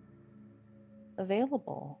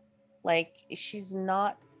available. Like, she's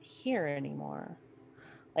not here anymore.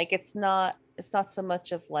 Like, it's not so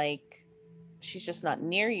much of like she's just not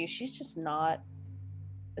near you. She's just not.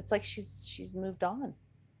 It's like she's moved on.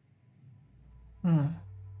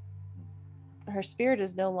 Her spirit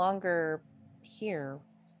is no longer here.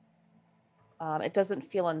 It doesn't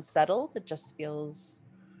feel unsettled. It just feels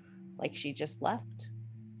like she just left.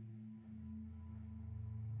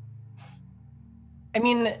 I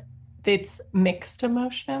mean, it's mixed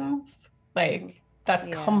emotions. Like, that's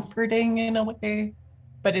comforting in a way,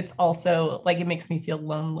 but it's also like, it makes me feel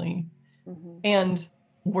lonely and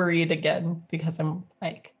worried again, because I'm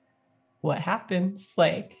like, what happens?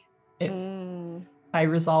 Like, if I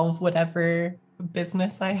resolve whatever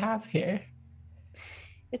business I have here.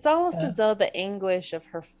 It's almost as though the anguish of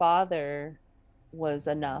her father was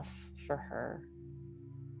enough for her.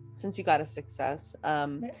 Since you got a success,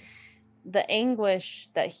 the anguish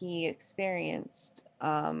that he experienced,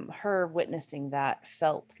 her witnessing that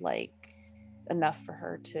felt like enough for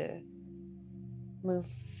her to move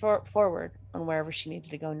forward on wherever she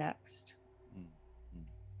needed to go next.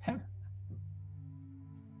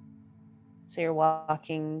 So you're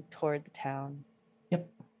walking toward the town. Yep.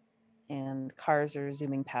 And cars are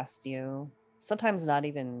zooming past you. Sometimes not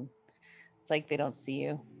even, it's like they don't see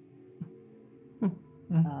you.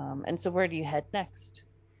 And so where do you head next?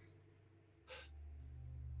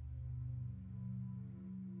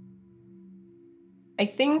 I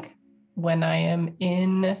think when I am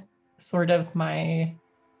in sort of my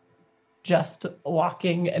just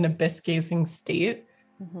walking and abyss gazing state,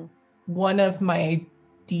 one of my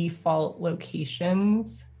default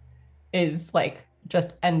locations is like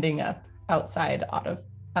just ending up outside of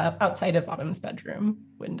Autumn's bedroom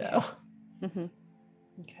window.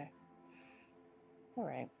 Okay. All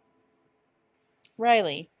right.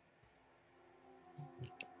 Riley,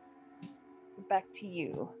 back to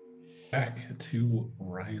you. Back to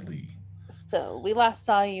Riley. So we last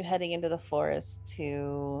saw you heading into the forest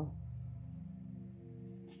to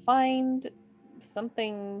find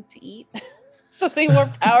something to eat, something more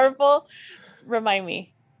powerful. Remind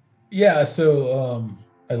me. Yeah, so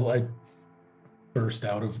I burst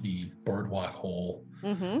out of the boardwalk hole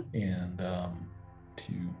and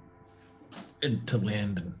to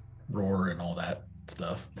land and roar and all that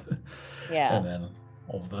stuff. Yeah. And then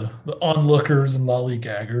all the onlookers and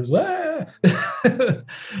lollygaggers, and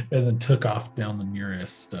then took off down the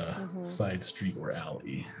nearest side street or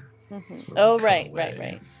alley. Oh, right.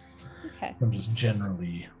 Okay. I'm just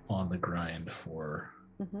generally on the grind for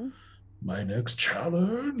my next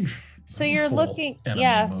challenge. So you're looking,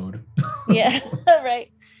 mode. Yeah,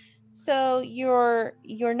 right. So you're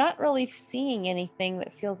not really seeing anything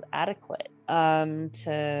that feels adequate.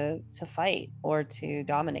 to fight or to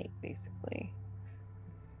dominate, basically.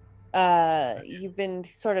 You've been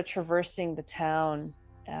sort of traversing the town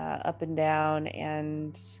up and down,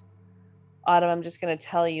 and Autumn, I'm just going to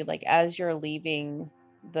tell you, like, as you're leaving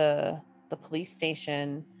the police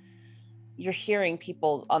station, you're hearing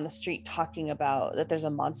people on the street talking about that there's a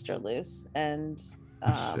monster loose, and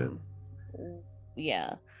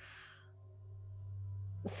yeah.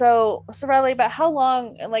 So Riley, about how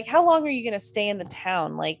long are you going to stay in the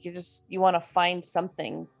town? Like, you want to find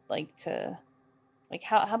something, like, to, like,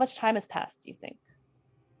 how much time has passed, do you think?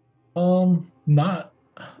 Not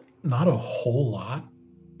a whole lot,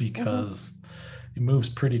 because it moves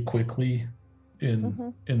pretty quickly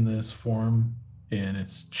in this form, and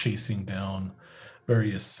it's chasing down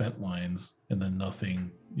various scent lines, and then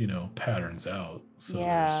nothing, patterns out. So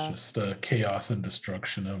there's just chaos and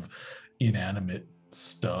destruction of inanimate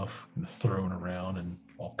stuff thrown around, and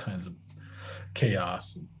all kinds of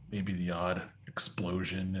chaos. Maybe the odd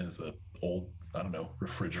explosion as a old, I don't know,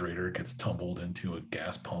 refrigerator gets tumbled into a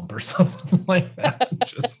gas pump or something like that.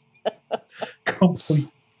 Just complete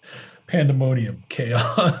pandemonium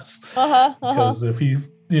chaos. Because if he,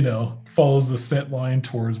 follows the scent line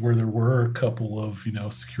towards where there were a couple of,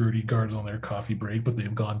 security guards on their coffee break, but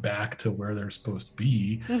they've gone back to where they're supposed to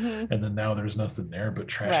be. And then now there's nothing there but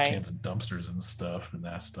trash cans and dumpsters and stuff. And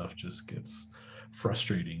that stuff just gets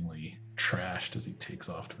frustratingly trashed as he takes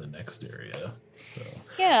off to the next area. So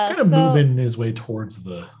kind of moving his way towards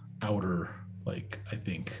the outer, I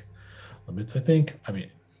think, limits, I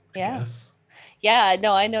guess. Yeah,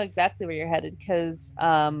 no, I know exactly where you're headed, because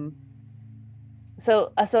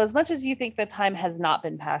so as much as you think the time has not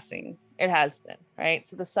been passing, it has been, right?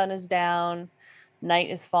 So the sun is down,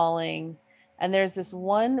 night is falling, and there's this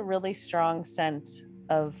one really strong scent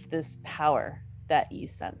of this power that you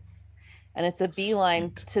sense. And it's a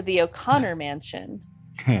beeline to the O'Connor mansion.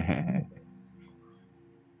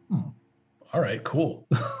 All right, cool.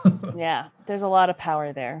 Yeah, there's a lot of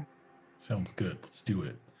power there. Sounds good. Let's do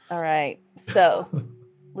it. All right. So,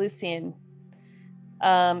 Lucian,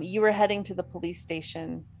 you were heading to the police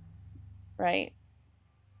station, right?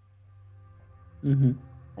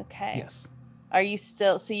 Okay. Yes. Are you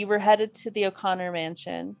still? So you were headed to the O'Connor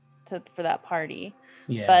mansion for that party.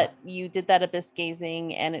 Yeah. But you did that abyss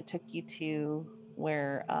gazing, and it took you to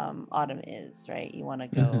where Autumn is, right? You want to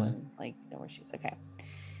go and know where she's. Okay.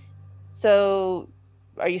 So,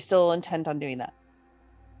 are you still intent on doing that?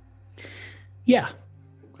 Yeah,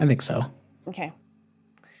 I think so. Okay.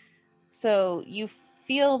 So you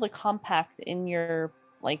feel the compact in your,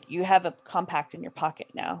 you have a compact in your pocket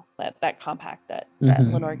now. That compact that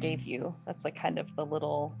Lenore gave you. That's kind of the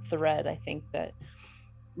little thread, I think, that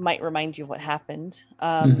might remind you of what happened.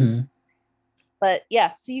 But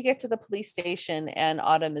yeah, so you get to the police station, and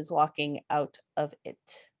Autumn is walking out of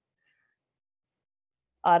it.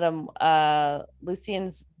 Autumn,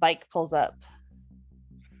 Lucian's bike pulls up.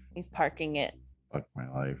 He's parking it. Fuck my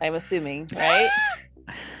life. I'm assuming, right?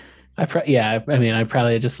 I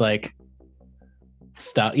probably just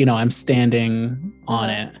stop. I'm standing on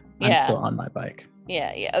it. I'm still on my bike.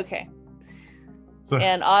 Yeah. Okay.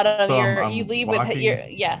 And Autumn, you leave with your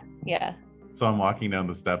So I'm walking down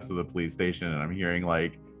the steps of the police station, and I'm hearing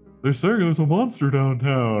they're saying there's a monster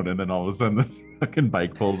downtown, and then all of a sudden this fucking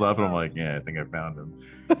bike pulls up, and I'm like, yeah, I think I found him.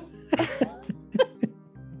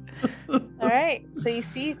 All right, so you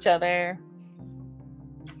see each other.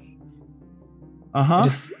 I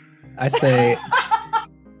say,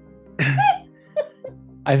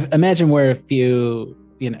 I imagine we're a few,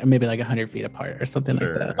 maybe 100 feet apart or something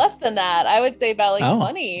like that. Less than that, I would say about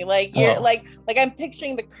 20. You're I'm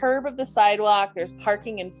picturing the curb of the sidewalk. There's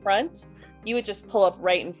parking in front. You would just pull up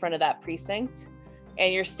right in front of that precinct,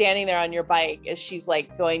 and you're standing there on your bike as she's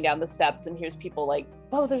going down the steps, and here's people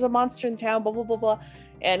oh, there's a monster in town, blah blah blah blah,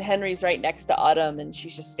 and Henry's right next to Autumn, and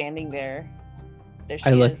she's just standing there. There she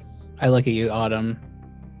is. I look at you, Autumn,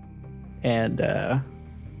 and I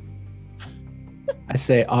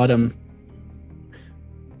say, Autumn,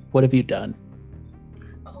 what have you done?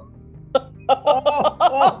 No,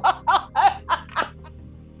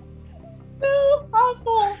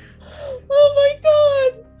 awful. Oh my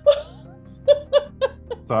god.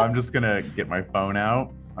 So I'm just gonna get my phone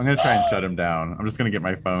out. I'm gonna try and shut him down. I'm just gonna get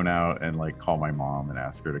my phone out and call my mom and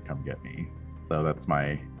ask her to come get me. So that's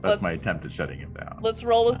my attempt at shutting him down. Let's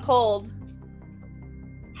roll with cold.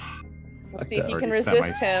 Let's see if you can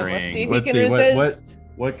resist him. Let's see if you can resist.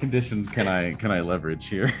 What conditions can I leverage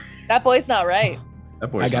here? That boy's not right.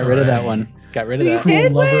 I got rid of that one. Got rid of that. You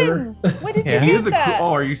did win. What did you get that?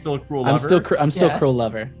 Are you still a cruel lover? I'm still cruel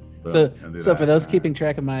lover. So for those keeping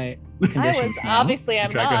track of my conditions, obviously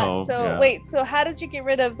I'm not. So wait, so how did you get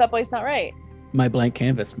rid of that boy's not right? My blank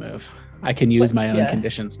canvas move. I can use my own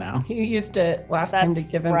conditions now. He used it last time to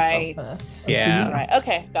give himself right.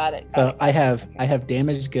 Okay, got it. I have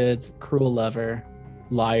damaged goods, cruel lover,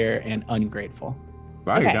 liar, and ungrateful.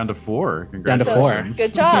 Wow, you're down to 4. Congratulations.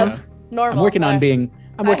 Good job. Normal. I'm working on being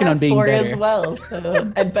four better as well.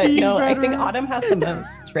 So, but no, I think Autumn has the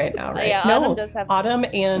most right now, right? Yeah, Autumn does have. Autumn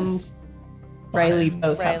and Riley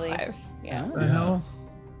both have 5.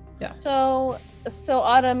 Yeah. So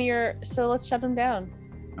Autumn, so let's shut him down.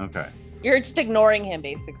 Okay. You're just ignoring him,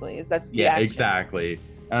 basically. That's the action. Exactly.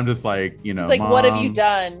 And I'm just like, it's like, Mom, what have you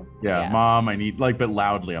done? Yeah, Mom, I need but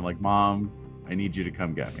loudly. I'm like, Mom, I need you to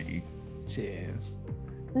come get me. Jeez.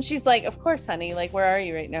 And she's like, of course, honey. Like, where are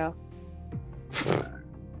you right now? Let's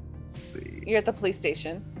see. You're at the police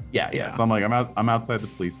station. Yeah. So I'm like, I'm outside the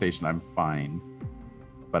police station. I'm fine,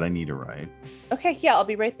 but I need a ride. Okay, yeah, I'll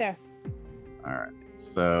be right there. All right.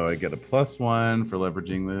 So I get a +1 for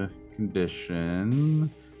leveraging the condition.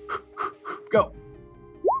 Go.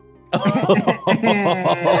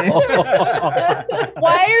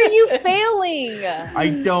 Why are you failing?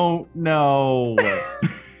 I don't know.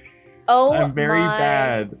 I'm very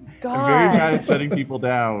bad. God. I'm very bad at shutting people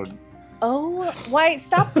down. Oh, why?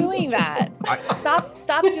 Stop doing that.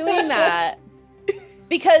 Stop doing that.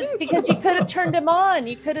 Because you could have turned him on.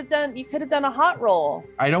 You could have done a hot roll.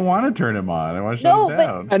 I don't want to turn him on. I want to shut him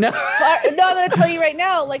down. I know. No, I'm going to tell you right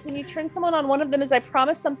now, like when you turn someone on, one of them is I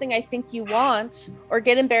promise something I think you want, or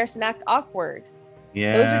get embarrassed and act awkward.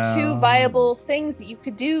 Yeah. Those are 2 viable things that you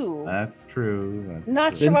could do. That's true.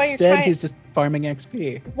 Not sure why you're trying. Instead, he's just farming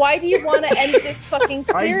XP. Why do you want to end this fucking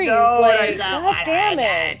series? God damn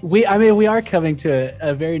it. We are coming to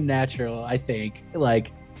a very natural, I think,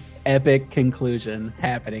 like epic conclusion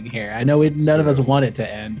happening here. I know none of us want it to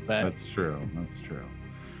end, but that's true.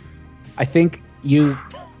 I think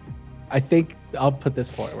I'll put this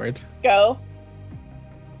forward. Go.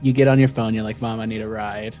 You get on your phone, you're like, Mom, I need a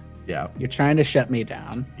ride. Yeah. You're trying to shut me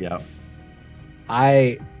down. Yeah.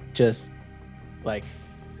 I just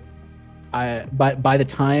by the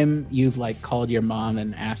time you've like called your mom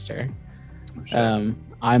and asked her,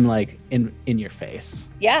 I'm like in your face.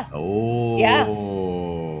 Yeah. Oh. Yeah.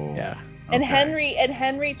 Yeah. And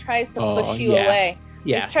Henry tries to push you away.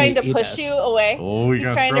 Yeah. He's trying to push you away. Oh,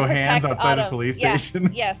 you're gonna throw hands outside the police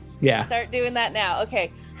station. Yes. Yeah. Start doing that now.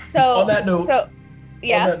 Okay. So on that note,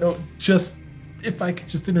 yeah. Just if I could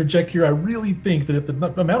just interject here, I really think that if the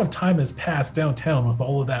amount of time has passed downtown with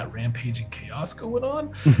all of that rampaging chaos going on,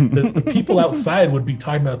 the people outside would be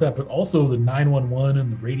talking about that, but also the 911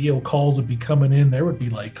 and the radio calls would be coming in. There would be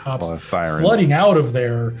like cops flooding out of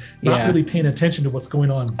there, not really paying attention to what's going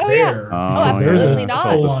on there. Yeah. Absolutely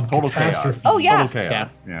not. Total catastrophe. Chaos. Oh, yeah. Total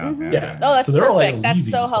chaos. Yeah. Oh, that's so they're perfect. All that's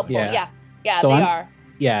so helpful. Yeah. So they are.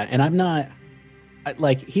 Yeah, and I'm not.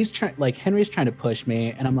 Like he's trying, like Henry's trying to push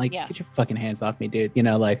me, and I'm like, get your fucking hands off me, dude. You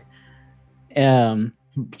know, like, get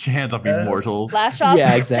your hands off, you mortals. Lash out,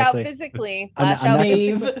 exactly. out physically.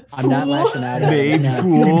 I'm not lashing out. Babe,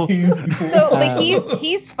 fool. But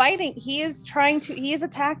he's fighting. He is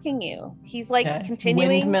attacking you. He's like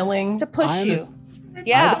continuing to push you.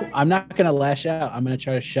 Yeah. I'm not gonna lash out. I'm gonna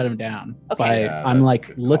try to shut him down. Okay. I'm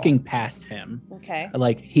like looking past him. Okay.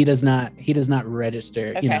 Like he does not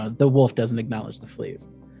register. Okay. You know, the wolf doesn't acknowledge the fleas.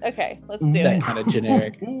 Okay, let's do that it. kind of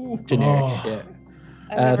generic shit.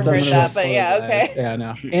 I've never heard that, but yeah, okay. Yeah,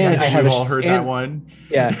 no. And I have all heard that one.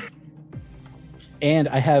 Yeah. And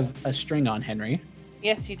I have a string on Henry.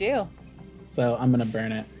 Yes, you do. So I'm gonna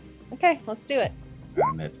burn it. Okay, let's do it.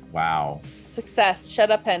 Burn it. Wow. Success. Shut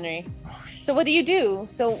up, Henry. So what do you do?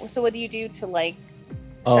 So what do you do to like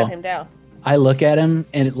shut him down? I look at him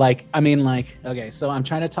and okay, so I'm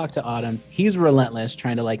trying to talk to Autumn. He's relentless,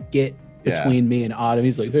 trying to like get between me and Autumn.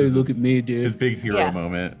 He's like, hey, look at me, dude. His big hero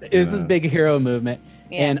moment. It's this big hero movement.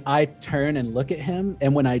 Yeah. And I turn and look at him,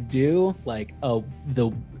 and when I do, like a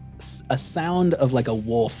sound of like a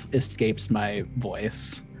wolf escapes my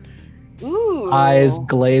voice. Ooh. Eyes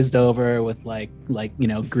glazed over with like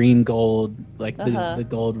green gold, like the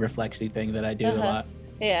gold reflecty thing that I do a lot.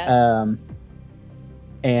 Yeah.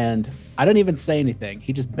 And I don't even say anything.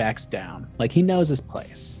 He just backs down. Like he knows his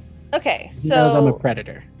place. Okay. He knows I'm a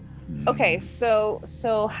predator. Okay, so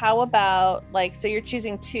how about like, so you're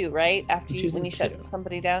choosing 2, right? After when you shut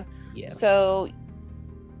somebody down. Yeah. So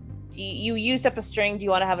you used up a string. Do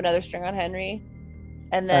you want to have another string on Henry?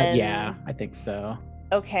 And then yeah, I think so.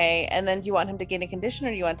 Okay, and then do you want him to gain a condition, or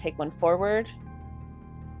do you want to take one forward?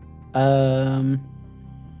 I'm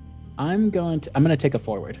gonna take a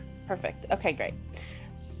forward. Perfect. Okay, great.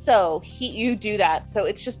 So you do that. So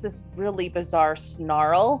it's just this really bizarre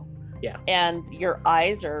snarl. Yeah. And your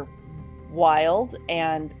eyes are wild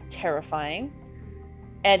and terrifying.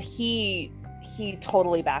 And he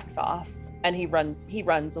totally backs off and he runs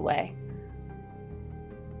away.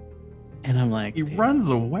 And I'm like, he runs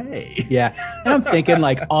away. Yeah. And I'm thinking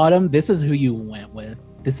like, Autumn, this is who you went with.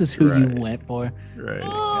 This is who you went for. Right.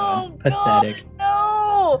 Oh, pathetic. God,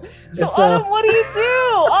 no. So Autumn, what do you do?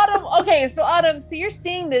 Autumn, okay, so Autumn, so you're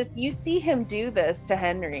seeing this, you see him do this to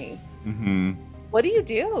Henry. Mm-hmm. What do you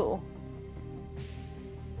do?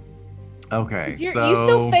 Okay, you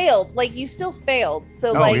still failed. Like, you still failed.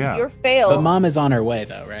 So, you're failed. But Mom is on her way,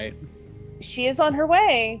 though, right? She is on her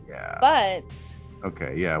way. Yeah. But...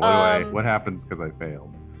 Okay, yeah. What happens because I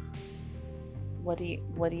failed? What do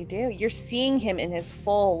you do? You're seeing him in his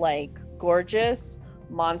full, like, gorgeous,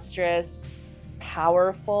 monstrous,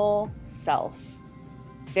 powerful self.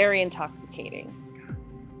 Very intoxicating.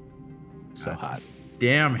 So hot.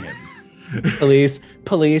 Damn him.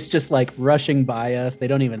 Police just like rushing by us. They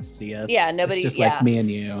don't even see us. Yeah, nobody. It's just like me and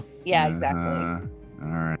you. Yeah, exactly.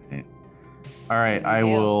 All right. I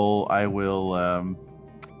will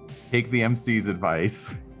take the MC's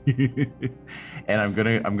advice, and I'm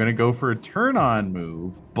gonna go for a turn on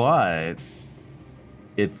move, but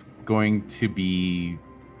it's going to be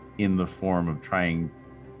in the form of trying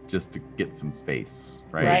just to get some space.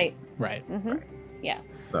 Right. Mm-hmm. Right. Yeah.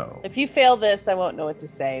 So if you fail this, I won't know what to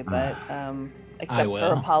say, but except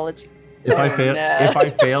for apology. If I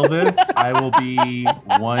fail this, I will be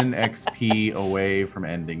 1 XP away from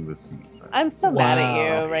ending the season. I'm so mad at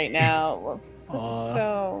you right now.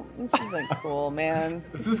 This isn't cool, man.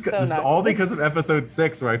 This is all because of episode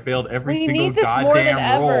 6 where I failed every single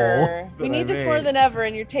goddamn roll. We need this more than ever,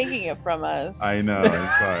 and you're taking it from us. I know.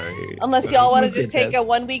 I'm sorry. Unless y'all want to just take a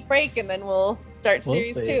 1 week break and then we'll start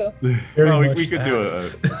series 2. Well, we could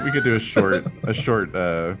do a short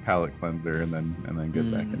palate cleanser and then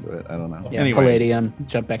get back into it. I don't know. Yeah, anyway. Palladium.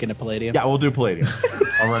 Jump back into Palladium. Yeah, we'll do Palladium.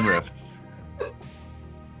 I'll run Rifts.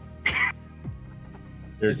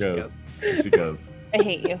 Here she goes. I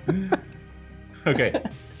hate you. Okay,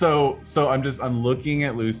 so I'm looking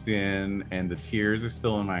at Lucian and the tears are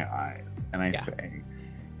still in my eyes, and I say,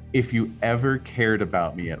 if you ever cared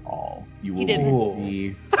about me at all, you will leave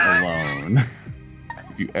me alone.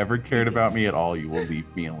 If you ever cared about me at all, you will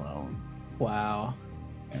leave me alone. Wow.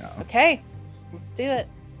 Yeah. Okay, let's do it.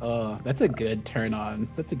 Oh, that's a good turn on.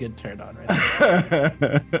 That's a good turn on right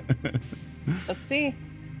there. Let's see.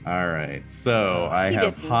 All right. So I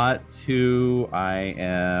have hot 2. I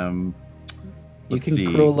am. You can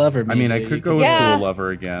cruel lover. I mean, I could go with cruel lover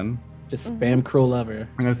again. Just spam cruel lover.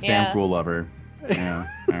 I'm gonna spam cruel lover. Yeah.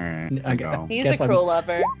 All right. Okay. He's a cruel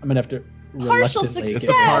lover. I'm gonna have to. Partial success.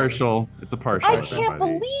 It's a partial. I can't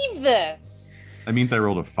believe this. That means I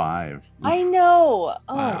rolled a 5. I know.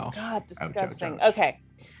 Oh wow. God, disgusting. Ouch. Okay.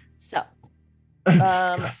 So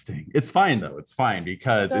disgusting. It's fine though. It's fine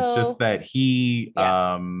because it's just that he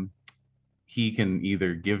can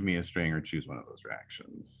either give me a string or choose one of those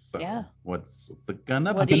reactions. So what's it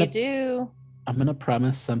gonna be? What do you do? I'm gonna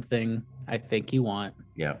promise something I think you want.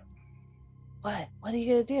 Yeah. What are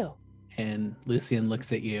you gonna do? And Lucian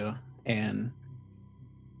looks at you, and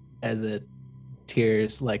as it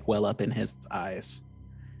tears like well up in his eyes,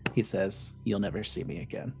 he says, "You'll never see me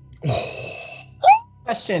again."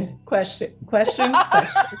 Question.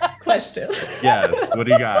 Yes. What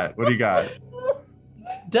do you got?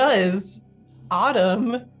 Does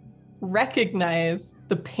Autumn recognize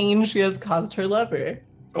the pain she has caused her lover?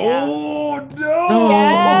 Yeah. Oh no!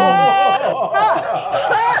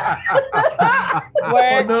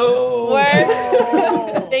 Work. No.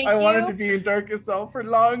 Thank you. I wanted to be in Darkest Self for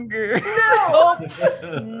longer.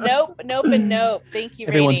 Nope. Nope. Thank you,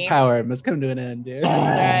 Everyone's Rainey. power must come to an end, dude.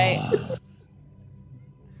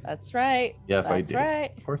 That's right. Yes, I do.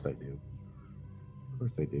 Right. Of course I do.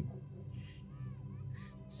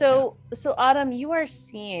 So Autumn, you are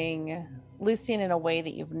seeing Lucian in a way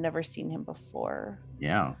that you've never seen him before.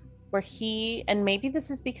 Yeah. Where and maybe this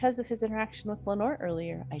is because of his interaction with Lenore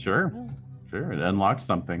earlier. Sure. It unlocked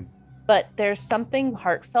something. But there's something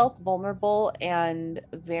heartfelt, vulnerable, and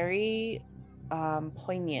very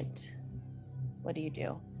poignant. What do you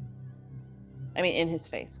do? I mean, in his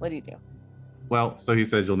face. What do you do? Well, so he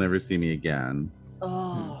says, "You'll never see me again."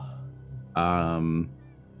 Oh.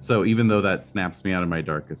 So even though that snaps me out of my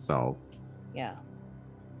darkest self, yeah,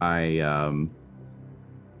 I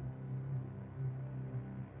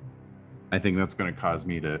think that's going to cause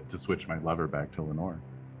me to switch my lover back to Lenore.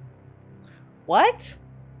 What?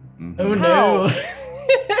 Mm-hmm. Oh no!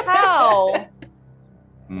 How?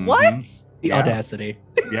 Mm-hmm. What? The audacity.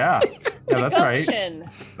 Yeah. Yeah, that's right. Gumption.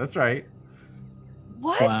 That's right.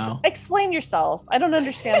 What? Wow. Explain yourself. I don't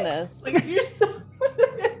understand this.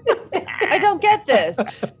 I don't get this.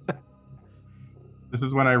 This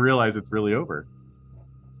is when I realize it's really over.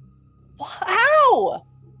 How?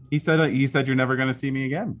 He said you're never going to see me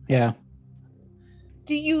again. Yeah.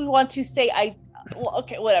 Do you want to say well,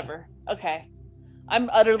 okay, whatever. Okay. I'm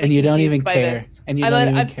utterly And you don't confused even by care. this. And you don't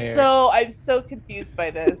even care. I'm so confused by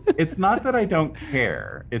this. It's not that I don't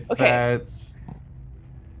care. It's that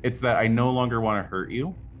I no longer want to hurt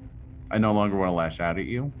you. I no longer want to lash out at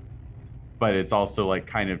you. But it's also like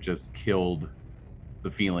kind of just killed the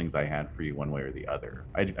feelings I had for you one way or the other.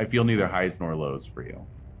 I feel neither highs nor lows for you.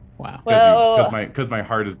 Wow. Because my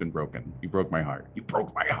heart has been broken. You broke my heart. You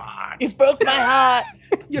broke my heart. You broke my heart.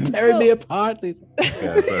 You're tearing me apart, Lisa.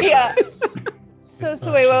 Yeah. So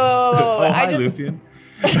wait, whoa. Oh, hi, Lucian.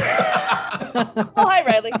 Oh, hi,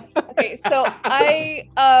 Riley. Okay, so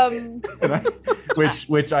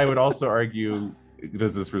which I would also argue,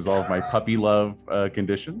 does this resolve my puppy love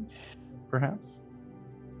condition, perhaps?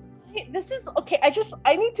 This is okay.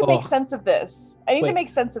 I need to make sense of this. To make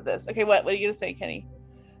sense of this. Okay, what are you gonna say, Kenny?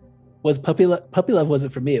 Was puppy love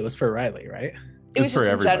wasn't for me, it was for Riley, right? It was just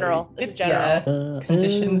in general. It's general.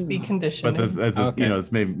 Conditions be conditioned. But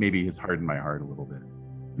it's maybe has hardened my heart a little bit.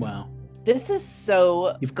 Wow. This is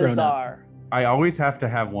so bizarre. I always have to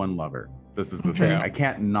have one lover. This is the thing. I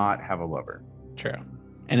can't not have a lover. True.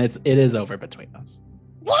 And it is over between us.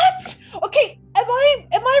 What? Okay, am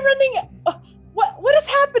I running what is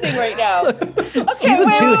happening right now? Okay, Season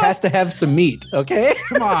 2 has to have some meat, okay?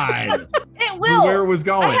 Come on. It will. Where it was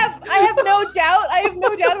going. I have no doubt. I have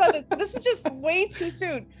no doubt about this. This is just way too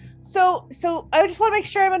soon. So I just want to make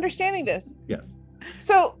sure I'm understanding this. Yes.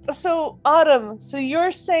 So Autumn, so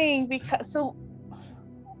you're saying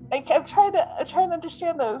I'm trying to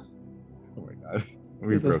understand this. Oh my god.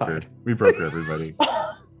 We broke her, everybody.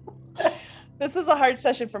 This is a hard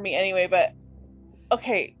session for me anyway, but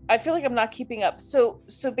okay, I feel like I'm not keeping up. So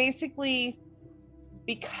basically,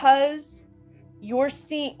 because you're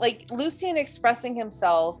seeing like Lucian expressing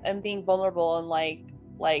himself and being vulnerable and like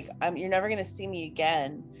you're never gonna see me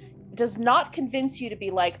again, does not convince you to be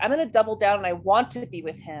like, I'm gonna double down and I want to be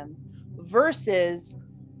with him, versus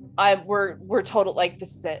we're total like,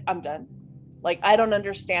 this is it, I'm done. Like, I don't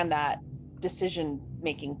understand that decision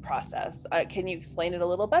making process. Can you explain it a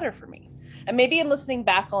little better for me? And maybe in listening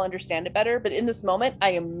back I'll understand it better, but in this moment I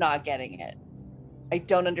am not getting it. I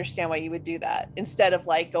don't understand why you would do that, instead of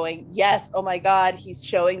like going, yes, oh my god, he's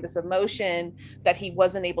showing this emotion that he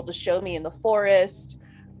wasn't able to show me in the forest.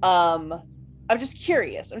 I'm just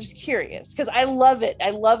curious because I love it.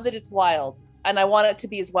 I love that it's wild and I want it to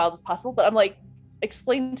be as wild as possible, but I'm like,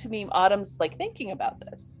 explain to me Autumn's like thinking about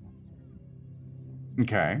this.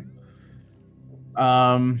 Okay.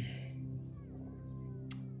 The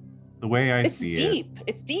way I see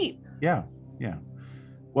it's deep. Yeah.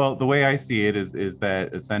 Well, the way I see it is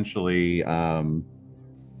that essentially, I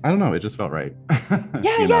don't know, it just felt right.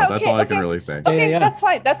 That's all I can really say. Okay, that's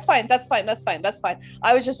fine. I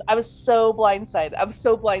was so blindsided. I'm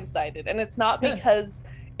so blindsided, and it's not because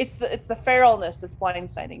it's the feralness that's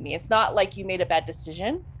blindsiding me. It's not like you made a bad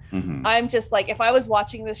decision. Mm-hmm. I'm just like, if I was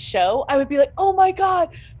watching this show, I would be like, oh my god,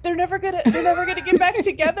 they're never gonna get back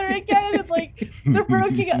together again. And like, they're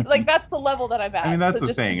broken up. Like, that's the level that I'm at. I mean, that's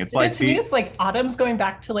the thing. It's like, to me, it's like Autumn's going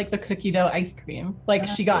back to like the cookie dough ice cream. Like,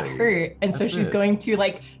 she got hurt, and so she's going to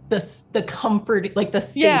like the comfort, like the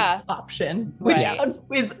safe option, which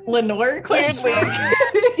is Lenore.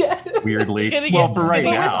 Weirdly. Well, for right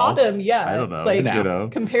now. With Autumn, I don't know.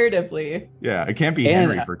 Like, comparatively. Yeah, it can't be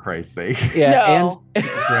Henry, for Christ's sake. Yeah, and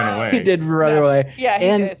ran away. He did run away. Yeah, he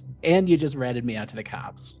did. And you just ratted me out to the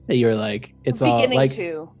cops. You were like, it's beginning all like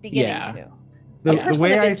to. The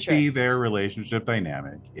way I see their relationship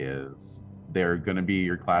dynamic is they're going to be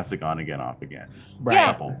your classic on again, off again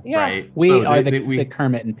couple, right? We are the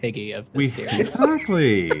Kermit and Piggy of this series.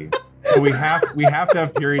 Exactly. So we have to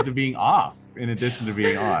have periods of being off in addition to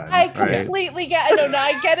being on. I completely get.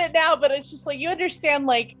 I get it now, but it's just like, you understand.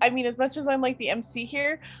 Like, I mean, as much as I'm like the MC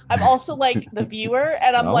here, I'm also like the viewer,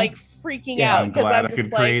 and I'm like freaking out because I'm just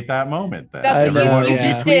could create that moment. Then that's what you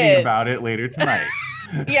just did. About it later tonight.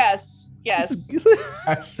 Yes.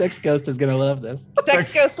 Sex Ghost is gonna love this.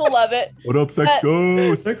 Sex Ghost will love it. What up, Sex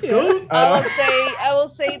Ghost? Sex Ghost. I will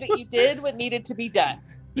say that you did what needed to be done.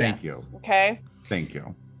 Thank you. Okay. Thank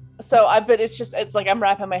you. So but it's like I'm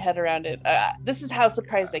wrapping my head around it. This is how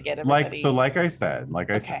surprised I get. Everybody. Like I said.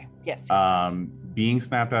 Yes. Being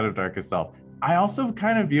snapped out of darkest self. I also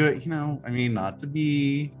kind of view it, I mean, not to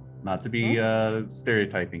be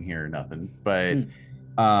stereotyping here or nothing, but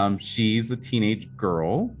she's a teenage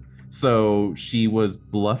girl. So she was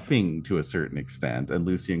bluffing to a certain extent, and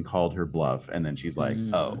Lucian called her bluff, and then she's like,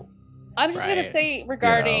 "Oh." I'm just gonna say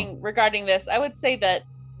regarding this, I would say that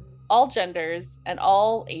all genders and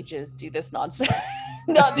all ages do this nonsense.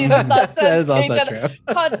 Not do this nonsense That is to also each other.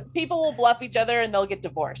 true. People will bluff each other and they'll get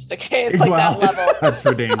divorced. Okay, it's like that level. That's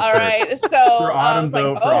for damn sure. All right. So for Autumn,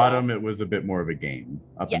 though, for Autumn, it was a bit more of a game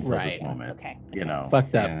up until this moment. Okay. You know,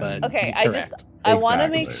 fucked up, but okay. Correct. I want to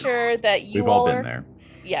make sure that you We've all been there.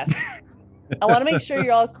 Yes. I want to make sure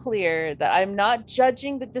you're all clear that I'm not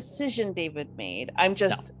judging the decision David made. I'm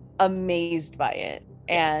just amazed by it.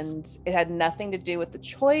 And it had nothing to do with the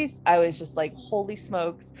choice. I was just like, holy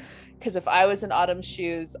smokes. Because if I was in Autumn's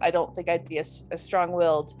shoes, I don't think I'd be as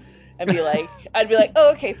strong-willed and be like, I'd be like,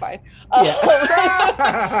 oh, okay, fine.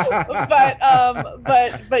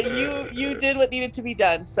 But you did what needed to be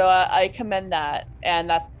done. So I commend that.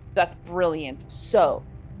 And that's brilliant. So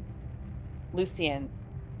Lucian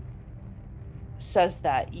says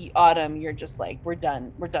that Autumn, you're just like, we're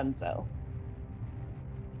done so.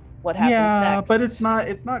 What happens next? But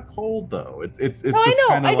it's not cold though. It's no, just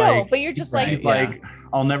kind of like, I know, but you're just he's like,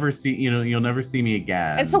 I'll never see, you'll never see me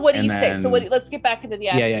again. And so what do you say? So let's get back into the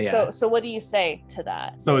action. Yeah. So what do you say to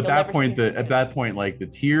that? So at that point, like the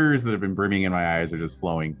tears that have been brimming in my eyes are just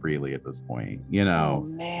flowing freely at this point, Oh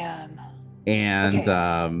man.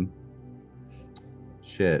 And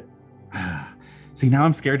shit. See, now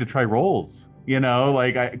I'm scared to try rolls.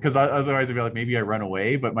 Like because otherwise I'd be like, maybe I run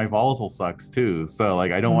away, but my volatile sucks too. So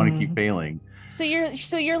like I don't want to keep failing. So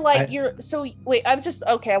wait, I'm just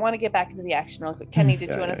okay. I want to get back into the action real quick. Kenny, did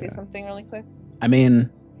you want to say something really quick? I mean,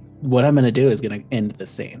 what I'm gonna do is gonna end the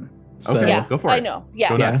scene. So, okay, go for it. I know.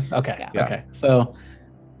 Yeah. Okay. Okay. So,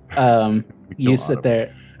 you sit Autumn.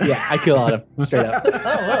 there. Yeah, I kill Autumn straight up.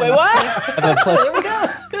 Wait, what? There we go.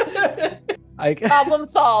 Problem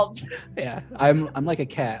solved. Yeah, I'm like a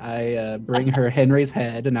cat. I bring her Henry's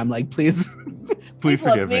head, and I'm like, please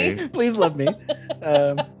forgive me. Please love me.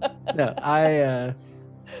 No,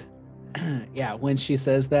 yeah. When she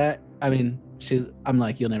says that, I mean, I'm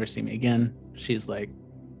like, you'll never see me again. She's like,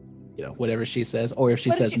 whatever she says, or if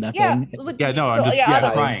she says nothing. I'm just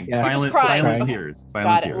crying. Yeah. Silent tears.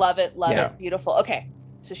 Got it. Love it. Love it. Beautiful. Okay,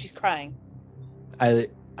 so she's crying.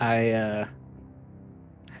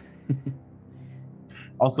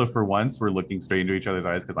 Also, for once, we're looking straight into each other's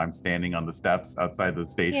eyes because I'm standing on the steps outside the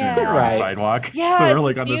station and Yeah. you're on the sidewalk. Yeah, so we're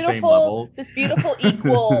like on the same level. This beautiful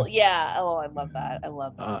equal. Yeah. Oh, I love that. I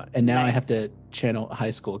love that. And now I have to channel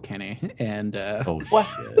high school Kenny. And what?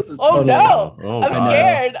 This is Oh no! Oh, I'm God.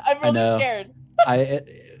 scared. I'm really scared.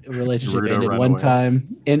 Relationship ended run one away.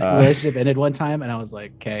 time. Relationship ended one time, and I was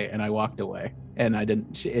like, okay, and I walked away. And I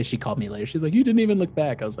didn't. She called me later. She's like, you didn't even look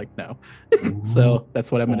back. I was like, no. So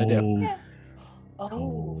that's what I'm gonna do. Yeah.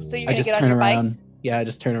 Oh, so you're I gonna just get on turn your around. bike? Yeah, I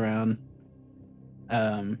just turn around.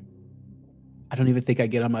 I don't even think I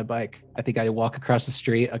get on my bike. I think I walk across the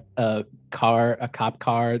street. A cop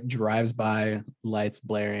car drives by, lights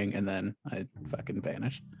blaring, and then I fucking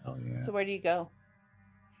vanish. Oh yeah. So where do you go?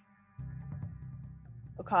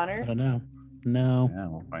 O'Connor? I don't know. No. Yeah,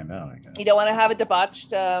 we'll find out, I guess. You don't want to have a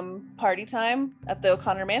debauched party time at the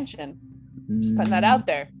O'Connor mansion? Just putting that out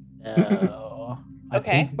there. No.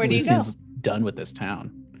 Okay, where do you go? Done with this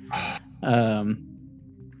town.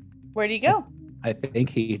 Where do you go? I think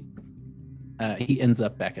he ends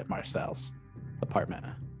up back at Marcel's apartment.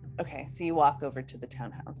 Okay, so you walk over to the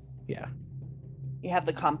townhouse. Yeah. You have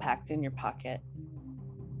the compact in your pocket.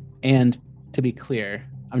 And to be clear,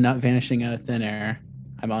 I'm not vanishing out of thin air.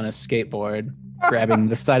 I'm on a skateboard, grabbing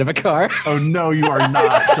the side of a car. Oh no, you are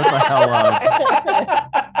not. Shut the hell up.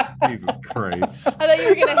 Jesus Christ. I thought you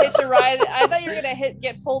were gonna hit the ride. I thought you were gonna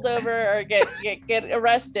get pulled over or get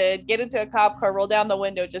arrested, get into a cop car, roll down the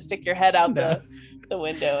window, just stick your head out the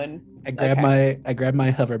window, and I grab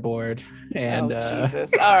my hoverboard and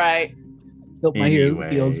Jesus. All right. tilt my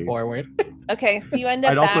heels forward. Okay, so you end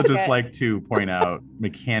up. I'd also just like to point out,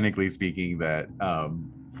 mechanically speaking, that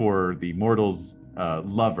for the mortal's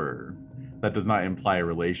lover, that does not imply a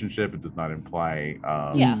relationship. It does not imply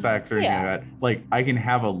sex or anything like that. Like, I can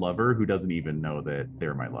have a lover who doesn't even know that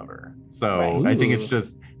they're my lover. So I think it's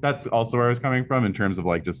just, that's also where I was coming from in terms of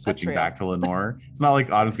like just switching back to Lenore. It's not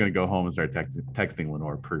like Autumn's going to go home and start texting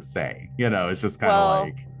Lenore per se. It's just kind of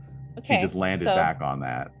like she just landed back on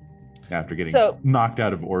that after getting knocked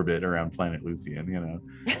out of orbit around planet Lucian,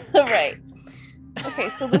 Right. Okay,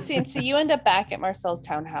 so Lucian, so you end up back at Marcel's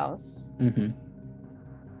townhouse. Mm-hmm.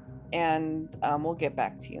 And we'll get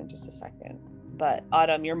back to you in just a second. But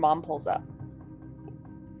Autumn, your mom pulls up.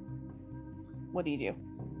 What do you do?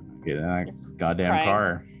 Get in that goddamn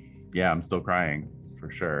car. Yeah, I'm still crying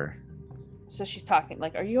for sure. So she's talking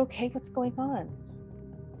like, are you okay? What's going on?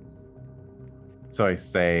 So I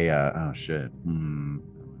say, oh shit.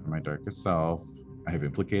 My darkest self. I have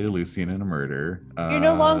implicated Lucian in a murder. You're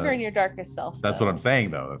no longer in your darkest self. That's though. what I'm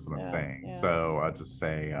saying, though. That's what I'm saying. Yeah. So I'll just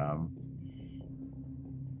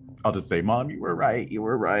say, Mom, you were right. You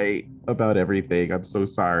were right about everything. I'm so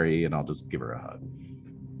sorry. And I'll just give her a hug.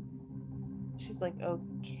 She's like,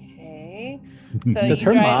 okay. So does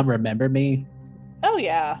her mom remember me? Oh,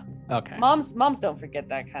 yeah. Okay. Moms don't forget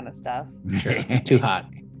that kind of stuff. Sure. Too hot.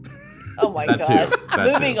 Oh my God.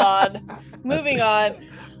 Moving on.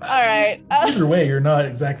 All right. Either way, you're not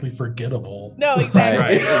exactly forgettable. No, exactly.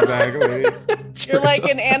 Right, exactly. You're like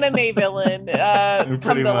an anime villain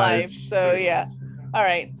come to life. So yeah. All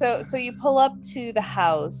right. So you pull up to the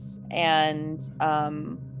house and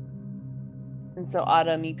so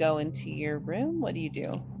Autumn, you go into your room. What do you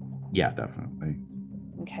do? Yeah, definitely.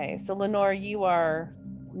 Okay. So Lenore, you are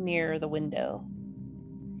near the window.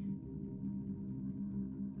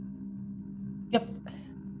 Yep.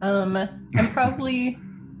 I'm probably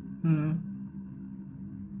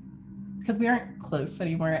because we aren't close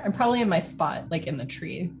anymore. I'm probably in my spot, like in the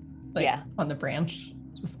tree, like on the branch,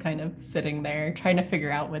 just kind of sitting there, trying to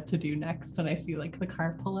figure out what to do next when I see like the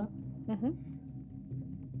car pull up. Mm-hmm.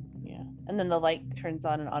 Yeah, and then the light turns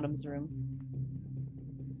on in Autumn's room.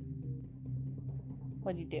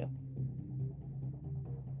 What do you do?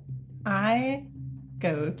 I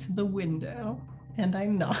go to the window and I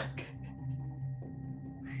knock.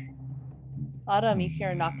 Autumn, you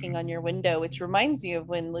hear knocking on your window, which reminds you of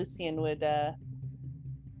when Lucian would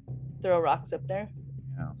throw rocks up there.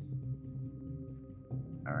 Yeah.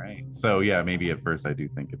 All right. So yeah, maybe at first I do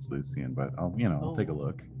think it's Lucian, but I'll take a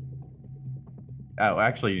look. Oh,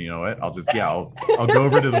 actually, you know what? I'll just I'll go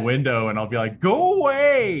over to the window and I'll be like, "Go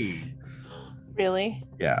away!" Really?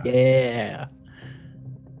 Yeah. Yeah.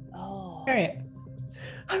 Oh. All right.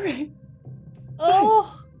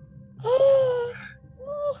 Oh.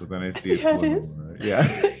 So then I see it's how it is. Yeah.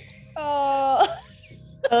 Oh.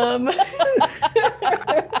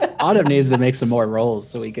 Autumn needs to make some more rolls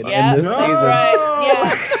so we can end this season. Right.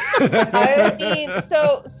 Yeah. I mean,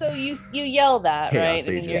 so you yell that, Chaos right?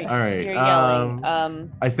 I mean, agent. All right. You're yelling.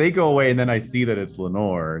 I say go away, and then I see that it's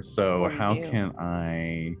Lenore. So What how do you do? can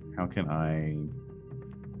I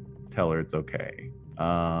tell her it's okay?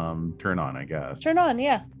 Turn on, I guess. Turn on,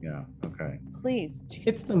 yeah. Yeah. Okay. Please.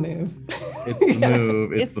 Jesus. It's the move. It's the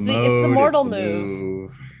move. It's the mortal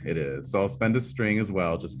move. It is. So I'll spend a string as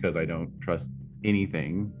well, just because I don't trust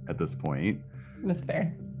anything at this point. That's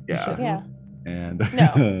fair. Yeah. Yeah. And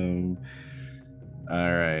No.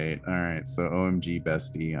 all right. So OMG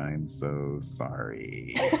bestie, I'm so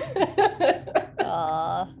sorry.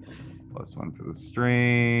 +1 for the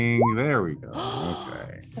string. There we go.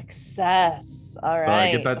 Okay. Success. All right. So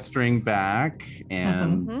I get that string back,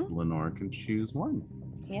 and Lenore can choose one.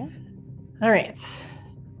 Yeah. All right.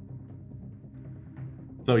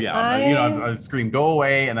 So yeah, I scream, "Go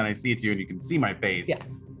away!" and then I see it's you, and you can see my face. Yeah.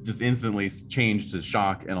 Just instantly changed to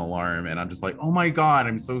shock and alarm, and I'm just like, "Oh my God,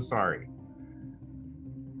 I'm so sorry."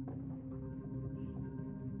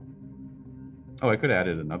 Oh, I could have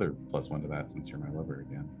added another +1 to that since you're my lover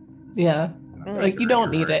again. Yeah. Like you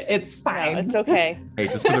don't need it. It's fine. No, it's okay. Hey,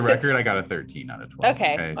 just for the record, I got a 13 out of 12.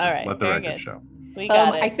 Okay. All Just right. let the Very record good. show. We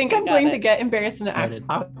got it. I think I'm going to get embarrassed and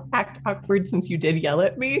act awkward since you did yell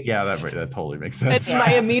at me. Yeah, that totally makes sense. It's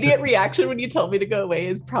my immediate reaction when you tell me to go away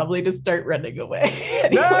is probably to start running away.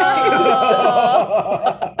 No!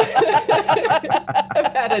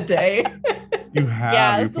 I've had a day. You have.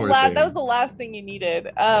 Yeah, you that poor was thing. the last thing you needed.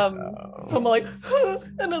 I'm like,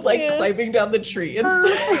 and I'm like climbing down the tree and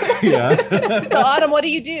stuff. Yeah. So Autumn, what do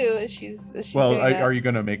you do? She's well, doing that? are you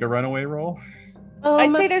going to make a runaway roll?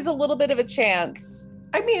 I'd say there's a little bit of a chance.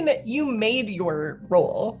 I mean, you made your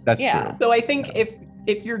roll. That's true. So I think if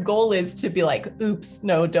your goal is to be like, oops,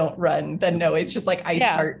 no, don't run, then no, it's just like I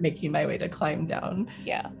start making my way to climb down.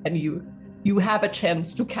 Yeah. And you have a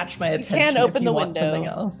chance to catch my attention. You can open if you the want window. Something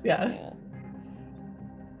else. Yeah.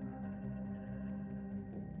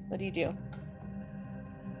 What do you do?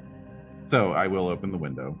 So I will open the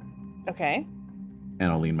window. Okay.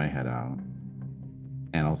 And I'll lean my head out.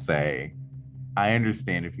 And I'll say, I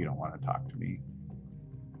understand if you don't want to talk to me,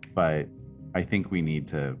 but I think we need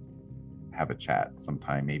to have a chat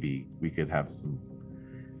sometime. Maybe we could have some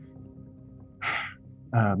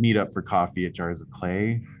meet up for coffee at Jars of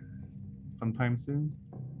Clay sometime soon.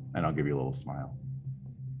 And I'll give you a little smile.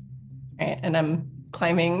 All right, and I'm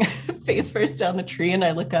climbing face first down the tree and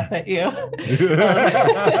I look up at you.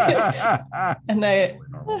 And I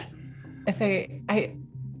say, I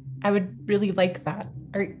would really like that.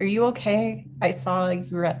 Are you okay? I saw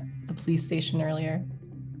you were at the police station earlier.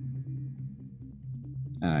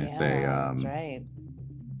 And I say, that's right.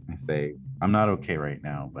 I say, I'm not okay right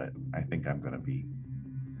now, but I think I'm gonna be.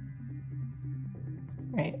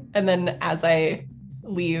 Right. And then as I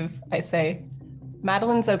leave, I say,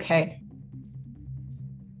 Madeline's okay.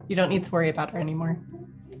 You don't need to worry about her anymore.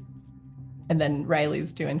 And then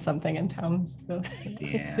Riley's doing something in town. So.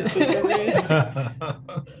 Yeah.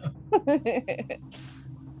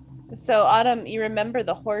 So Autumn, you remember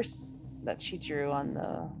the horse that she drew on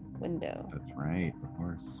the window? That's right, the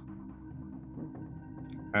horse.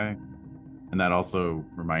 Okay. And that also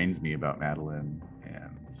reminds me about Madeline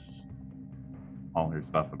and all her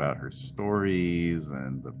stuff about her stories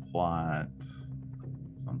and the plot.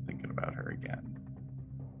 So I'm thinking about her again.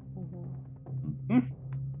 Mm-hmm.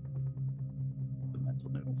 The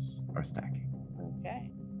mental notes are stacking.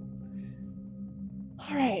 Okay.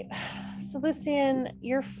 All right. So Lucian,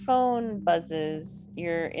 your phone buzzes.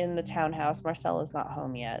 You're in the townhouse. Marcella's not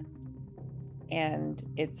home yet. And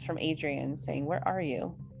it's from Adrian saying, "Where are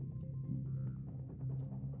you?"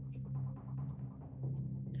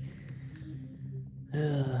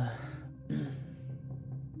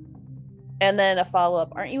 And then a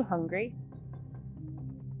follow-up, "Aren't you hungry?"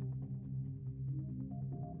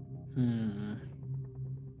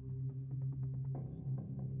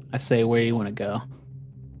 I say, where you want to go?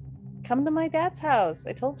 Come to my dad's house.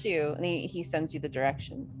 I told you. And he sends you the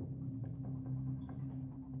directions.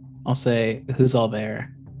 I'll say, who's all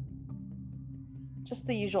there? Just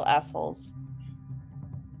the usual assholes.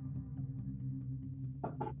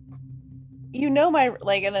 You know my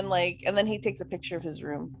and then he takes a picture of his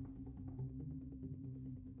room.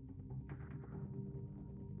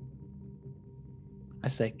 I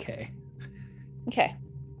say K. Okay.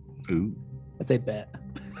 Ooh. I say bet.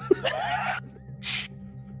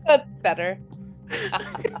 That's better.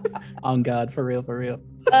 On God, for real, for real.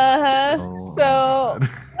 So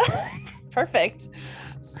perfect.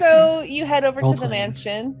 So you head over to the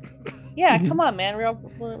mansion. Yeah, come on, man. We are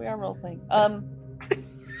role playing.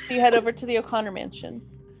 You head over to the O'Connor mansion.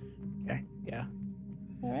 Okay. Yeah.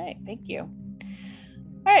 All right. Thank you.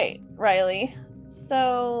 All right, Riley.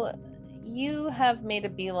 So you have made a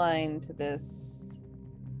beeline to this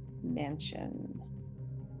mansion.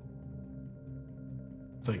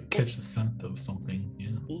 It's like catch the scent of something.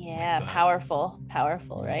 Yeah, like powerful,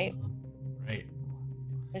 right? Right.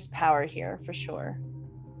 There's power here for sure.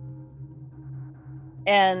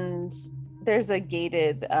 And there's a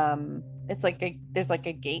gated, there's a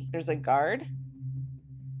gate, there's a guard.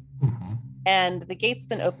 Mm-hmm. And the gate's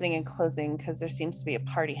been opening and closing because there seems to be a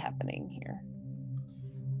party happening here.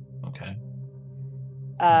 Okay.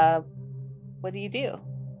 What do you do?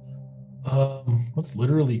 Let's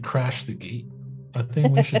literally crash the gate. I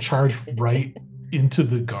think we should charge right into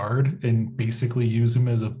the guard and basically use him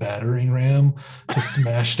as a battering ram to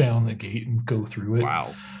smash down the gate and go through it.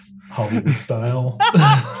 Wow. Hollywood style.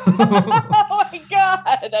 Oh my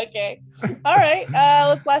God. Okay. All right.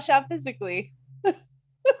 Let's lash out physically.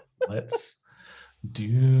 Let's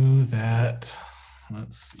do that.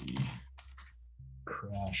 Let's see.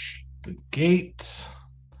 Crash the gate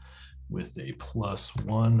with a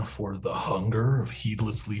 +1 for the hunger of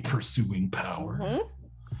heedlessly pursuing power. Mm-hmm.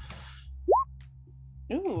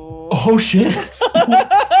 Ooh. Oh shit! That's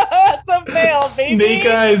a fail, baby. Snake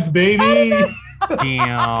eyes, baby.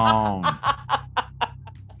 Damn.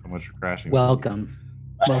 So much for crashing. Welcome.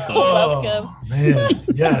 Oh, welcome. Man,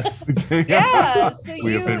 yes. Yeah. So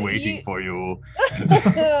we have been waiting for you. You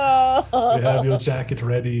have your jacket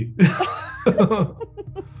ready.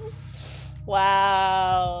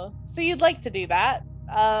 Wow. So you'd like to do that?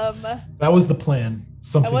 That was the plan.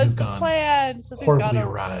 Something has gone horribly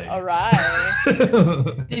awry.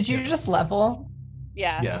 Did you just level?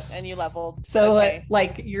 Yeah. Yes. And you leveled. So okay.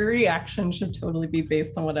 like your reaction should totally be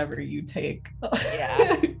based on whatever you take.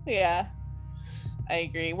 Yeah. Yeah. I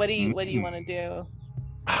agree. What do you want to do?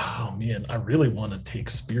 Oh man, I really want to take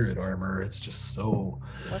spirit armor. It's just so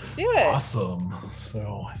Let's do it. Awesome.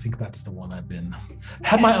 So I think that's the one I've been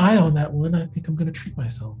had my eye on that one. I think I'm gonna treat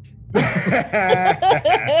myself.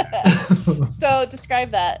 So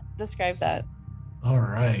describe that. All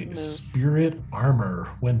right. Spirit armor.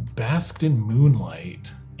 When basked in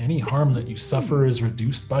moonlight, any harm that you suffer is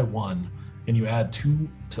reduced by 1, and you add 2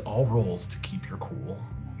 to all rolls to keep your cool.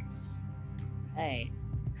 Nice. Hey.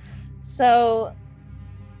 So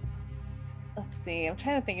let's see. I'm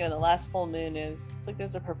trying to think of when the last full moon is. It's like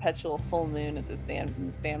there's a perpetual full moon at this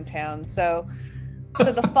damn town. So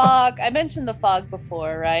the fog. I mentioned the fog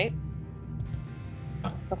before, right?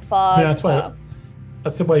 The fog. Yeah,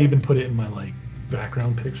 that's why I even put it in my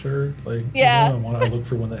background picture. Yeah. I look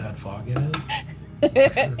for one that had fog in it.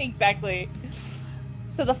 Exactly.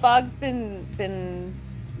 So the fog's been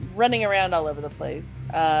running around all over the place.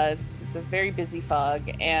 It's a very busy fog,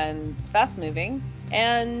 and it's fast moving,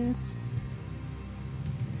 and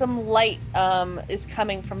some light is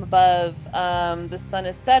coming from above. The sun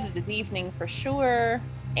is set. It is evening for sure,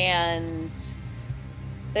 and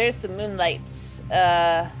there's some moonlight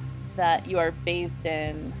that you are bathed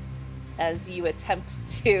in as you attempt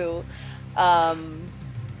to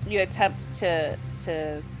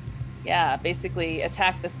basically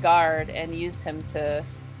attack this guard and use him to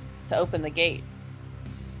open the gate,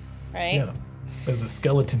 right? Yeah, as a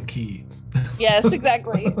skeleton key. Yes,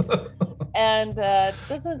 exactly. And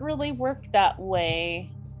doesn't really work that way.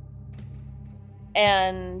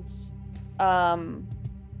 And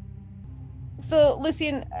so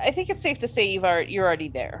Lucian, I think it's safe to say you're already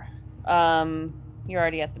there. You're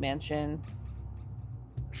already at the mansion.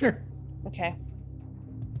 Sure. Okay.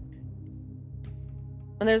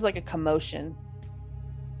 And there's like a commotion.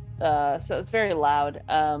 So it's very loud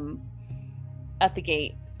at the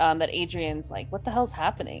gate. That Adrian's like, what the hell's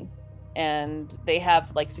happening? And they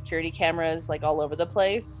have like security cameras like all over the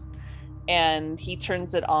place. And he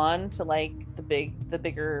turns it on to like the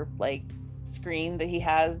bigger like screen that he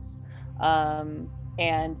has.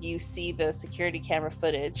 And you see the security camera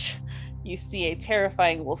footage. You see a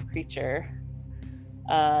terrifying wolf creature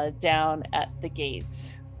down at the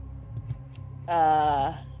gate.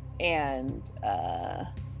 And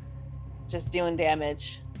just doing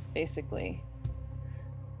damage, basically.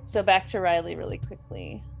 So back to Riley really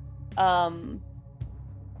quickly. So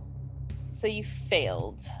you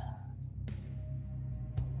failed.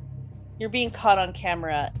 You're being caught on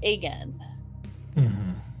camera again.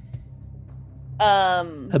 Mm-hmm.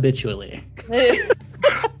 Habitually.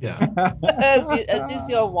 Yeah. as is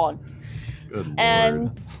your want. Good And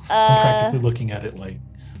Lord. I'm practically looking at it like.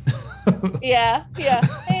 yeah.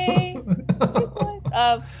 Hey.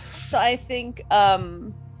 So I think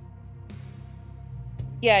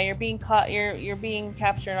you're being caught. You're being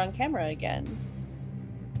captured on camera again.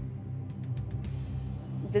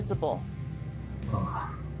 Visible.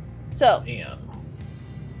 Oh, So man.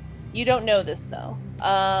 you don't know this though.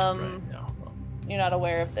 Right, no. You're not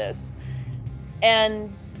aware of this.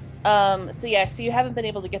 And so you haven't been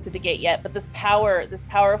able to get through the gate yet, but this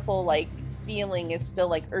powerful like feeling is still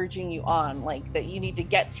like urging you on, like that you need to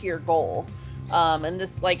get to your goal. And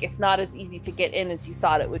this like it's not as easy to get in as you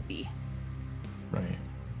thought it would be. Right.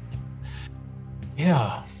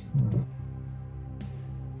 Yeah.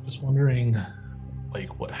 Just wondering,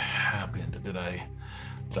 like, what happened? Did I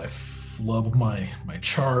flub my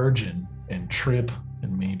charge and trip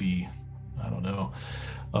and maybe, I don't know,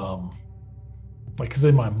 like, because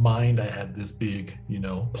in my mind I had this big,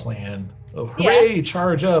 plan of hooray,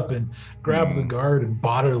 charge up and grab the guard and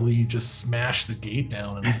bodily just smash the gate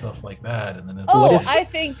down and stuff like that. And then it's,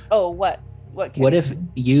 what if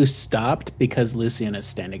you stopped because Lucian is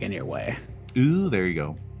standing in your way? Ooh, there you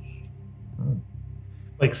go.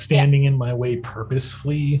 like standing in my way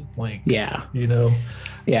purposefully, like yeah,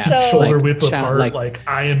 shoulder like, width apart, like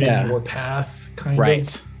I am in your path, kind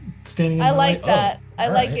of standing in I my like way. that. I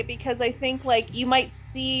like right. it because I think like you might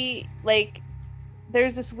see like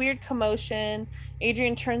there's this weird commotion.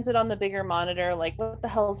 Adrian turns it on the bigger monitor, like what the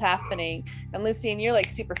hell is happening? And Lucian, you're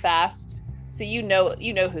like super fast, so you know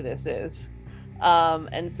who this is,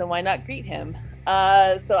 and so why not greet him?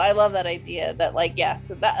 So I love that idea. That like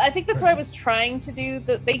so that I think that's what I was trying to do.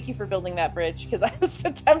 Thank you for building that bridge because I was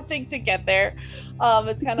attempting to get there.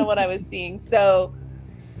 It's kind of what I was seeing. So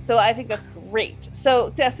I think that's great.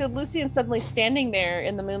 So Lucian's suddenly standing there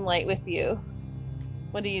in the moonlight with you.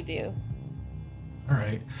 What do you do? All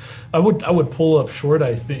right, I would pull up short.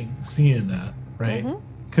 I think seeing that, right?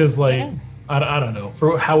 Because I don't know,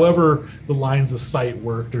 for however the lines of sight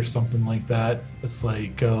worked or something like that. It's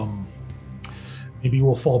like maybe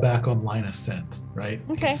we'll fall back on line of scent, right?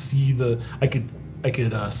 Okay. I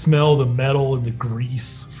could smell the metal and the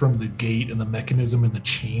grease from the gate and the mechanism and the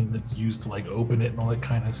chain that's used to like open it and all that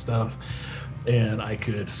kind of stuff. And I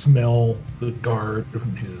could smell the guard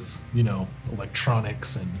and his,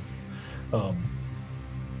 electronics and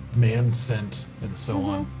man scent and so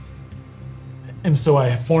on. And so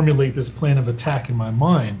I formulate this plan of attack in my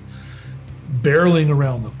mind, barreling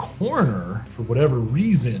around the corner for whatever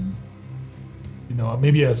reason.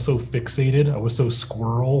 Maybe I was so fixated, I was so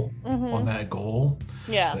squirrel on that goal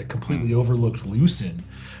that I completely overlooked Lucin.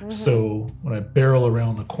 So when I barrel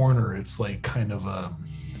around the corner, it's like kind of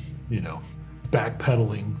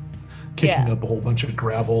backpedaling, kicking up a whole bunch of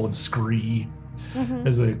gravel and scree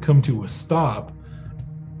as I come to a stop.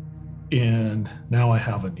 And now I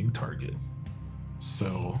have a new target.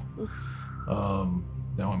 So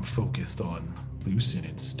Now I'm focused on Lucian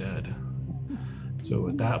instead. So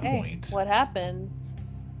at that point, what happens?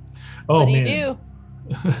 Oh, what do man. you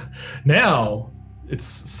do? Now it's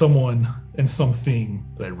someone and something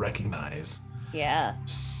that I recognize. Yeah.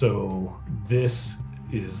 So this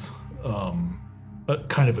is a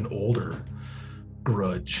kind of an older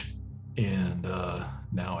grudge, and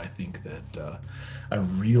now I think that I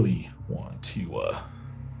really want to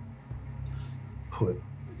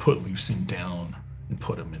put Lucian down and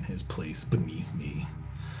put him in his place beneath me.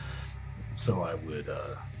 So I would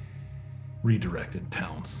redirect and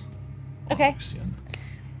pounce on Lucian.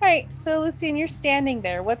 All right, so Lucian, you're standing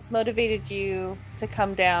there. What's motivated you to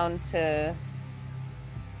come down to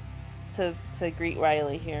greet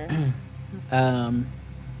Riley here?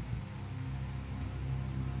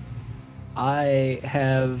 I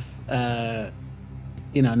have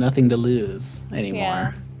nothing to lose anymore.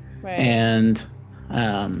 Yeah, right. And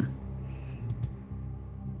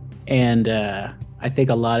I think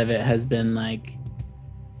a lot of it has been like,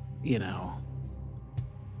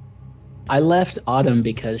 I left Autumn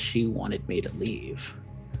because she wanted me to leave.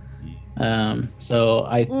 So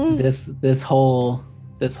this whole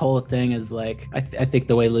thing is like, I think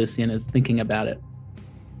the way Lucian is thinking about it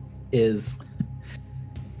is,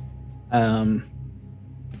 how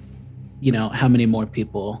many more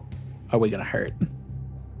people are we gonna hurt?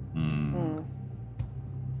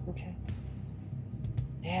 Okay.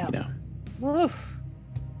 Damn. Oof.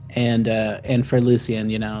 And for Lucian,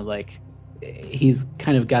 like he's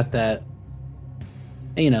kind of got that,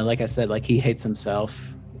 like I said, like he hates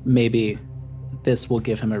himself. Maybe this will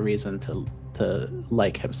give him a reason to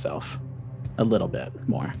like himself a little bit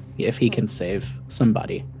more if he can save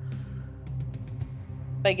somebody.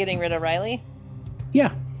 By getting rid of Riley?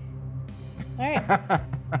 Yeah. All right.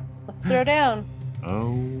 Let's throw down.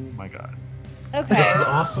 Oh my god. Okay. This is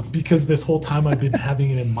awesome because this whole time I've been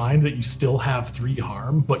having it in mind that you still have 3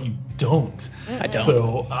 harm, but you don't. I don't.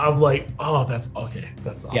 So I'm like, oh, that's okay.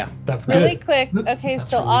 That's awesome. Yeah. That's really good. quick. Okay, That's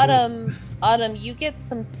so really Autumn, you get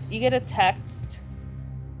a text.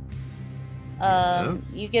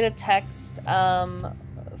 Yes. You get a text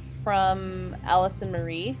from Allison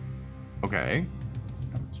Marie. Okay.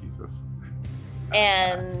 Oh, Jesus.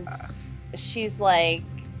 And she's like,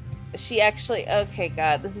 okay,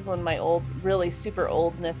 God, this is when my really super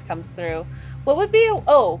oldness comes through. What would be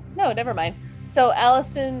no, never mind. So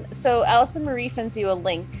Allison Marie sends you a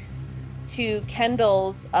link to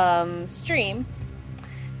Kendall's stream.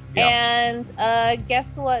 Yeah. And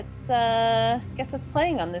guess what's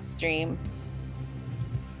playing on this stream?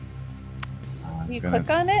 You click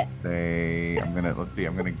on it? I'm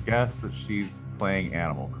gonna guess that she's playing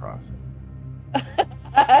Animal Crossing.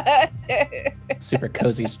 Super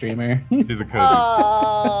cozy streamer. She's a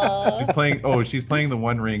cozy. She's playing the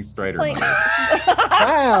One Ring Strider mode.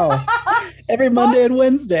 Wow. Every Monday and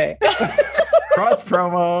Wednesday. Cross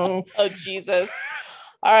promo. Oh Jesus.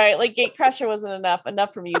 All right, like Gatecrasher wasn't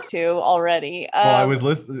enough from you two already. Autumn was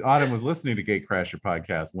listening to Gatecrasher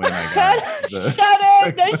podcast when I shut it.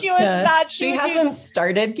 No, she was not. She hasn't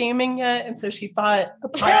started gaming yet, and so she thought a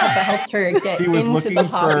podcast that helped her get she was into looking the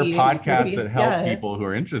hobby. for podcasts that help people who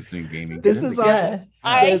are interested in gaming. This is our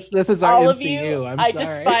MCU. I'm sorry. I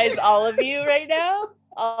despise all of you right now.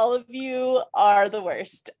 All of you are the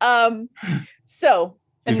worst. So.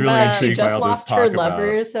 She's really intrigued she just by all lost this her talk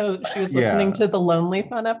lover, about... so she was listening to the Lonely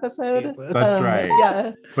Fun episode. That's right.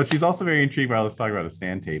 Yeah, but she's also very intrigued by all this talk about a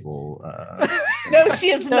sand table. No,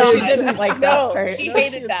 she is not. She didn't like that part. She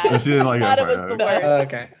hated that. She didn't like that. Thought it was the worst.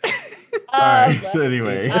 Okay. All right. So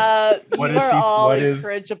anyway, what is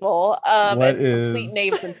incorrigible? What is complete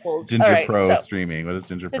knaves and fools. Ginger Pro streaming? What is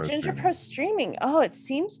Ginger Pro? So Ginger Pro streaming. Oh, it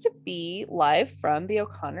seems to be live from the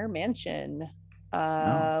O'Connor mansion.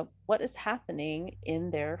 What is happening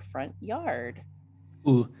in their front yard?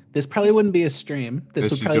 Ooh, this probably wouldn't be a stream. This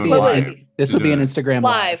would probably be this would be an Instagram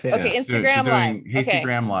live. Yeah. Okay, Instagram live.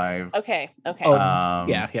 Hastygram live. Okay. Oh,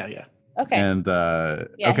 yeah. Okay. And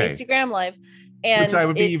Hastygram live. And which I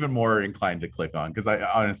would be even more inclined to click on because I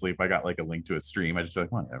honestly, if I got like a link to a stream, I just be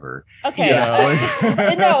like, whatever. Okay.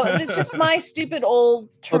 No, it's just my stupid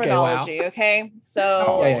old terminology. Okay.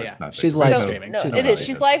 So she's live streaming. No, it is.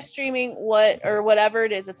 She's live streaming whatever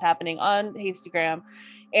it is that's happening on Hastygram,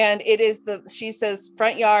 and it is she says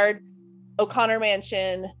front yard, O'Connor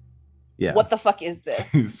mansion. Yeah. What the fuck is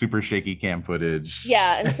this? Super shaky cam footage.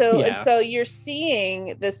 Yeah, and so you're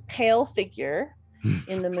seeing this pale figure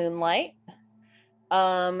in the moonlight.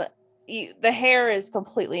 The hair is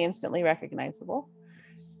completely instantly recognizable,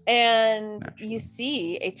 and you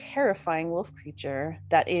see a terrifying wolf creature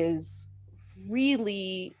that is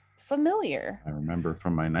really familiar. I remember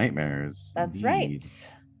from my nightmares. That's indeed. Right.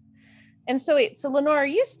 And so wait, so Lenore, are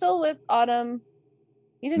you still with Autumn?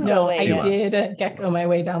 You didn't go away. I did gecko my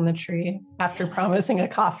way down the tree after promising a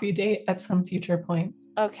coffee date at some future point.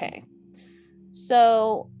 Okay.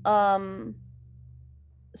 So, so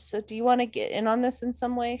do you want to get in on this in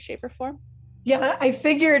some way, shape, or form? Yeah, I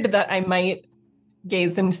figured that I might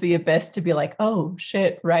gaze into the abyss to be like, oh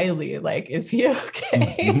shit, Riley, like, is he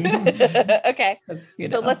okay? Okay.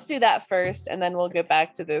 So let's do that first, and then we'll get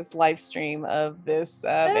back to this live stream of this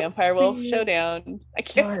vampire wolf showdown. I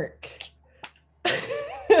can't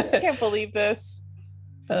believe this.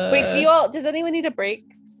 Wait, does anyone need a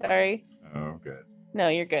break? Sorry. Oh, good. No,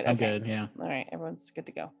 you're good. I'm okay. good, yeah. All right, everyone's good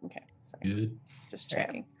to go. Okay. Sorry. Good. Just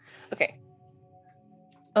checking. Okay.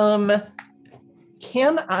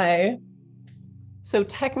 Can I? So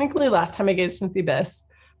technically, last time I gazed into the abyss,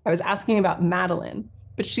 I was asking about Madeline,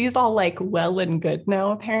 but she's all like well and good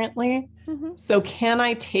now, apparently. Mm-hmm. So can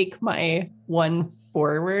I take my one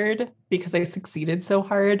forward because I succeeded so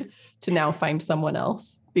hard to now find someone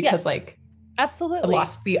else? Because like, absolutely, I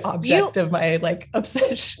lost the object of my like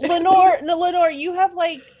obsession. Lenore, you have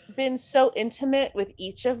like been so intimate with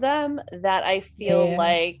each of them that I feel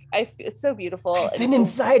like it's so beautiful. I've been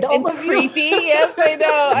inside all of creepy. Yes, I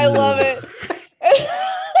know. I love it.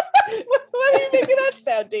 What are you making that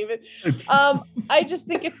sound, David? I just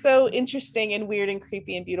think it's so interesting and weird and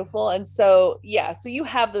creepy and beautiful. And so, so you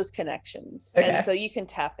have those connections. Okay. And so you can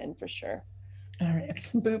tap in for sure. All right.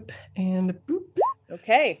 Boop and boop.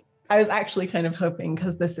 Okay. I was actually kind of hoping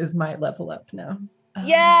because this is my level up now.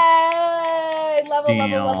 Yay!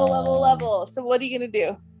 Level. So what are you going to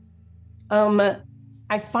do?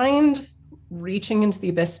 I find reaching into the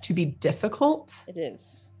abyss to be difficult. It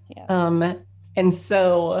is. Yes. And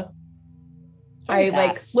so I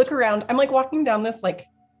like look around. I'm like walking down this like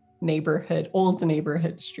old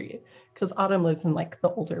neighborhood street because Autumn lives in like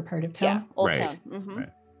the older part of town. Yeah, old town. Mm-hmm. Right.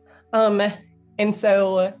 And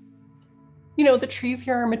so, you know, the trees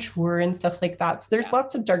here are mature and stuff like that. So there's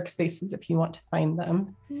lots of dark spaces if you want to find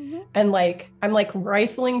them. Mm-hmm. And like, I'm like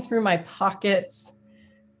rifling through my pockets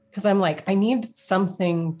because I'm like, I need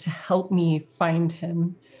something to help me find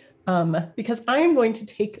him. Because I am going to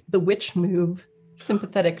take the witch move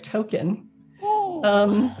sympathetic token.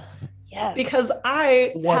 Yes. Because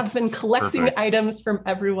I have been collecting items from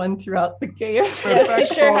everyone throughout the game. Yes, you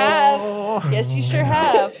sure have. Yes, you sure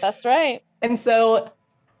have. That's right. And so,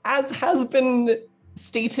 as has been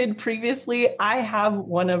stated previously, I have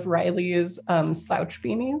one of Riley's slouch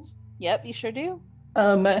beanies. Yep, you sure do.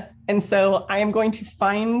 And so I am going to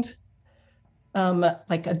find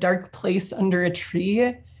like a dark place under a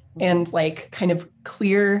tree and like kind of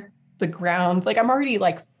clear the ground. Like I'm already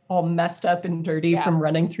like all messed up and dirty from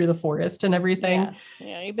running through the forest and everything.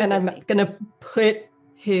 You've been and busy. I'm gonna put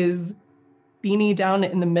his beanie down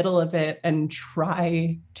in the middle of it and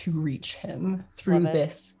try to reach him through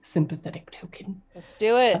this sympathetic token. Let's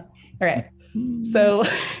do it. All right. So,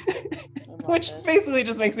 which basically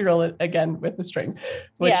just makes me roll it again with the string,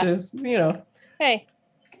 which is, you know. Hey.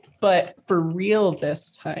 But for real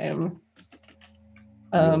this time,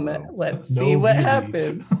 let's see what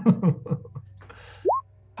happens.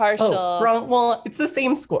 Partial. Oh, wrong. Well, it's the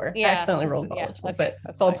same score. I accidentally rolled volatile, but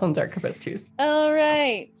volatile and dark are both twos. All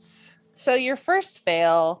right. So your first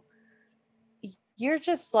fail, you're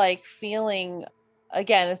just like feeling,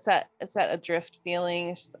 again, it's that adrift feeling,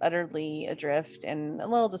 it's just utterly adrift and a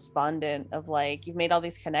little despondent of like, you've made all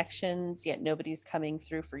these connections, yet nobody's coming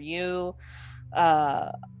through for you.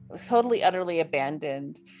 Totally, utterly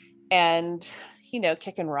abandoned. And you know,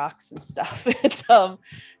 kicking rocks and stuff.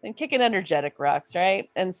 And kicking energetic rocks, right?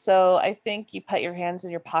 And so I think you put your hands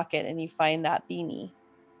in your pocket and you find that beanie.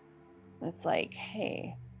 It's like,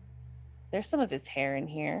 hey, there's some of his hair in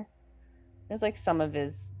here. There's like some of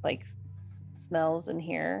his like smells in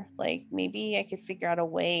here. Like maybe I could figure out a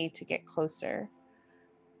way to get closer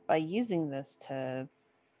by using this to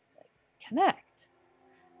connect.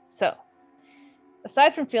 So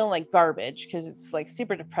aside from feeling like garbage, because it's like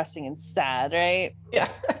super depressing and sad, right?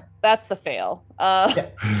 Yeah. That's the fail.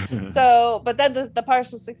 So, but then the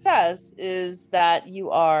partial success is that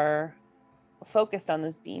you are focused on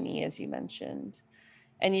this beanie, as you mentioned,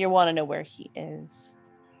 and you want to know where he is.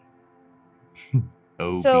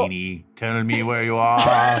 Beanie, tell me where you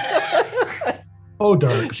are. Oh,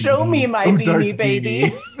 dark. Show me my beanie,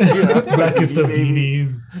 baby. Blackest of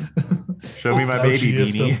beanies. Show me my baby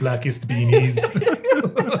beanie. Of blackest beanies.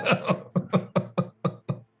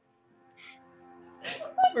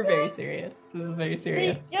 We're very serious. This is very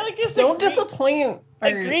serious. Yeah, like don't disappoint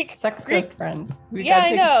our Greek sex ghost friend.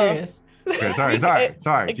 I know.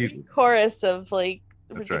 Sorry. Jesus. Chorus of like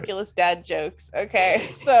ridiculous dad jokes. Okay,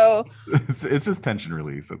 so it's just tension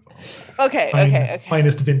release. That's all. Okay.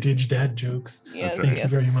 Finest vintage dad jokes. Yes, Thank you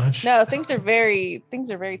very much. No, things are very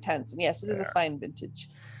tense, and yes, it is a fine vintage.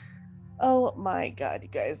 Oh my god, you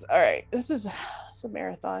guys! All right, it's a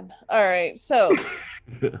marathon. All right, so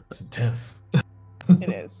it's intense. It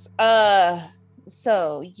is.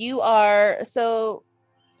 So you are so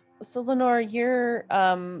Lenore, you're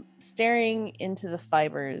staring into the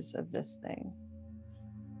fibers of this thing.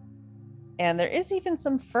 And there is even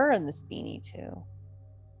some fur in this beanie too.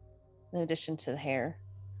 In addition to the hair,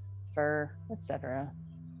 fur, etc.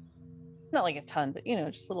 Not like a ton, but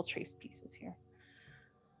just little trace pieces here.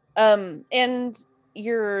 And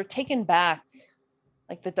you're taken back,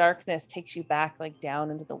 like the darkness takes you back like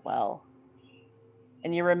down into the well.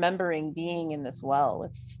 And you're remembering being in this well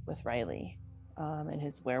with Riley in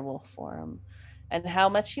his werewolf form, and how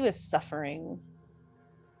much he was suffering,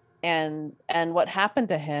 and what happened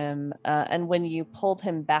to him, and when you pulled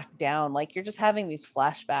him back down, like you're just having these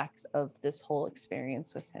flashbacks of this whole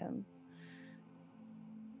experience with him.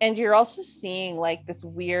 And you're also seeing like this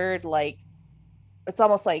weird, like it's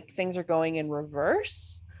almost like things are going in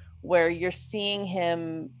reverse, where you're seeing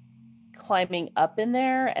him climbing up in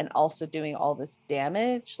there and also doing all this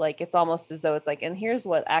damage. Like it's almost as though it's like, and here's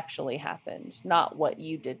what actually happened, not what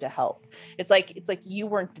you did to help. It's like you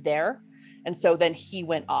weren't there, and so then he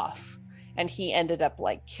went off and he ended up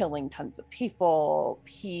like killing tons of people.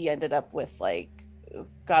 He ended up with like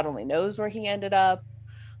God only knows where he ended up.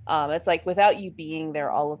 It's like without you being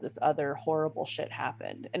there, all of this other horrible shit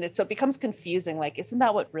happened. And so it becomes confusing. Like, isn't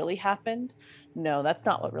that what really happened? No, that's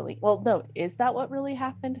not what really, well, no, is that what really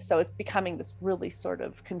happened? So it's becoming this really sort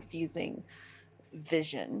of confusing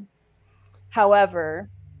vision. However,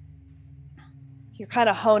 you're kind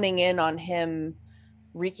of honing in on him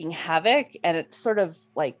wreaking havoc, and it sort of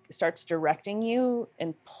like starts directing you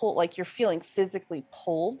and pull, like you're feeling physically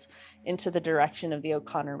pulled into the direction of the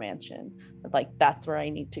O'Connor mansion. Like that's where I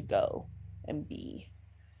need to go and be.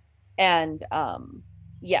 And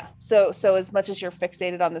so as much as you're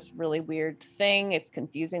fixated on this really weird thing, it's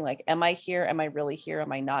confusing. Like, am I here? Am I really here?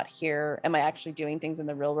 Am I not here? Am I actually doing things in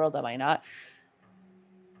the real world? Am I not?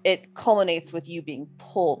 It culminates with you being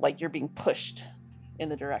pulled, like you're being pushed in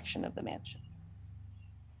the direction of the mansion.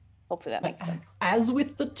 Hopefully that makes sense. As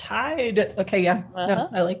with the tide. Okay, yeah. No,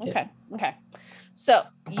 I like it. Okay. So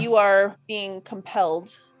you are being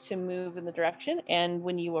compelled to move in the direction, and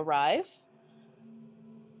when you arrive,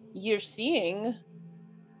 you're seeing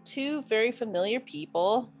two very familiar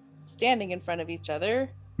people standing in front of each other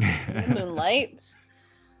in the moonlight,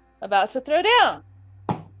 about to throw down.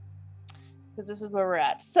 Because this is where we're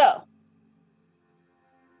at. So,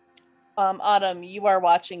 Autumn, you are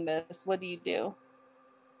watching this. What do you do?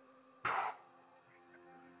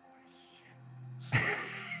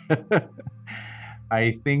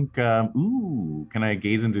 I think, can I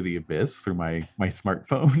gaze into the abyss through my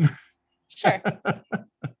smartphone? Sure.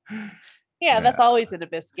 Yeah, that's always an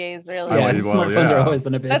abyss gaze, really. Yeah, smartphones are always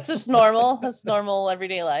an abyss. That's just normal. That's normal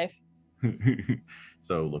everyday life.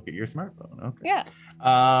 So look at your smartphone. Okay.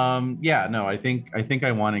 Yeah. No, I think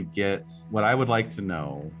I want to get what I would like to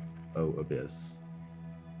know, Abyss,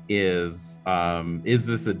 is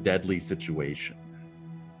this a deadly situation?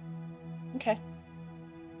 Okay.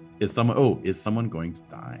 Is someone going to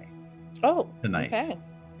die? Oh, tonight. Okay.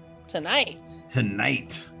 Tonight.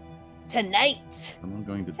 Someone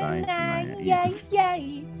going to die tonight.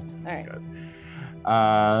 Yay. All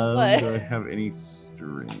right. Do I have any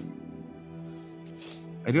strings?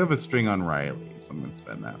 I do have a string on Riley, so I'm going to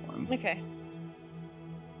spend that one. Okay.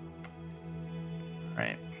 All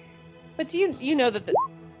right. But do you know that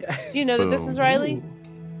this is Riley?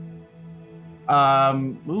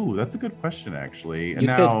 That's a good question, actually. And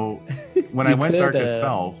now, when I went Darkest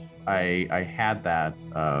Self, I had that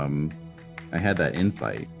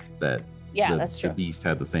insight that that's true. The beast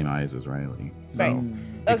had the same eyes as Riley, so right.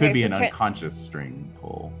 It could be an unconscious string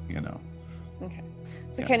pull, Okay.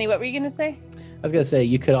 So Kenny, what were you gonna say? I was gonna say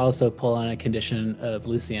you could also pull on a condition of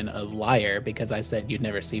Lucian of liar, because I said you'd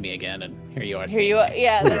never see me again, and here you are.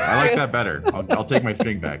 Yeah, that's I like that better. I'll take my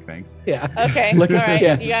string back, thanks. Yeah. Okay. All right.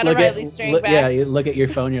 Yeah, you got a Riley string back. Yeah. You look at your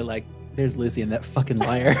phone. You're like, "There's Lucian, that fucking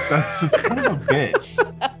liar." That's just kind of a bitch.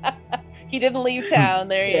 He didn't leave town.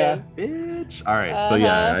 There he is. Bitch. All right. So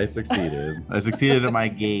yeah, I succeeded. I succeeded at my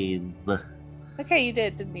gaze. Okay, you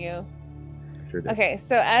did, didn't you? Sure did. Okay,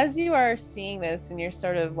 so as you are seeing this, and you're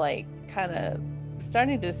sort of like kind of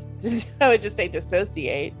starting to, I would just say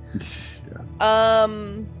dissociate.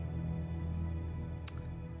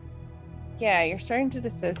 Yeah, you're starting to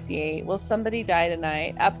dissociate. Will somebody die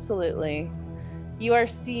tonight? Absolutely. you are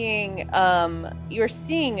seeing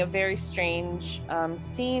a very strange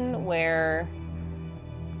scene where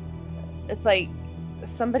it's like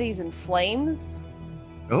somebody's in flames.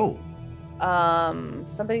 Oh.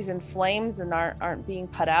 Somebody's in flames and aren't being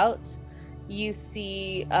put out. You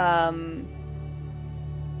see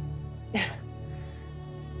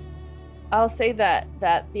I'll say that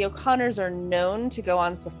the O'Connors are known to go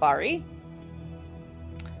on safari.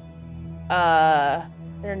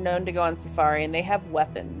 They're known to go on safari, and they have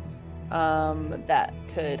weapons that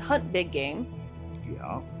could hunt big game.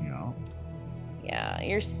 Yeah,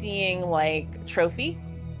 you're seeing like a trophy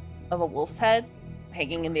of a wolf's head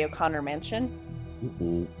hanging in the O'Connor mansion.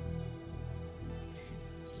 Ooh.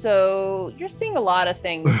 So you're seeing a lot of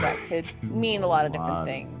things that could mean a lot of different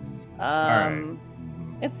things. All right.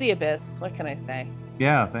 It's the Abyss. What can I say?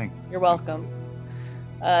 Yeah, thanks. You're welcome.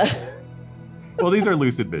 Well, these are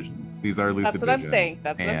lucid visions. These are lucid visions. That's what I'm saying.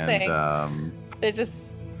 That's what I'm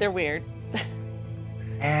saying. They're weird.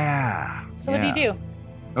 Yeah. So what do you do?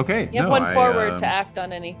 Okay. You have one forward to act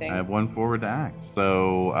on anything. I have one forward to act.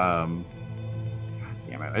 So, God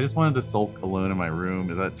damn it. I just wanted to sulk alone in my room.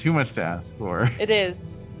 Is that too much to ask for? It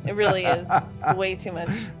is. It really is. It's way too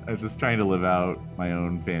much. I was just trying to live out my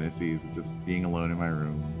own fantasies of just being alone in my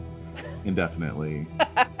room indefinitely,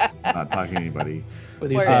 not talking to anybody. With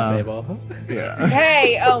your sand table. Yeah.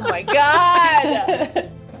 Hey, oh my God.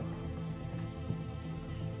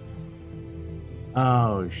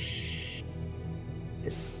 Oh, shit.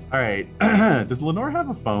 All right. Does Lenore have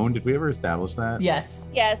a phone? Did we ever establish that? Yes.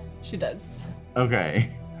 Yes. She does.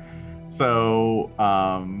 Okay. So,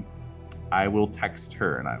 I will text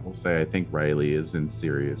her and I will say, I think Riley is in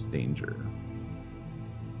serious danger.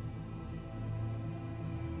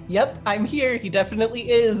 Yep, I'm here. He definitely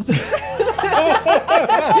is.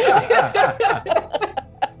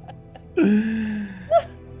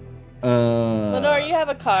 Lenore, you have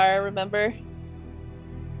a car, remember?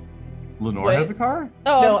 Lenore has a car?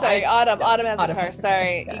 Oh, no, I'm sorry. Autumn has a car.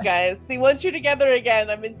 Sorry, you guys. See, once you're together again,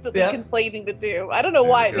 I'm instantly conflating the two. I don't know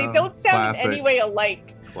why. They don't sound in any way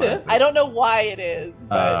alike. Classic. I don't know why it is,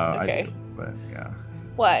 but okay. I do, but yeah.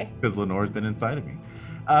 Why? Because Lenore's been inside of me.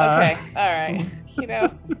 Okay, all right. You know,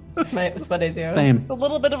 that's what I do. Same. A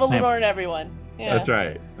little bit of a Lenore in everyone. Yeah. That's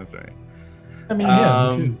right. I mean,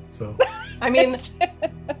 yeah, me too. So. I mean,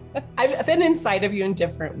 I've been inside of you in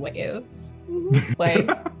different ways. Like,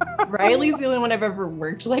 Riley's the only one I've ever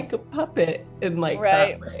worked like a puppet in like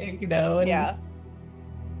that way, you know? And yeah.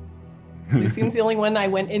 Lucian's the only one I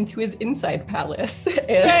went into his inside palace.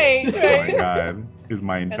 Right. Oh my God, his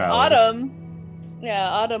mind palace.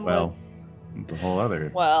 Autumn was. It's a whole other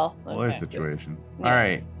situation. Yeah. All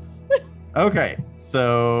right. Okay,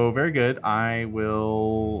 so very good. I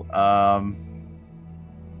will.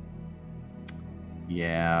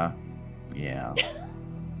 Yeah. Okay.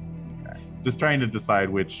 Just trying to decide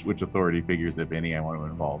which authority figures, if any, I want to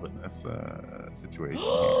involve in this situation.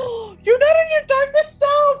 You're not in your darkest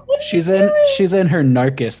self. What she's in her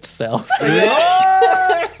narcist self.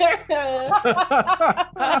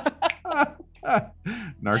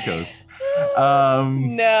 Narcos.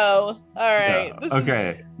 No. All right. No.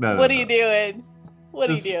 Okay. No, what are you doing? What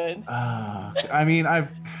are you doing? I mean, I've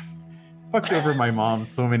fucked over my mom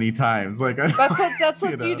so many times. Like that's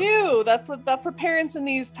what you do. That's what parents in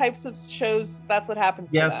these types of shows. That's what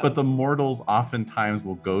happens. Yes, to them. but the mortals oftentimes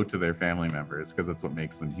will go to their family members because that's what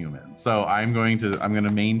makes them human. So I'm going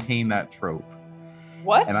to maintain that trope.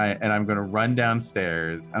 What? And I'm going to run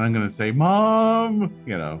downstairs and I'm going to say, "Mom,"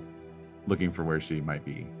 looking for where she might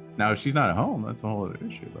be. Now, if she's not at home, that's a whole other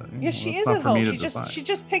issue. But yeah, she is at home. She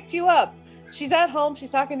just picked you up. She's at home.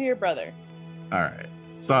 She's talking to your brother. All right.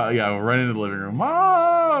 So yeah, we'll run into the living room.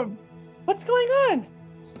 Mom, what's going on?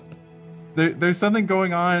 There's something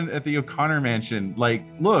going on at the O'Connor mansion. Like,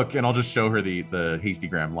 look, and I'll just show her the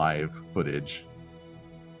Hastygram live footage.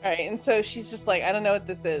 All right, and so she's just like, I don't know what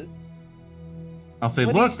this is. I'll say,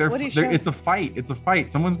 look, it's a fight. It's a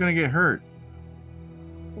fight. Someone's gonna get hurt.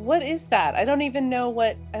 What is that? I don't even know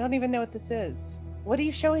what this is. What are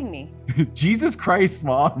you showing me? Jesus Christ,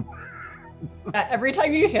 Mom. Every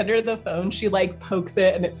time you hand her the phone, she like pokes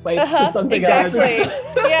it and it swipes to something else.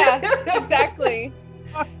 Yeah, exactly.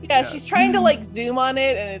 Yeah, she's trying to like zoom on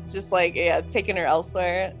it and it's just like, it's taking her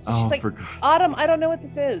elsewhere. So she's like, Autumn, I don't know what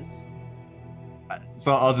this is.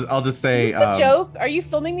 So I'll just say, is this a joke? Are you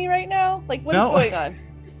filming me right now? Like, what is going on?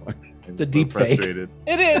 It's a deep fake. Frustrated.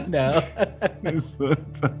 It is. No.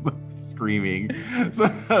 Screaming.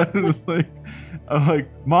 So I'm like,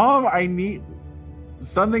 Mom,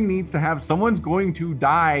 something needs to happen. Someone's going to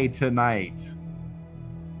die tonight.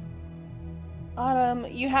 Autumn,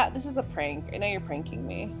 this is a prank. I know you're pranking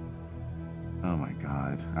me. Oh my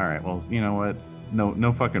god. All right. Well, you know what?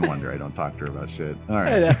 No fucking wonder I don't talk to her about shit. All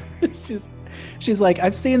right. She's like,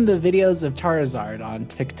 I've seen the videos of Charizard on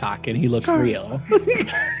TikTok and he looks real.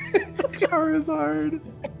 Charizard.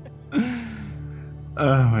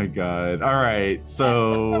 Oh my god. All right.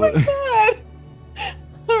 So Oh my god.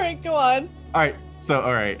 All right, go on. All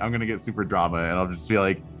right. I'm gonna get super drama and I'll just be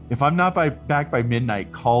like, if I'm not back by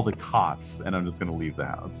midnight, call the cops, and I'm just gonna leave the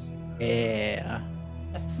house. Yeah.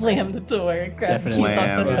 Slam the door, grab the keys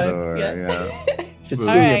Slam off the the hook. door, yeah. Should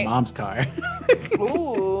steal your mom's car.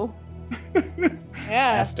 Ooh.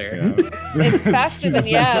 Yeah. Faster. It's faster than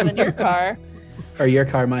your car. Or your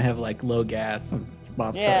car might have like low gas and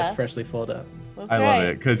mom's car is freshly filled up. That's I love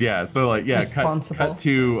it because cut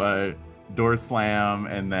to door slam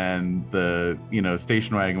and then the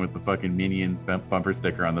station wagon with the fucking Minions bumper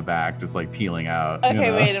sticker on the back just like peeling out.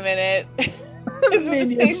 Okay, wait a minute.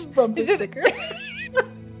 Minions bumper sticker.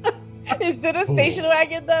 Is it a station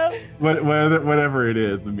wagon though? Whatever it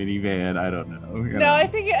is, a minivan, I don't know. No, I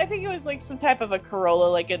think it was like some type of a Corolla,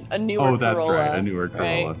 like a newer Corolla. Oh, that's right, a newer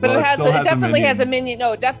Corolla. Right? But it definitely has a Minion.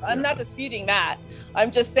 No, I'm not disputing that.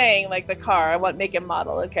 I'm just saying like the car. I want make and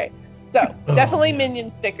model. Okay. So definitely Minion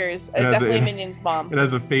stickers. Definitely Minion's mom. It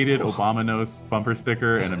has a faded Obama-Nos bumper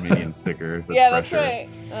sticker and a Minion sticker. That's right.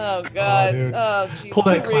 Oh god. Oh, geez, pull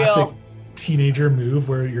that classic teenager move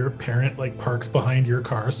where your parent like parks behind your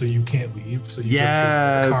car so you can't leave. So you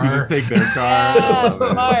just take their car. Yeah,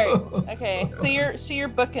 smart. Okay, so you're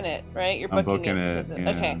booking it, right? You're booking it. Yeah.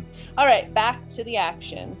 Okay. All right. Back to the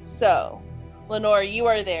action. So, Lenore, you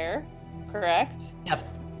are there, correct? Yep.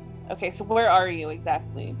 Okay, so where are you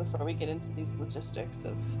exactly before we get into these logistics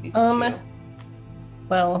of these two?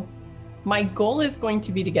 Well, my goal is going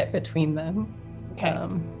to be to get between them. Okay.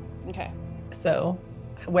 Okay. So,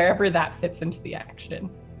 wherever that fits into the action.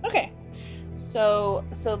 Okay. So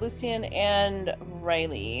Lucien and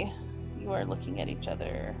Riley, you are looking at each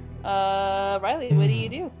other. Riley, what do you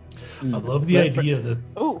do? I love the idea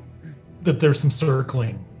that there's some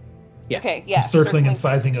circling. Yeah. Okay, yeah. Circling and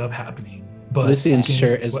sizing up happening. But Lucian's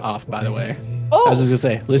shirt is off, by the way. I was just gonna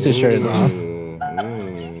say, Lucian's shirt is off.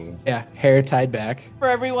 Yeah, hair tied back. For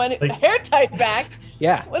everyone, hair tied back.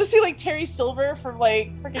 Yeah. What is he like, Terry Silver from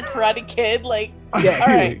like freaking Karate Kid? Like, yeah.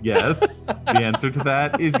 All right. Yes. The answer to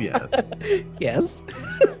that is yes. Yes.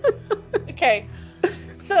 Okay.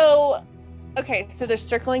 So there's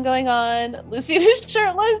circling going on. Lucien is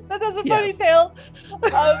shirtless and has a ponytail.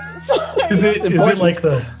 Is it like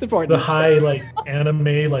the high like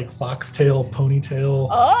anime like foxtail ponytail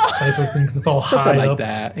type of thing? 'Cause it's all high like up,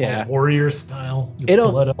 that. Yeah, warrior style.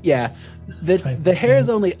 The hair is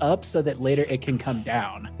only up so that later it can come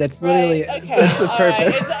down. That's literally that's the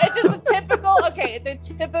purpose. Right. It's just a typical. Okay, it's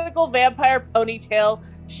a typical vampire ponytail,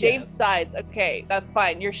 shaved sides. Okay, that's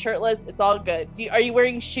fine. You're shirtless. It's all good. Are you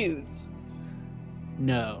wearing shoes?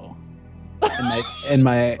 No. And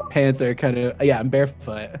my pants are kind of I'm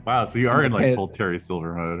barefoot. Wow, so you are in like full Terry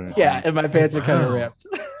Silver mode. Right? Yeah, and my pants are kind of ripped.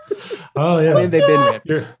 Oh yeah, I mean, they've been ripped.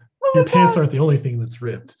 Your pants aren't the only thing that's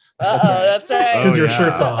ripped. That's right. Because your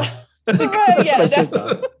shirt's off. Right, yeah, my shirt's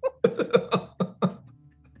off.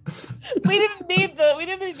 We didn't need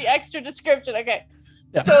the extra description. Okay.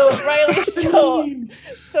 Yeah. So Riley,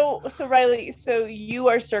 so Riley, so you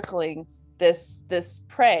are circling this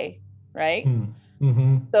prey, right?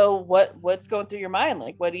 Mm-hmm. So what's going through your mind?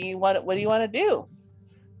 Like, what do you want to do?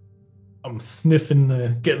 I'm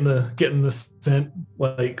sniffing, getting the scent,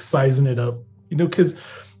 like sizing it up, because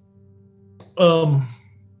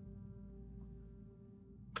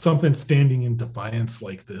something standing in defiance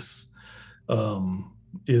like this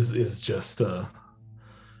is just a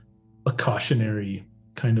cautionary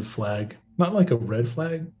kind of flag, not like a red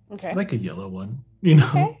flag, like a yellow one.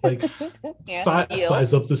 Like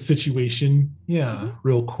size up the situation,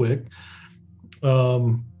 real quick,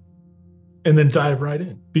 and then dive right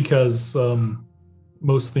in, because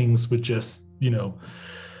most things would just,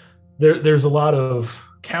 there's a lot of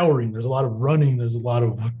cowering, there's a lot of running, there's a lot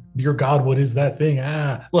of, dear God, what is that thing?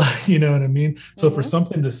 You know what I mean? So for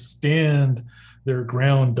something to stand their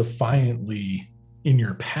ground defiantly in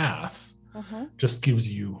your path just gives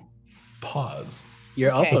you pause.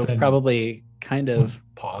 You're also probably kind of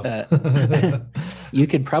pause. You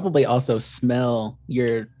could probably also smell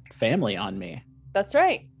your family on me. That's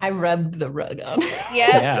right. I rubbed the rug on.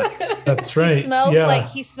 Yes. Yeah, that's right.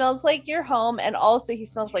 He smells like your home, and also he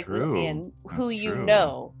smells like Lucien, who you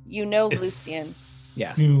know. Lucien.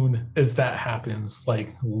 As soon as that happens,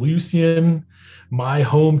 like Lucien, my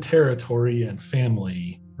home territory and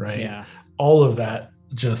family, right? Yeah. All of that,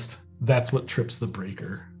 just that's what trips the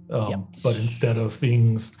breaker. But instead of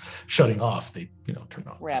things shutting off, they turn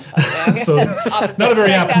on. Ramp up. Yeah. So not a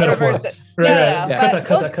very apt metaphor.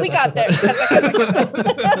 Right. We got there.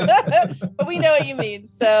 But we know what you mean.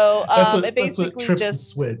 So it basically that's what trips just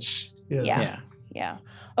the switch. Yeah.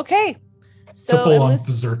 Okay. So it's a full-on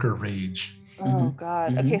berserker rage. Oh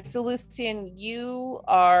God. Mm-hmm. Okay, so Lucian, you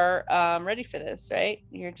are ready for this, right?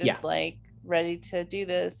 You're just like ready to do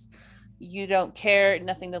this. You don't care,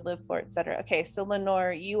 nothing to live for, etc. Okay, so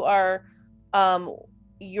Lenore, you are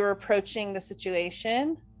you're approaching the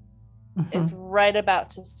situation. It's right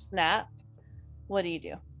about to snap. What do you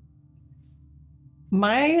do?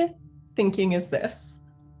 My thinking is this.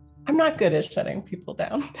 I'm not good at shutting people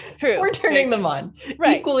down. True. Or turning them on.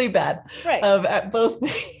 Right. Equally bad. Right. At both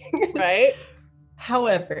things. Right.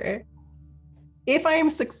 However, if I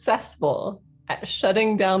am successful at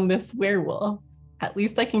shutting down this werewolf, at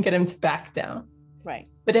least I can get him to back down. Right.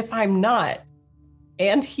 But if I'm not,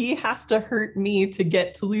 and he has to hurt me to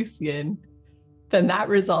get to Lucian, then that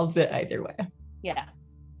resolves it either way. Yeah.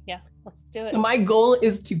 Let's do it. So my goal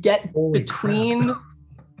is to get between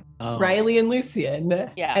Riley and Lucian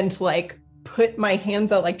and to like put my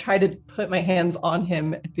hands out, like try to put my hands on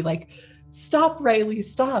him and be like, stop, Riley,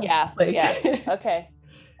 stop. Okay.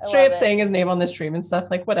 Straight up saying his name on the stream and stuff,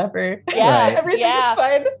 like whatever. Everything's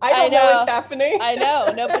fine. I don't know what's happening. I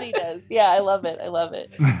know, nobody does. I love it.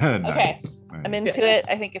 Nice. Okay, I'm into it.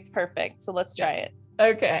 I think it's perfect. So let's try it.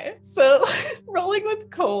 Okay, so rolling with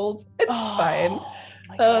cold, it's fine.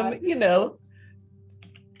 Don't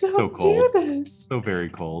so cold. do this. So very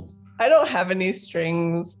cold. I don't have any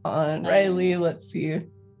strings on Riley. Let's see.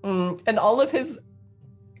 And all of his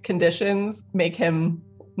conditions make him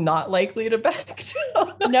not likely to back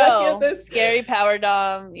down. No, scary power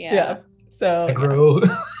dom. Yeah. So aggro,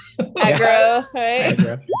 right?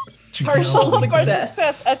 Aggro. Partial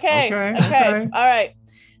success. Okay. All right.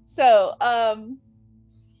 So,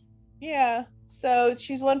 So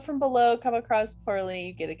choose one from below, come across poorly,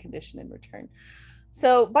 you get a condition in return.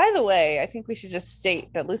 So, by the way, I think we should just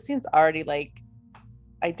state that Lucian's already like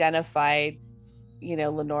identified,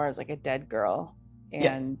 Lenore as like a dead girl.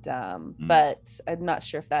 And but I'm not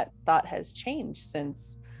sure if that thought has changed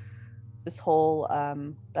since this whole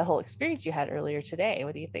that whole experience you had earlier today.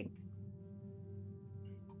 What do you think?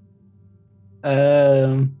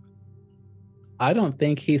 I don't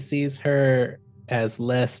think he sees her as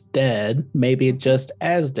less dead, maybe just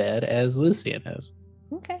as dead as Lucian is.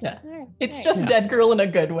 Okay. Yeah. It's just dead girl in a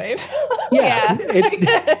good way. It's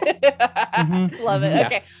Love it.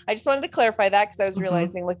 Okay. I just wanted to clarify that because I was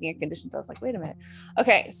realizing looking at conditions, I was like, wait a minute.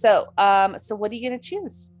 Okay, so what are you gonna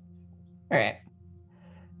choose? All right.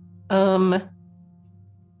 And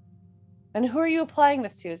who are you applying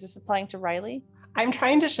this to? Is this applying to Riley? I'm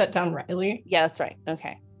trying to shut down Riley. Yeah, that's right.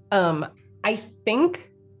 Okay. I think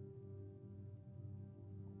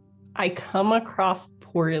I come across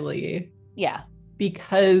poorly. Yeah.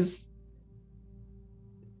 Because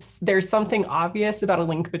there's something obvious about a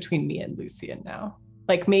link between me and Lucian now.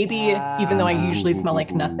 Like maybe even though I usually smell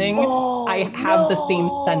like nothing, I have the same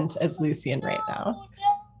scent as Lucian right now.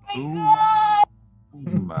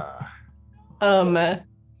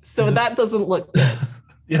 So that doesn't look good.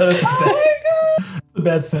 That's a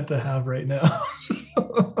bad scent to have right now.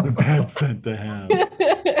 A bad scent to have.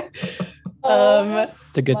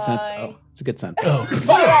 It's a good scent. Oh, it's a good scent. Oh,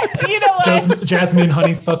 you know what? Jasmine,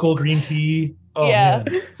 honeysuckle, green tea. Oh, yeah,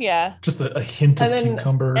 man. Yeah. Just a hint of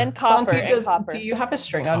cucumber. And copper. Do you have a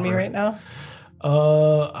string on me right now?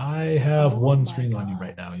 I have one string on you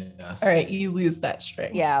right now. Yes. All right, you lose that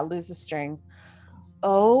string. Yeah, lose the string.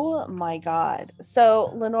 Oh my God.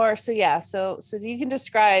 So Lenore, so you can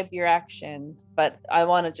describe your action, but I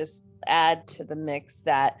want to just add to the mix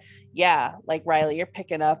that, like Riley, you're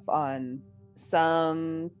picking up on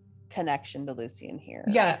some connection to Lucian here.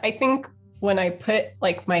 Yeah, I think when I put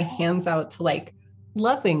like my hands out to like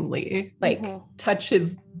lovingly like touch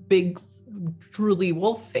his big drooly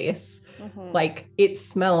wolf face, like it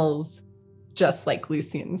smells just like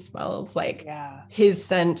Lucian smells, like his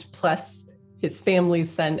scent plus his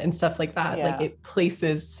family's scent and stuff like that. Like it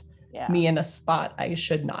places me in a spot I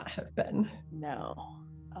should not have been. No.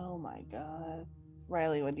 Oh my God.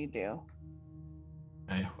 Riley, what do you do?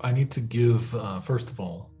 I need to give, first of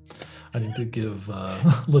all,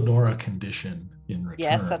 Lenore a condition in return.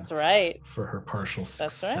 Yes, that's right. For her partial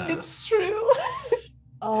success. That's right. It's true.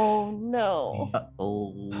 Oh no.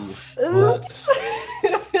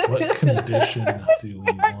 What condition do we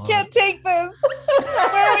want? I can't take this.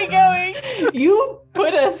 Where are we going? You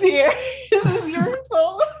put us here. This is your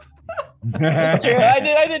fault. It's true.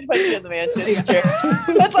 I did put you in the mansion. It's true.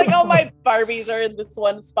 That's like all my Barbies are in this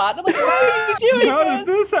one spot. I'm like, why are you doing How did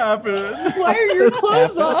this happen? Why are your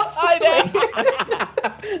clothes off? I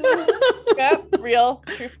know. Yep, real,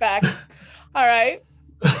 true facts. All right.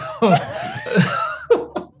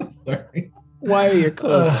 Sorry. Why are your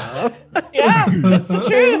clothes off? Yeah, it's the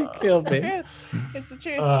truth. Kill me. It's the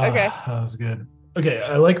truth. Okay. That was good. Okay,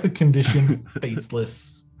 I like the condition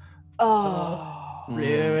faithless. Oh,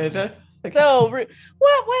 Rude. Okay. so rude.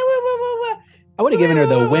 What? I would have given her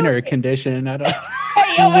the winner condition. I don't.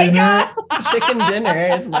 Hey, oh my God. Chicken dinner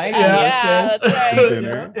is my Yeah, condition. that's right.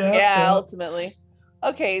 Dinner. Yeah, ultimately.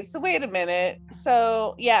 Okay, so wait a minute.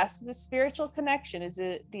 So so the spiritual connection, is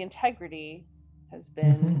it the integrity has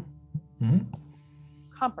been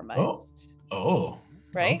compromised? Oh.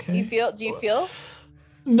 Right? Okay. Do you feel?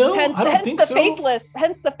 No, Hence, I don't hence think the so. faithless.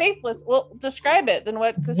 Hence the faithless. Well, describe it. Then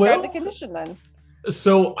what? Describe the condition then.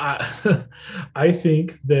 So I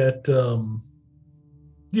think that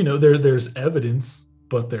there's evidence,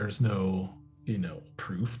 but there's no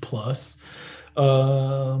proof. Plus, I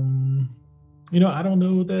don't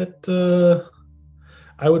know that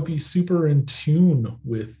I would be super in tune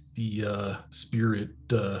with the spirit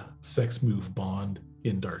sex move bond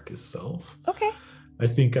in Darkest Self. Okay. I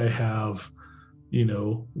think I have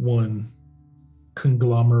one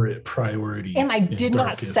conglomerate priority. And I did not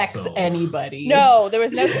Darkest sex Self. anybody. No, there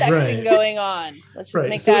was no sexing Right. going on. Let's just Right.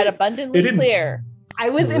 make So that it abundantly didn't clear. I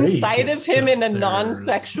was break, inside of it's him just in a there's-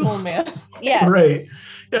 non-sexual manner. Yes. Right.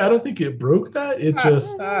 Yeah, I don't think it broke that. It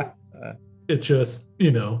just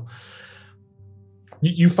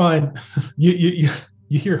you find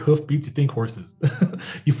you hear hoofbeats, you think horses.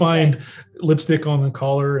 You find lipstick on the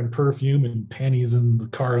collar and perfume and panties in the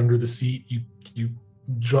car under the seat. You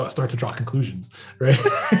start to draw conclusions, right?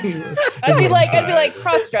 I'd be like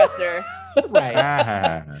cross-dresser. Right.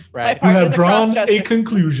 My You partner's have a drawn cross-dresser. a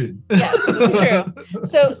conclusion. Yes, that's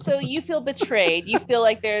true. So you feel betrayed. You feel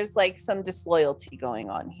like there's like some disloyalty going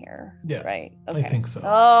on here. Yeah, Right. I Okay. think so.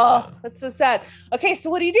 Oh, Yeah. that's so sad. Okay, so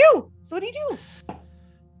what do you do?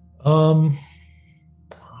 Oh,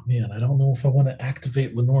 man, I don't know if I want to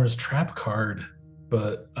activate Lenore's trap card,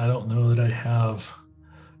 but I don't know that I have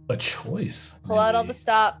a choice. Pull out all really, the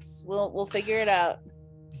stops. We'll figure it out.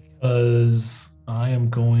 because I am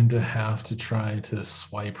going to have to try to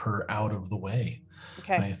swipe her out of the way.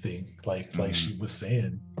 Okay. I think, like she was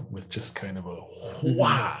saying, with just kind of a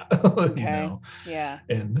wah, Okay. Yeah.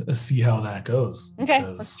 and see how that goes. Okay,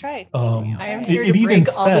 because, let's try. I am it- here it to even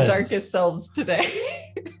break all the says- darkest selves today.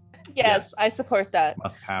 Yes, I support that.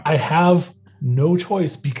 Must happen. I have no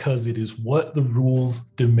choice because it is what the rules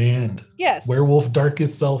demand. Yes. Werewolf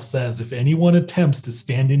Darkest Self says if anyone attempts to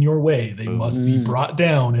stand in your way, they must be brought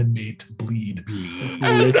down and made to bleed. And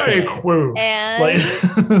I Literally. quote.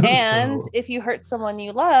 And So- if you hurt someone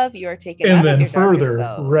you love, you are taken and out of then your darkest further,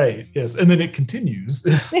 self. right? Yes, and then it continues.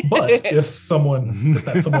 But if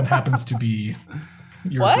that someone happens to be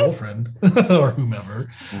your What? girlfriend or whomever,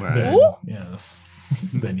 Right. then Ooh. yes,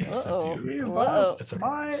 then yes. Uh-oh. If you, Uh-oh. it's okay.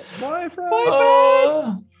 My boyfriend.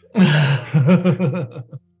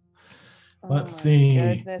 Oh Let's my see.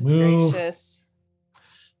 Goodness Move. gracious.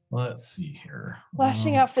 Let's see here.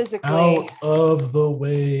 Lashing out physically. Out of the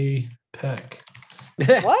way, Peck.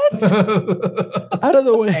 What? Out of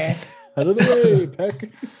the way. Out of the way, Peck.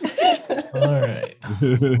 All right.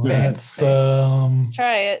 Let's Let's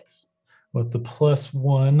try it. with the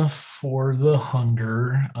 +1 for the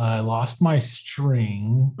hunger. I lost my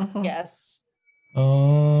string. Yes. I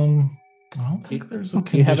don't think there's a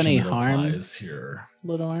Do you have condition any that harm? applies here.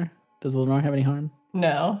 Lenore? Does Lenore have any harm?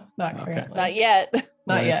 No, not Okay. currently. Not yet.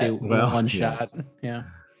 Not Yeah, yet. do Well, one yes. shot. Yeah.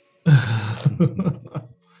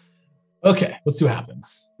 Okay, let's see what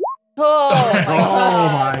happens. Oh my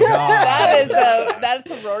god. my God. That's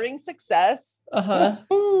a roaring success. Uh-huh.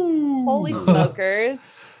 Holy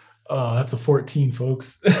smokers. Oh, that's a 14,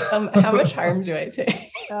 folks. How much harm do I take?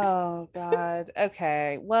 Oh god.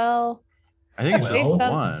 Okay. Well, I think it's Well, just based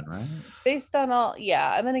on- one, right? based on all,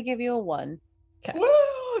 yeah, I'm gonna give you a 1.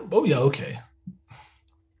 Well, oh yeah, okay.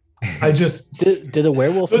 I just Did the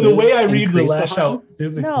werewolf the way moves I read the increase lash harm? out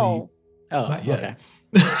physically. No. Oh, Not yet. okay.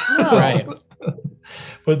 No. Right.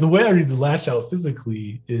 But the way I read the lash out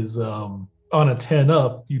physically is on a 10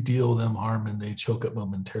 up, you deal them harm and they choke up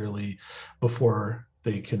momentarily before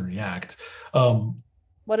they can react.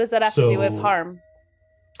 What does that have to do with So- harm?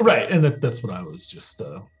 Right, and that's what I was just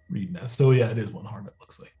reading that. So yeah, it is 1 harm, it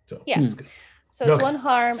looks like. So Yeah. that's good. So it's Okay. 1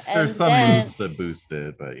 harm, and There's some then moves that boost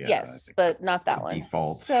it, but yeah. I yes, think but that's not that the one.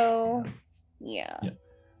 Default. So yeah. Yeah.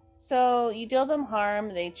 So you deal them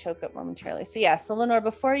harm, they choke up momentarily. So yeah, so Lenore,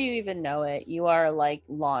 before you even know it, you are like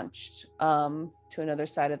launched to another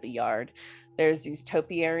side of the yard. there's these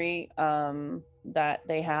topiary that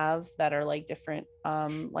they have that are like different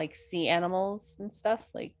like sea animals and stuff,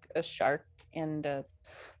 like a shark and a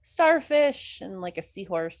starfish and like a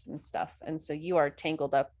seahorse and stuff. And so you are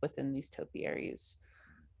tangled up within these topiaries.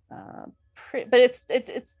 But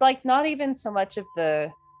it's like not even so much of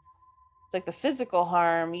it's like the physical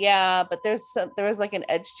harm, yeah, but there is like an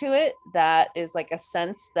edge to it that is like a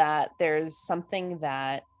sense that there's something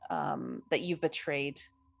that that you've betrayed.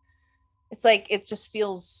 It's like it just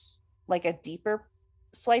feels like a deeper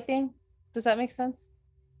swiping. Does that make sense?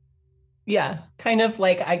 Yeah, kind of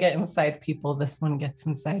like I get inside people, this one gets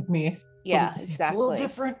inside me. Yeah, exactly. It's a little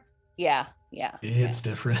different. Yeah. It's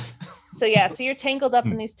different. So you're tangled up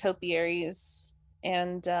in these topiaries,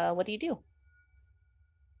 and what do you do?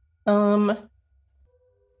 That's a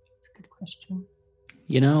good question.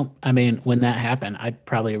 You know, I mean, when that happened, I'd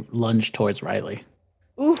probably lunge towards Riley.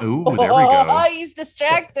 Ooh, there we go. Oh, he's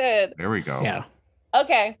distracted. There we go. Yeah.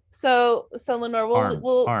 Okay, so Lenore,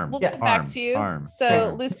 we'll get back to you.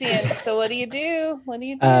 So Lucien, so what do you do?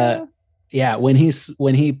 Yeah, when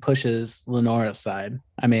he pushes Lenore aside,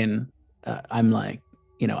 I mean, I'm like,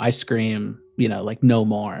 you know, I scream, you know, like no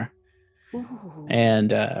more. Ooh.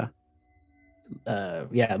 And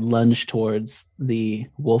lunge towards the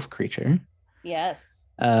wolf creature. Yes.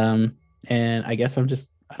 And I guess I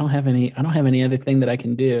don't have any other thing that I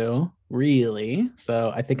can do, really.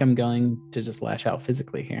 So I think I'm going to just lash out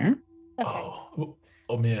physically here. Okay.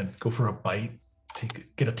 Oh man, go for a bite.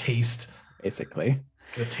 Get a taste. Basically.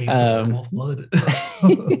 Get a taste of wolf blood.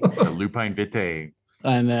 Lupine Vitae.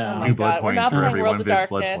 I know. Oh my God, we're not playing World of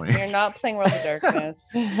Darkness. We're not playing World of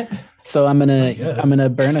Darkness. So I'm gonna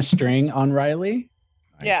burn a string on Riley.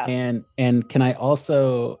 Yeah. And can I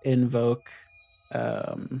also invoke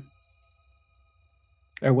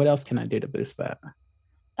or what else can I do to boost that?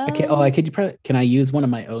 Can I use one of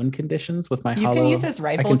my own conditions with my hollow? You can use his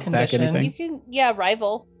rival condition. You can,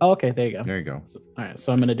 rival. Oh, okay, there you go. There you go. So, all right,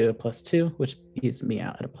 so I'm gonna do a +2, which gives me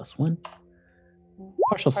out at a +1.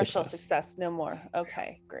 Partial success, no more.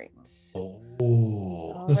 Okay, great.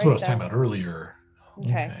 Oh, this is what I was talking about earlier.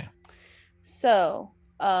 Okay. So,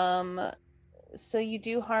 so you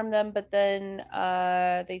do harm them, but then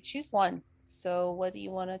they choose one. So what do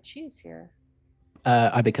you want to choose here?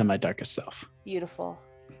 I become my darkest self. Beautiful.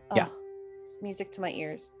 Yeah. It's music to my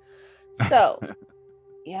ears. So,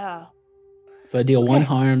 yeah. So I deal one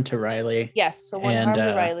harm to Riley. Yes, so one harm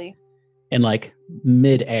to Riley. And like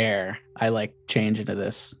mid-air, I like change into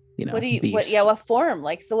this, you know, beast. What form?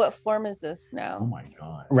 Like, so what form is this now? Oh my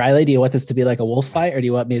God. Riley, do you want this to be like a wolf fight, or do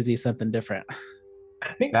you want me to be something different?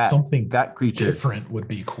 I think something that creature different would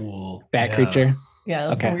be cool. Bat creature.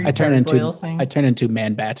 Yeah. Okay. I turn into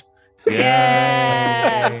man bat.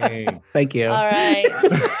 Yes. Thank you. All right.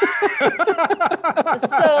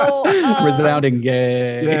 So resounding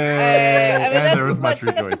gay. I mean, and there was much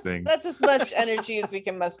rejoicing. That's as much energy as we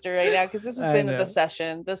can muster right now, because this has been the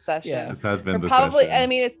session. This session. Yeah. This has been the probably. session. I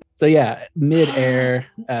mean, it's so mid-air.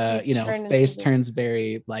 You know, face turns this.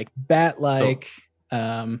 very like bat-like.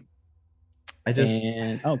 Go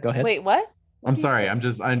ahead. Wait, what? I'm sorry. I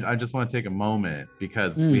just want to take a moment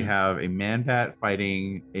because we have a man bat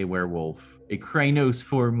fighting a werewolf, a Krynos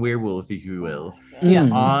form werewolf, if you will,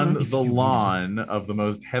 on the lawn of the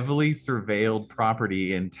most heavily surveilled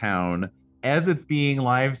property in town as it's being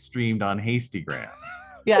live streamed on Hastygram.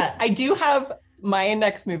 Yeah, I do have my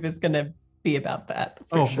next move is gonna be about that.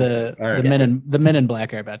 The men in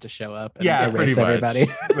black are about to show up and erase everybody.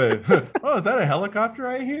 Oh, is that a helicopter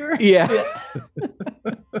I hear? Yeah.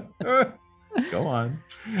 Go on.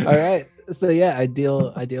 All right. So I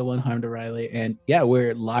deal one harm to Riley, and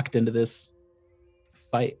we're locked into this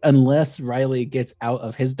fight unless Riley gets out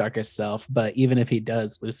of his darkest self. But even if he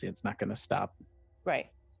does, Lucien's not going to stop. Right.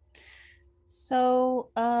 So,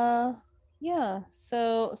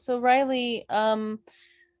 So Riley,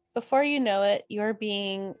 before you know it, you're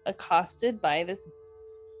being accosted by the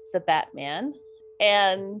Batman,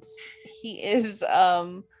 and he is,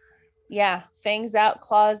 fangs out,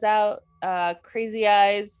 claws out, crazy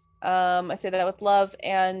eyes. I say that with love,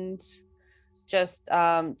 and just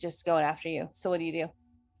going after you. So what do you do?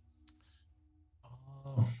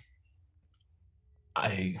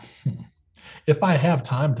 If I have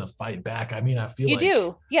time to fight back, I mean, I feel you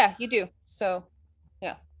do. Yeah, you do. So,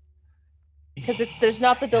 because there's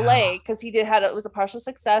not the delay, because it was a partial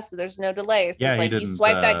success, so there's no delay. So it's like you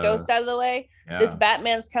swipe that ghost out of the way. This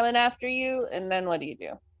Batman's coming after you, and then what do you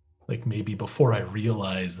do? Like maybe before I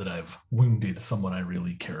realize that I've wounded someone I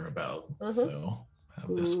really care about. So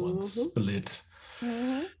have this one split.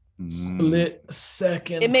 Split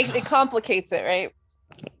second. It complicates it, right?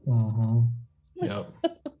 Yep.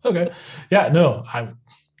 Okay. Yeah, no,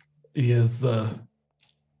 he is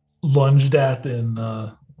lunged at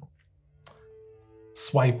and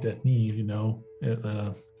swiped at me, and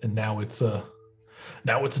now it's a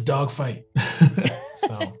dog fight.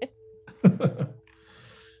 So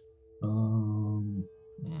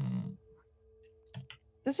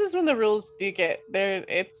This is when the rules do get there.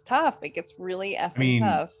 It's tough. It gets really effing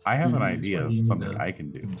tough. I have an idea of something I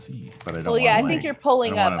can do, but I don't. Well, I think you're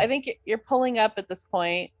pulling up. I think you're pulling up at this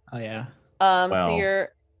point. Oh yeah. So you're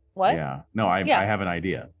what? Yeah. No, I have an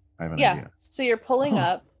idea. So you're pulling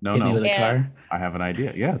up. No. With a car? I have an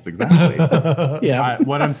idea. Yes, exactly. Yeah.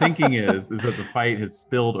 What I'm thinking is that the fight has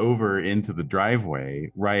spilled over into the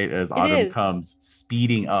driveway right as Autumn comes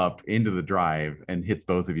speeding up into the drive and hits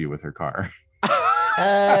both of you with her car.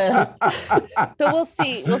 So we'll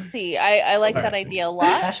see. I like that idea a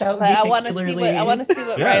lot. But I want to see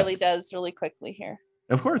what Riley does really quickly here.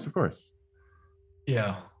 Of course.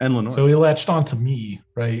 Yeah. And Lenore. So he latched onto me,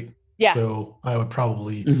 right? Yeah. So I would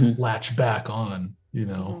probably latch back on,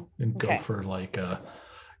 and go for like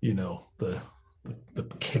the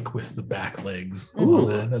kick with the back legs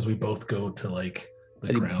as we both go to like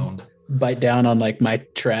the ground. Bite down on like my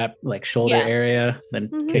trap, like shoulder area,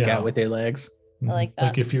 then kick out with your legs. I like that.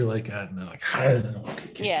 Like if you're like, something like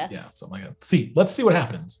that. Let's see what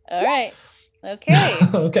happens. All right. Okay.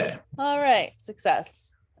 Okay. All right.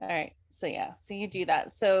 Success. All right. So you do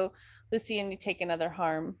that. So Lucian, you take another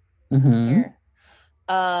harm here.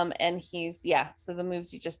 And he's so the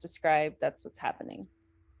moves you just described, that's what's happening.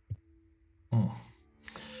 All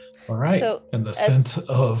right. So and the scent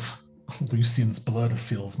of Lucian's blood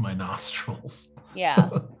fills my nostrils. Yeah,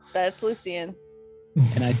 that's Lucian.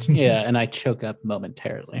 And I choke up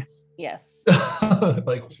momentarily. Yes.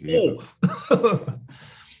 Like Jesus.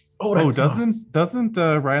 Doesn't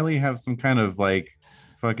Riley have some kind of like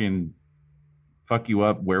fucking fuck you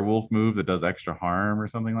up werewolf move that does extra harm or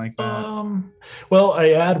something like that? Well,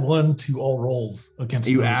 I add one to all rolls against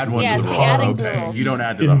you. Add one to the harm. Okay. You don't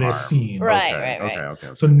add to in the this harm. Scene. Right.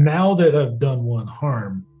 Okay. So now that I've done one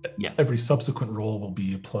harm, yes, every subsequent roll will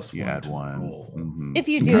be a plus you one. Add one. Mm-hmm. If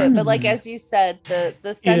you do it, but like as you said,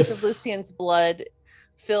 the scent of Lucian's blood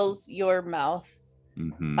fills your mouth,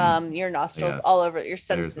 your nostrils, all over your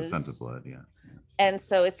senses. There's the scent of blood. Yes. And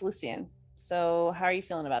so it's Lucian. So how are you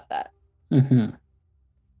feeling about that?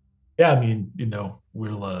 Yeah, I mean,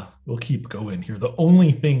 we'll keep going here. The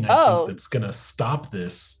only thing I think that's gonna stop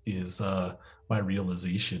this is my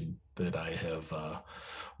realization that I have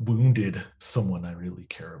wounded someone I really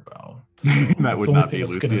care about. So that would not be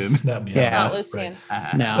Lucian. Snap me it's not Lucian.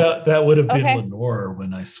 Right? No, that would have been Lenore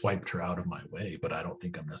when I swiped her out of my way, but I don't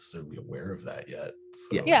think I'm necessarily aware of that yet.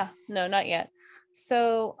 So. Yeah, no, not yet.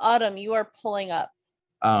 So Autumn, you are pulling up.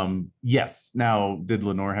 Yes. Now, did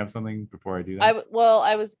Lenore have something before I do that? I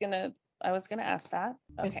was gonna ask that.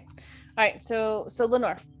 Okay. All right. So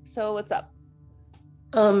Lenore. So what's up?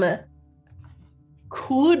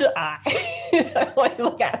 Could I like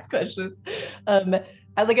ask questions?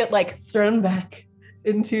 As I get like thrown back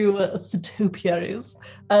into the topiaries,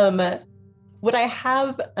 would I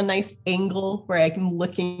have a nice angle where I can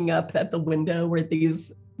looking up at the window where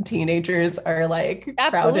these teenagers are like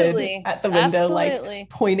crowded at the window, like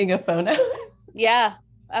pointing a phone out? Yeah,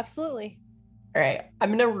 absolutely. All right,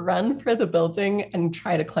 I'm gonna run for the building and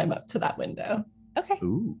try to climb up to that window. Okay.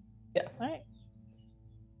 Ooh. Yeah. All right.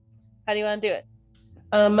 How do you want to do it?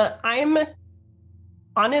 I'm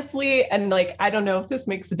honestly, and like I don't know if this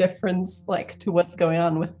makes a difference like to what's going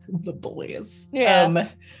on with the boys. Yeah.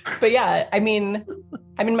 But yeah, I mean,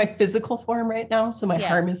 I'm in my physical form right now, so my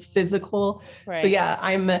harm is physical. Right. So yeah,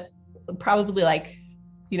 I'm probably like,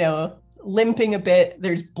 limping a bit.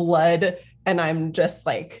 There's blood, and I'm just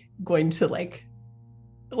like going to like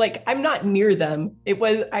I'm not near them.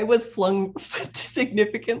 I was flung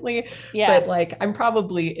significantly, but like I'm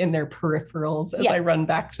probably in their peripherals as I run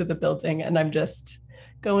back to the building, and I'm just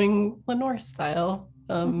going Lenore style,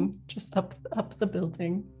 just up the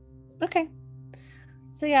building. Okay.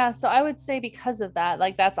 So I would say because of that,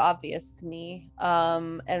 like that's obvious to me.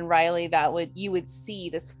 And Riley, you would see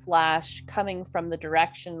this flash coming from the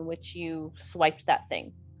direction which you swiped that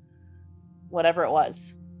thing, whatever it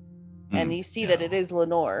was. And you see that it is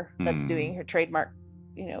Lenore that's doing her trademark,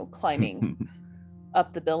 climbing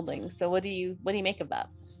up the building. So what do you make of that?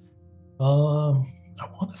 I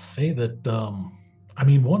want to say that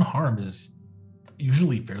one harm is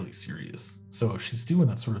usually fairly serious. So if she's doing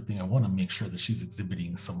that sort of thing, I want to make sure that she's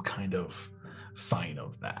exhibiting some kind of sign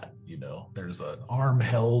of that. There's an arm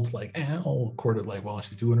held like quartered like while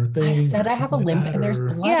she's doing her thing. I said I have a limp and there's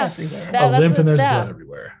blood everywhere. A limp and there's blood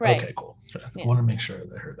everywhere. Right. Okay, cool. I want to make sure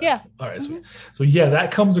that I heard that. Yeah. All right. So yeah,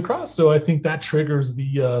 that comes across. So I think that triggers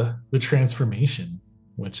the transformation,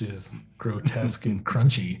 which is grotesque and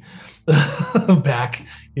crunchy, back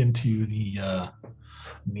into the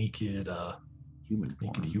naked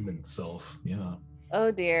human self. Yeah.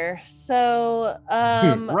 Oh dear. So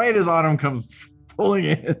right as Autumn comes pulling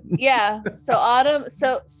in. Yeah. So Autumn,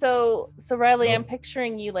 so Riley, I'm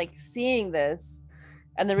picturing you like seeing this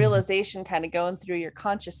and the realization kind of going through your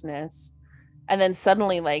consciousness, and then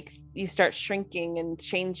suddenly like you start shrinking and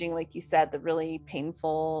changing, like you said, the really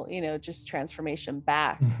painful, just transformation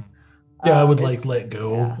back. Yeah, I would like let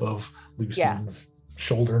go of Lucian's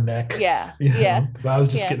shoulder neck. Yeah. Because I was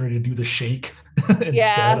just getting ready to do the shake.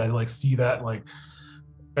 Instead, I like see that like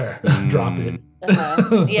drop it.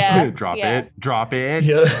 Yeah. Drop it.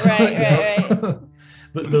 Yeah. Right.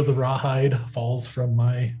 The rawhide falls from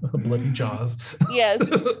my bloody jaws.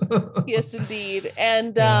 Yes, indeed.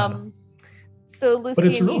 And so Lucian, but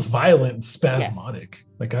it's real violent and spasmodic.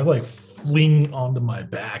 Yes. Like I like fling onto my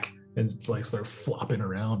back and like start flopping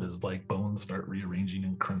around as like bones start rearranging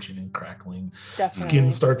and crunching and crackling. Definitely.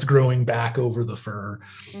 Skin starts growing back over the fur.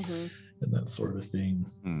 And that sort of thing.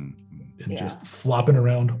 And just flopping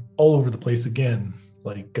around all over the place again.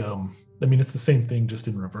 Like it's the same thing just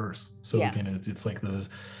in reverse. So again, it's like the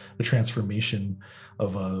transformation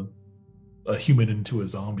of a human into a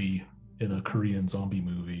zombie in a Korean zombie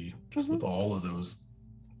movie, just with all of those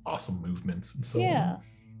awesome movements and so on.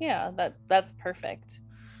 That's perfect.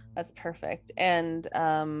 And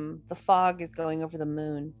the fog is going over the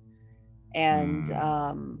moon, and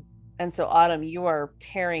so Autumn, you are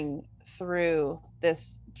tearing through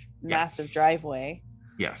this massive driveway.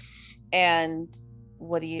 Yes. And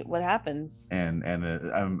what happens? And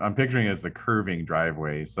I'm picturing it as a curving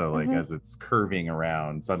driveway. So like as it's curving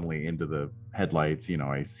around suddenly into the headlights,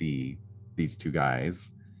 I see these two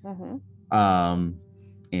guys. And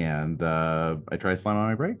I try to slam on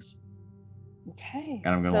my brakes. Okay.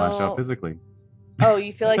 And I'm going to lash out physically. Oh,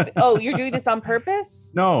 you feel like you're doing this on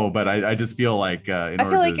purpose? No, but I just feel like I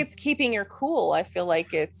feel like it's keeping your cool. I feel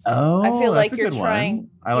like it's I feel like you're trying.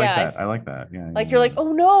 I like that. I like that. Yeah. Like you're like,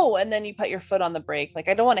 oh no, and then you put your foot on the brake. Like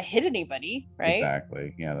I don't want to hit anybody, right?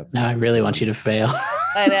 Exactly. Yeah, that's. No, I really want you to fail.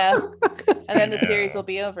 I know. And then the series will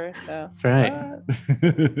be over. So that's right.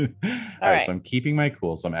 All right. So I'm keeping my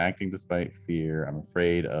cool. So I'm acting despite fear. I'm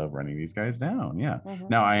afraid of running these guys down. Yeah.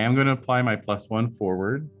 Now I am going to apply my +1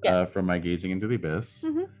 forward from my gazing into the abyss.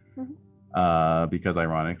 Because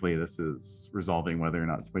ironically, this is resolving whether or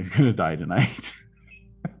not somebody's going to die tonight.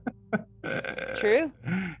 True.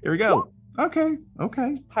 Here we go. Okay.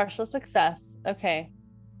 Partial success. Okay.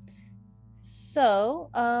 So,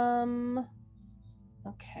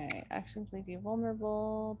 okay. Actions leave you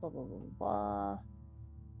vulnerable. Blah blah blah blah.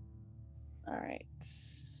 All right.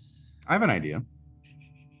 I have an idea.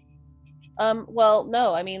 Well,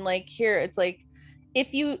 no. I mean, like here, it's like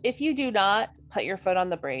if you do not put your foot on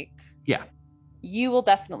the brake, you will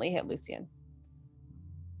definitely hit Lucian.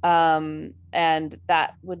 And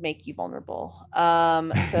that would make you vulnerable.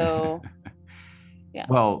 So yeah.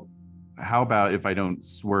 Well, how about if I don't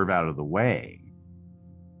swerve out of the way,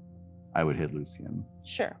 I would hit Lucian.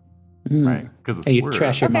 Sure. Right. Because you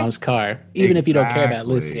trash your mom's car. Even if you don't care about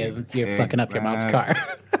Lucian, you're fucking up your mom's car.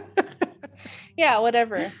 Yeah,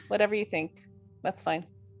 whatever you think. That's fine.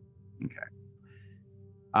 Okay.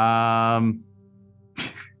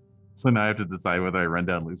 So now I have to decide whether I run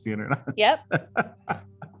down Lucian or not. Yep.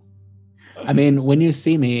 I mean, when you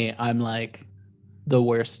see me, I'm like the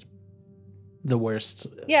worst.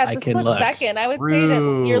 Yeah, it's a split second. I would say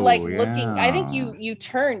that you're like looking. I think you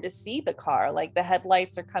turn to see the car, like the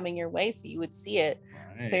headlights are coming your way, so you would see it.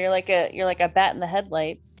 Right. So you're like a bat in the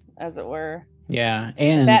headlights, as it were. Yeah,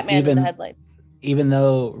 and Batman in the headlights. Even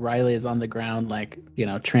though Riley is on the ground, like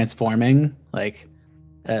transforming, like.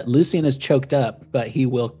 Lucian is choked up, but he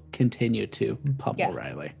will continue to pummel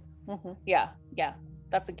Riley. Yeah,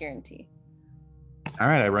 that's a guarantee. All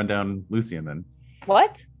right, I run down Lucian then.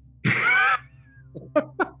 What?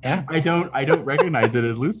 Yeah, I don't recognize it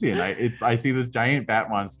as Lucian. I see this giant bat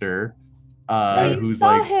monster. You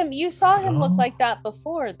saw him look like that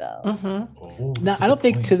before, though. Oh, no, I don't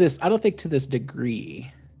think to this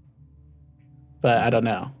degree. But I don't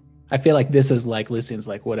know. I feel like this is like Lucian's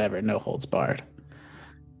like whatever, no holds barred.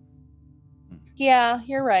 Yeah,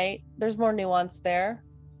 you're right. There's more nuance there.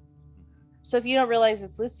 So if you don't realize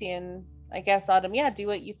it's Lucian, I guess Autumn, do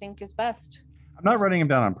what you think is best. I'm not running him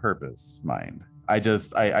down on purpose, mind.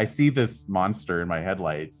 I see this monster in my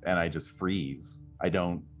headlights and I just freeze. I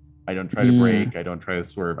don't try to brake. I don't try to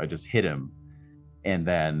swerve. I just hit him, and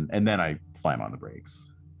then I slam on the brakes.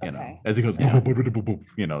 You know, as he goes, boop, boop, boop, boop, boop,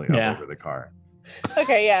 you know, up over the car.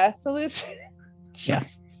 Okay, yeah. So Lucy. Yeah.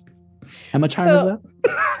 How much harm is that?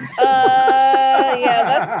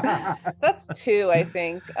 Yeah, that's 2, I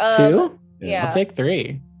think. 2? Yeah. I'll take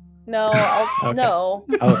 3. No, no.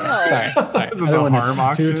 Okay. No. Sorry. This is a harm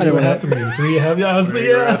auction. 2 and a half to me. 3 have. Yeah, I was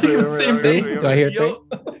thinking the same thing. Do I hear 3?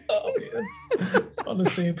 On the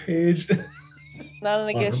same page. Not a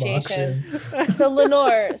negotiation. So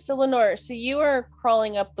Lenore, so you are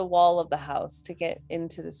crawling up the wall of the house to get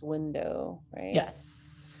into this window, right?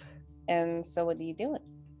 Yes. And so what are you doing?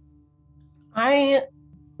 I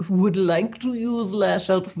would like to use Lash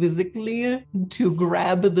Out physically to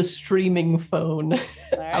grab the streaming phone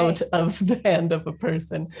out of the hand of a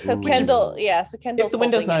person. So Kendall, if the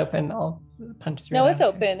window's not open, I'll punch through. No, it's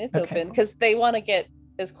open. It's open because they want to get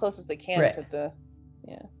as close as they can to the.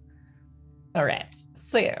 Yeah. All right.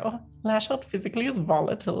 So Lash Out physically is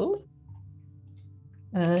volatile.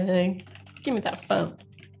 Give me that phone.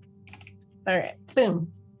 All right.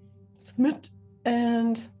 Boom. Submit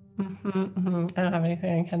and. I don't have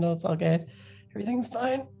anything on Kendall. It's all good. Everything's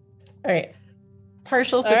fine. All right.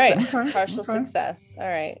 Partial success. All right. Partial success. All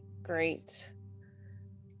right. Great.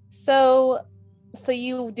 So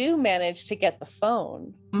you do manage to get the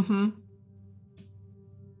phone.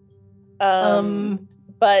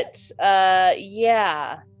 But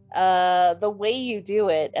the way you do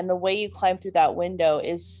it and the way you climb through that window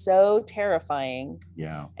is so terrifying.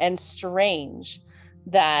 Yeah. And strange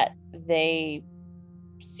that they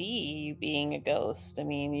see you being a ghost. I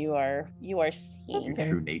mean, you are seeing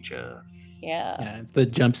true nature. Yeah. It's the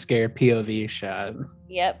jump scare POV shot.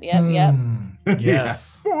 Yep.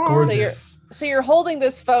 Yes. Gorgeous. So you're holding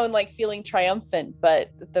this phone like feeling triumphant,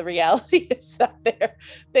 but the reality is that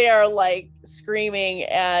they are like screaming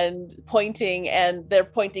and pointing, and they're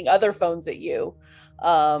pointing other phones at you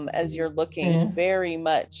as you're looking very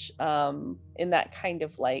much in that kind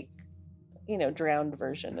of like, drowned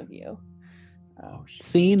version of you.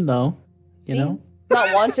 Seen though, you know,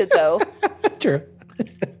 not wanted though. True.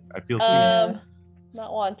 I feel seen.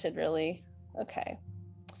 Not wanted really. Okay,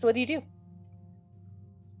 so what do you do?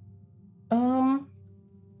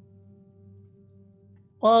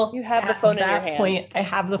 Well, you have the phone in your hand. I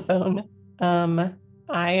have the phone.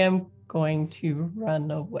 I am going to run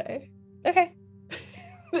away. Okay.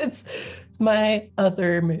 it's my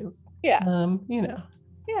other move. Yeah.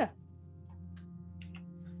 Yeah.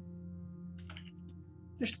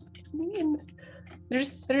 They're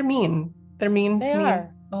mean. They're mean to me. They are.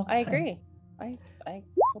 I agree. I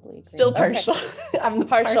totally agree. Still partial. Okay. I'm the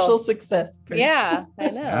partial success person. Yeah,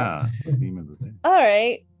 I know. Yeah. All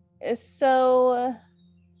right. So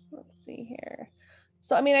let's see here.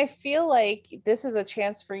 So I mean, I feel like this is a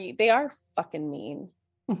chance for you. They are fucking mean.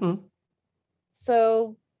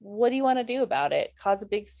 So what do you want to do about it? Cause a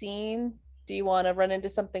big scene? Do you want to run into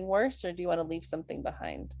something worse, or do you want to leave something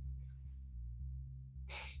behind?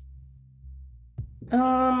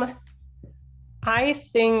 I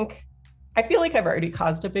feel like I've already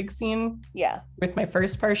caused a big scene. Yeah. With my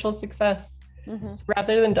first partial success. So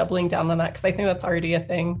rather than doubling down on that, because I think that's already a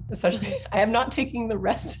thing, especially I am not taking the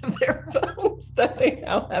rest of their phones that they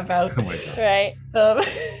now have out. Oh my God. Right.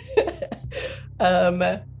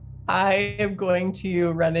 I am going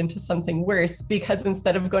to run into something worse, because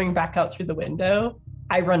instead of going back out through the window,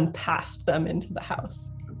 I run past them into the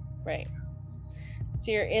house. Right.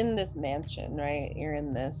 So you're in this mansion, right? You're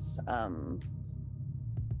in this, running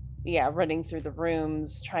through the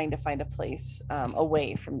rooms, trying to find a place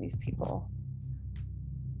away from these people.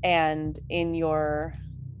 And in your,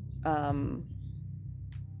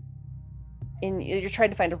 you're trying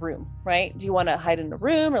to find a room, right? Do you want to hide in a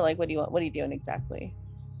room, or like, what are you doing exactly?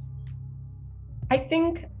 I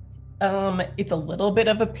think it's a little bit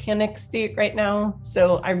of a panic state right now.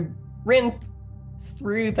 So I ran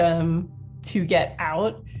through them to get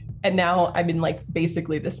out, and now I'm in like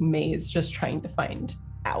basically this maze just trying to find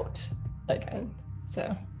out again.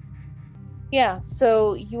 So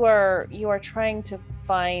you are trying to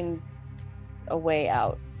find a way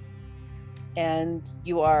out, and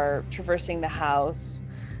you are traversing the house.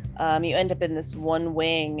 You end up in this one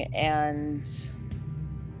wing, and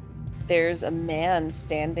there's a man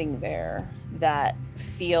standing there that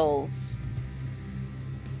feels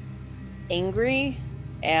angry,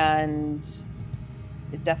 and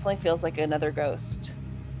it definitely feels like another ghost.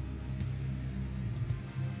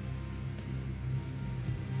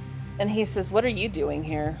 And he says, "What are you doing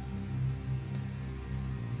here?"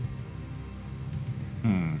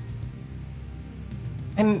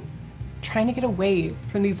 trying to get away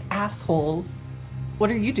from these assholes. What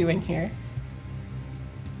are you doing here?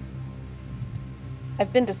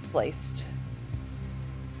 I've been displaced.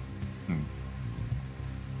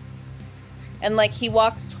 And like he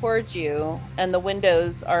walks towards you and the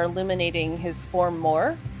windows are illuminating his form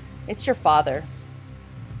more. It's your father.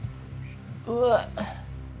 Cut.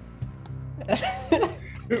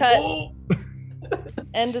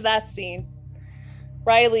 End of that scene.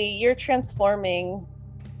 Riley, you're transforming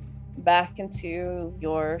back into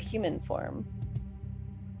your human form.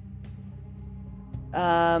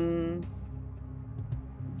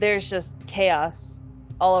 There's just chaos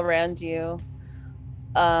all around you.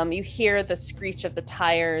 You hear the screech of the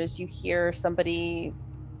tires. You hear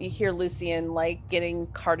Lucian like getting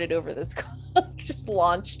carted over this car, just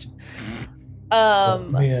launched. Oh,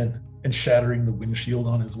 man. And shattering the windshield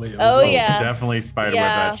on his way over. Oh yeah, definitely spiderweb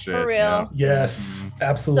that shit. For real. Yeah. Yes,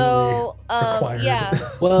 absolutely. So, required. yeah.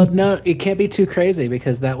 Well, no, it can't be too crazy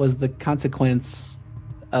because that was the consequence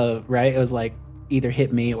of, right? It was like either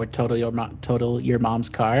hit me or total your mom's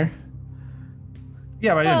car.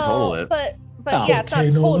 Yeah, but I didn't total it. But yeah, it's not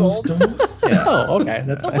totaled. Yeah. Oh, okay.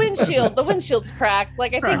 That's the fine. the windshield's cracked.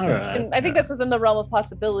 Like I think that's within the realm of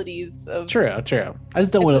possibilities. True. I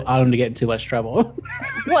just don't want Autumn to get in too much trouble.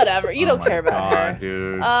 Whatever. You don't care about her,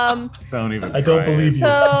 dude. Don't even. I don't believe you.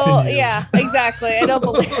 So Continue. yeah, exactly. I don't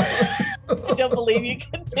believe you.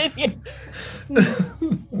 Continue.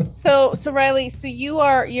 So Riley, so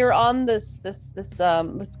you're on this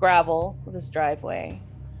gravel, this driveway.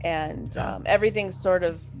 And everything's sort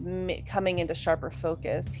of coming into sharper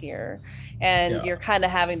focus here. And you're kind of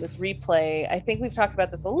having this replay. I think we've talked about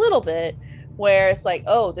this a little bit, where it's like,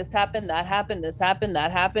 oh, this happened, that happened, this happened, that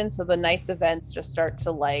happened. So the night's events just start to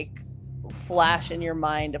like flash in your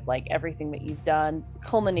mind of like everything that you've done,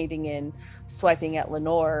 culminating in swiping at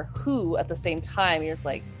Lenore, who at the same time, you're just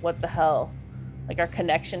like, what the hell? Like our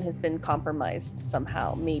connection has been compromised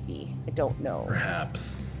somehow, maybe. I don't know.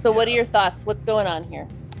 Perhaps. So what are your thoughts? What's going on here?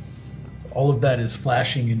 All of that is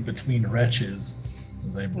flashing in between wretches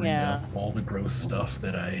as I bring up all the gross stuff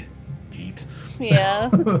that I ate. Yeah.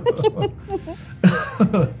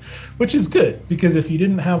 Which is good, because if you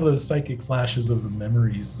didn't have those psychic flashes of the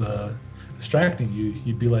memories distracting you,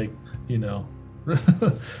 you'd be like,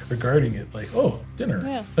 regarding it like, oh, dinner.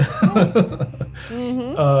 Yeah.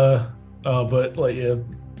 But like,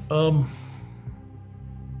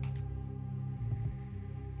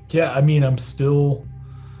 yeah, I mean,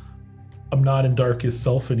 I'm not in darkest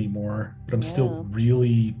self anymore, but I'm still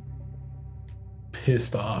really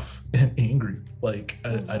pissed off and angry. Like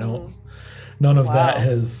I don't, none of that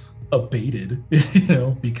has abated,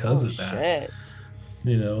 because of that. Shit.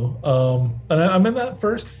 And I'm in that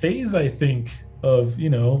first phase, I think, of,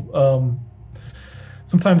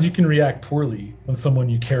 sometimes you can react poorly when someone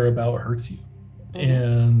you care about hurts you.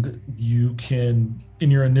 And you can, in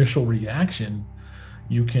your initial reaction,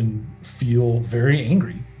 you can feel very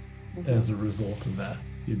angry as a result of that,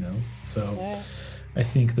 so I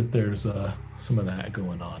think that there's some of that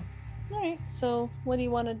going on. All right, so what do you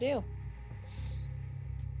want to do?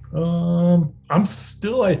 I'm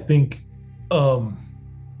still, I think, in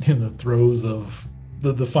the throes of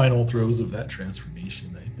the final throes of that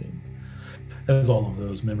transformation, I think, as all of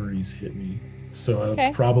those memories hit me. So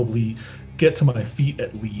I'll probably get to my feet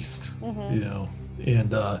at least,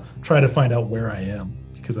 and try to find out where I am,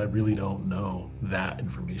 because I really don't know that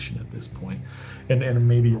information at this point. And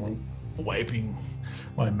maybe like wiping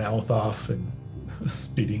my mouth off and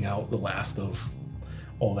spitting out the last of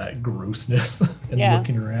all that grossness and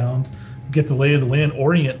looking around, get the lay of the land,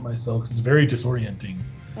 orient myself, because it's very disorienting.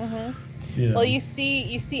 Well, you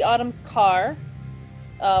see Autumn's car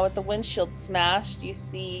with the windshield smashed. You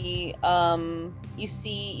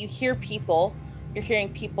hear people. You're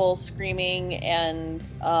hearing people screaming and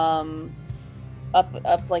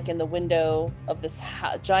up like in the window of this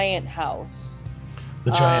giant house.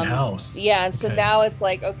 The giant house. Yeah, and so now it's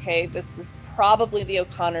like, okay, this is probably the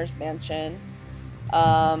O'Connor's mansion,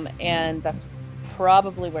 and that's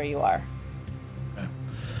probably where you are. Okay.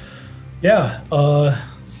 Yeah.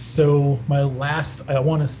 So I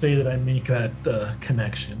want to say that I make that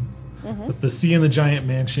connection with the sea and the giant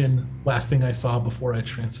mansion. Last thing I saw before I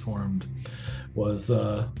transformed was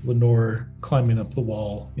Lenore climbing up the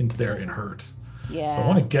wall into there and hurt. Yeah. So I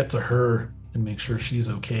want to get to her and make sure she's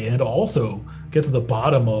okay, and also get to the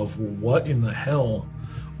bottom of what in the hell,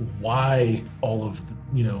 why all of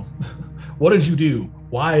what did you do?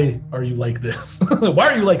 Why are you like this? Why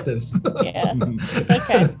are you like this? Yeah.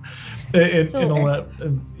 Okay. and all that.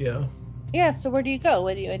 And, Yeah. So where do you go?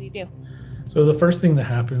 What do you do? So the first thing that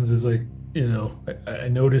happens is I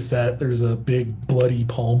notice that there's a big bloody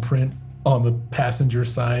palm print on the passenger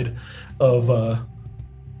side of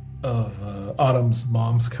Autumn's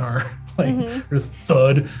mom's car, like her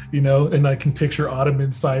thud, and I can picture Autumn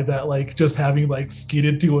inside that, like just having like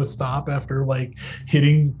skidded to a stop after like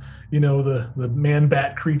hitting, the man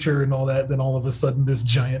bat creature and all that. Then all of a sudden, this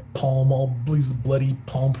giant palm, all leaves a bloody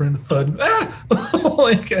palm print, thud,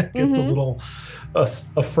 like gets a little a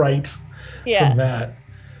fright from that,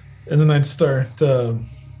 and then I'd start.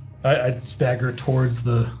 I'd stagger towards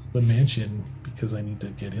the mansion because I need to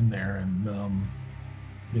get in there and.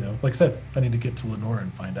 Like I said, I need to get to Lenore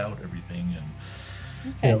and find out everything,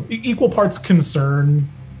 and equal parts concern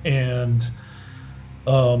and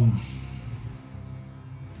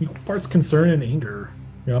equal parts concern and anger.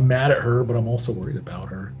 I'm mad at her, but I'm also worried about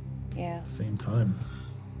her. Yeah. At the same time.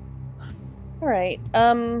 All right.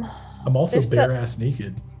 I'm also bare-ass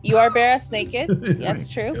naked. You are bare-ass naked. That's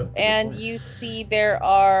true. Yep, and you see there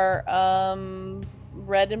are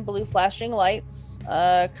red and blue flashing lights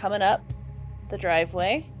coming up the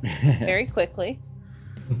driveway very quickly.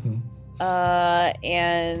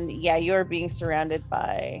 And you're being surrounded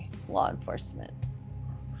by law enforcement.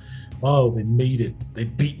 Oh, they made it. They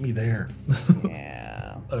beat me there.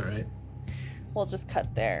 Yeah. All right. We'll just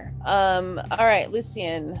cut there. All right,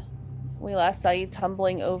 Lucien, we last saw you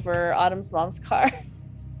tumbling over Autumn's mom's car.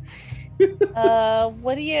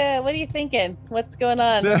 What are you thinking? What's going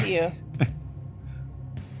on with you?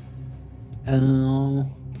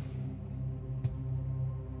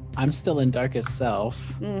 I'm still in Darkest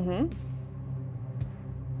Self.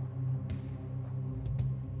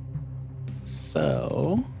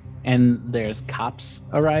 So, and there's cops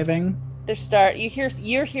arriving.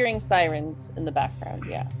 You're hearing sirens in the background,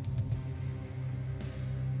 yeah.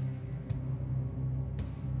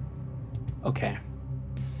 Okay.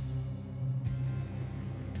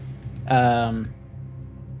 All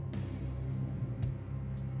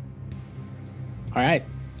right.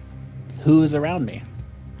 Who's around me?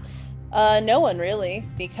 No one really,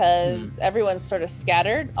 because everyone's sort of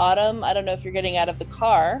scattered. Autumn, I don't know if you're getting out of the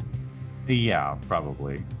car. Yeah,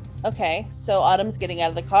 probably. Okay, so Autumn's getting out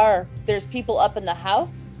of the car. There's people up in the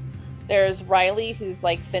house. There's Riley, who's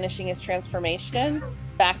like finishing his transformation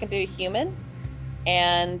back into a human.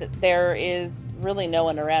 And there is really no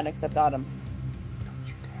one around except Autumn. Don't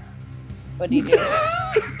you dare. What do you do?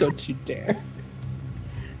 Don't you dare.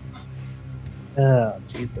 Oh,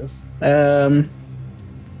 Jesus.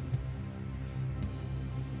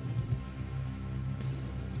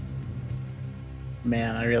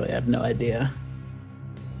 Man, I really have no idea.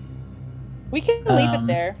 We can leave it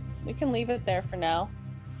there. We can leave it there for now.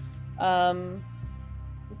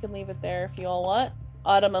 We can leave it there if you all want.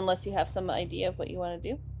 Autumn, unless you have some idea of what you want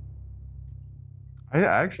to do. I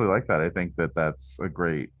actually like that. I think that's a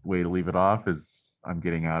great way to leave it off. Is I'm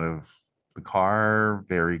getting out of the car,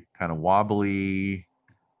 very kind of wobbly,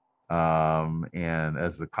 and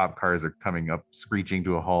as the cop cars are coming up, screeching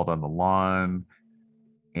to a halt on the lawn,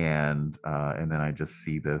 and then I just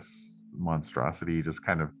see this monstrosity just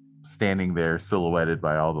kind of standing there, silhouetted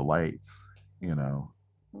by all the lights, All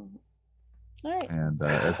right. And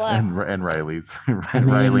and Riley's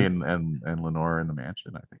Riley and Lenore in the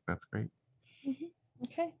mansion. I think that's great.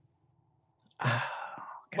 Okay.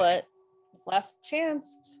 But last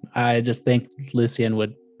chance. I just think Lucien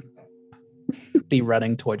would be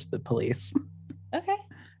running towards the police. Okay.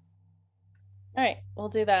 All right, we'll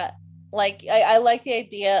do that. Like I like the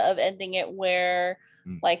idea of ending it where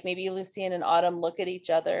like maybe Lucien and Autumn look at each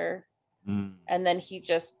other and then he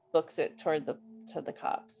just books it toward the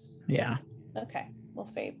cops. Yeah. Okay. We'll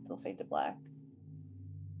fade to black.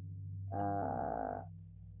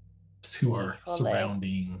 Who are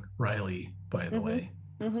surrounding Riley, by the way.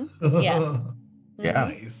 Yeah. Yeah.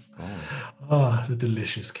 Nice. Oh, the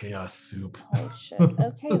delicious chaos soup. Oh shit.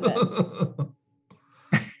 Okay then.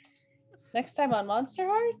 Next time on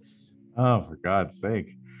Monsterhearts? Oh, for God's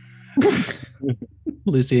sake.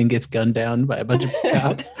 Lucien gets gunned down by a bunch of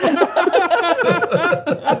cops.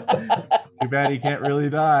 Too bad he can't really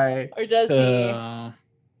die. Or does he?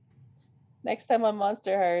 Next time on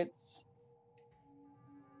Monsterhearts.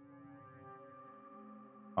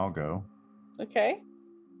 I'll go. Okay.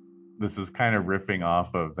 This is kind of riffing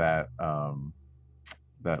off of that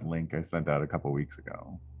that link I sent out a couple weeks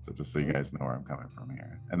ago. So just so you guys know where I'm coming from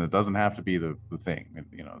here. And it doesn't have to be the thing.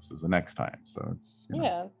 This is the next time. So it's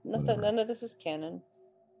none of this is canon.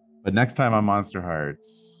 But next time on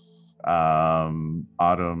Monsterhearts,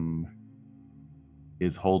 Autumn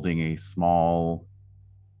is holding a small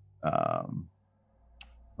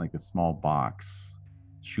like a small box,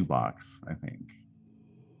 shoebox, I think.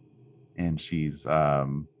 And she's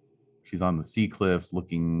on the sea cliffs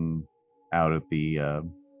looking out at the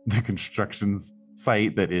construction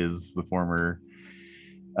site that is the former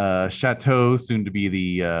chateau, soon to be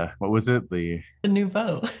the what was it? The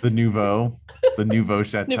Nouveau. The Nouveau. The Nouveau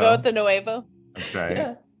Chateau. Nouveau at the Nuevo. That's right.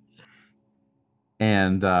 Yeah.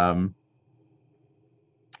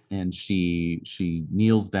 And she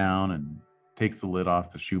kneels down and takes the lid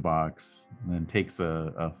off the shoebox, and then takes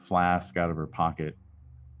a flask out of her pocket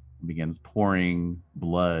and begins pouring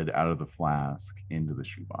blood out of the flask into the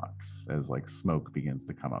shoebox as like smoke begins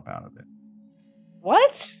to come up out of it.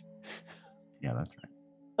 What? Yeah, that's right.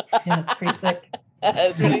 Yeah, it's pretty sick.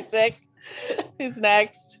 That's pretty sick. Who's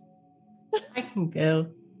next? I can go.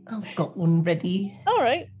 I've got one ready. All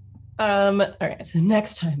right. All right. So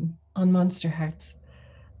next time on Monsterhearts,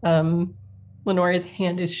 Lenore's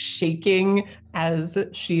hand is shaking as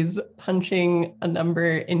she's punching a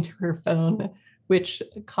number into her phone, which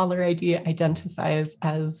caller ID identifies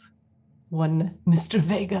as one Mr.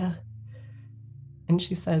 Vega. And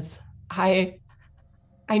she says, I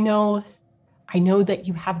know that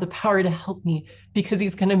you have the power to help me because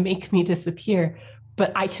he's going to make me disappear,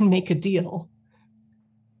 but I can make a deal.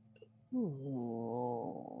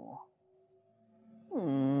 Ooh.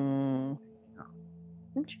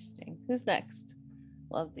 Interesting. Who's next?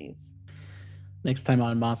 Love these. Next time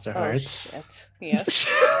on Monsterhearts. Oh, shit. Yes.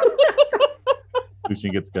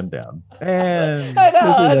 Lucian gets gunned down. And I know.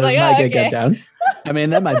 I was like, might get okay. gunned down. I mean,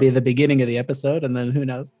 that might be the beginning of the episode, and then who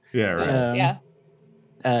knows? Yeah,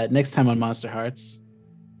 right. Next time on Monsterhearts,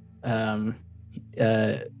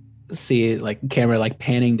 see like camera like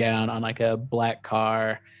panning down on like a black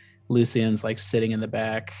car. Lucian's like sitting in the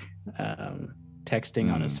back,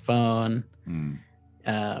 texting on his phone.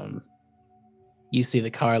 You see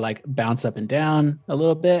the car like bounce up and down a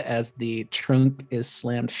little bit as the trunk is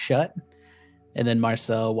slammed shut. And then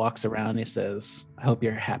Marcel walks around and he says, I hope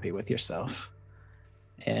you're happy with yourself.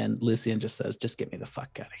 And Lucian just says, just get me the fuck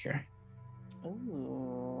out of here.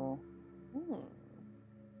 Ooh.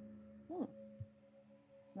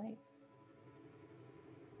 Nice.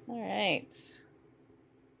 All right.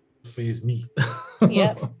 This is me.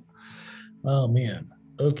 Yep. Oh, man.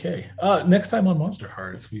 Okay. Next time on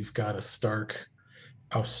Monsterhearts, we've got a stark,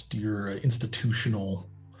 austere, institutional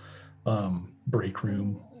break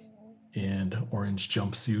room and orange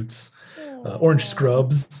jumpsuits, orange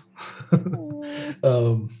scrubs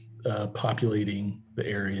populating the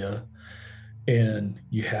area. And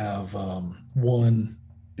you have one,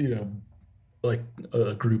 like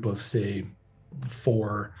a group of, say,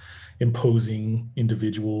 4 imposing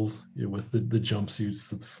individuals with the jumpsuits,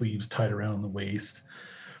 the sleeves tied around the waist,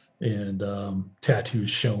 and tattoos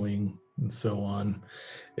showing and so on.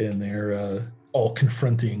 And they're all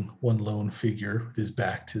confronting one lone figure with his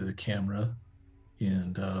back to the camera,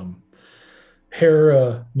 and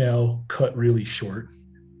hair now cut really short,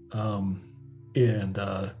 and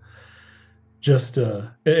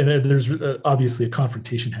there's obviously a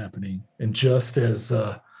confrontation happening. And just as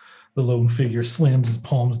the lone figure slams his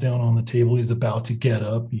palms down on the table, he's about to get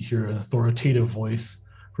up, you hear an authoritative voice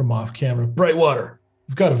from off camera, Brightwater,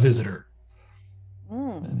 we've got a visitor.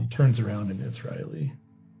 And he turns around and it's Riley.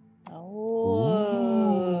 Oh.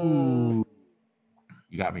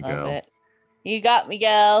 You got me, Love girl. it. You got me,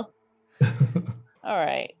 girl. All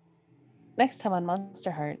right. Next time on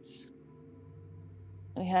Monsterhearts,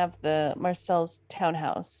 we have the Marcel's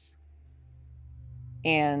townhouse.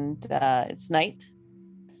 And it's night.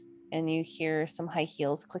 And you hear some high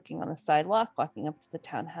heels clicking on the sidewalk, walking up to the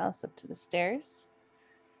townhouse, up to the stairs.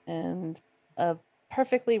 And a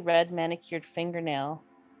perfectly red manicured fingernail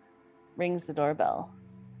rings the doorbell.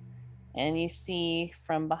 And you see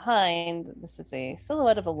from behind, this is a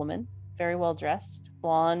silhouette of a woman, very well dressed,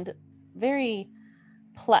 blonde, very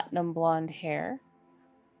platinum blonde hair,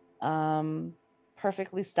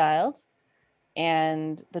 perfectly styled.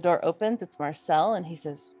 And the door opens, it's Marcel, and he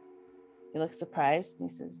looks surprised, and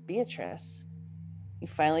he says, Beatrice, you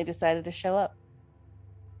finally decided to show up.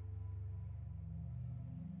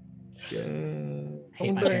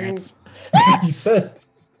 Hate my parents. You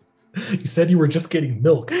said you were just getting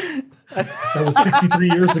milk. That was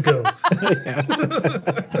 63 years ago.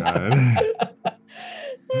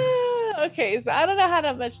 Okay, so I don't know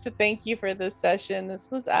how much to thank you for this session. This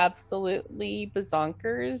was absolutely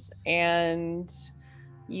bazonkers, and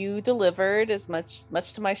you delivered as much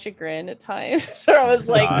to my chagrin at times. So I was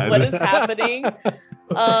like, God. what is happening?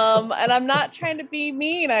 And I'm not trying to be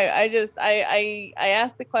mean. I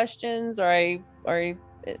ask the questions, or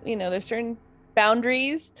there's certain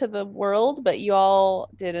boundaries to the world, but you all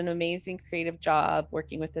did an amazing creative job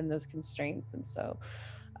working within those constraints. And so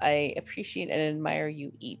I appreciate and admire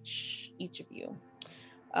you each of you.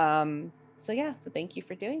 So thank you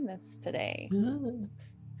for doing this today.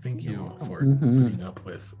 Thank you for putting up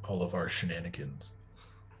with all of our shenanigans.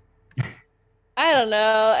 I don't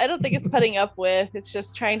know. I don't think it's putting up with. It's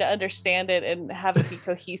just trying to understand it and have it be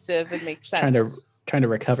cohesive and make sense. Trying to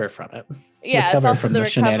recover from it. Yeah, recover it's also from the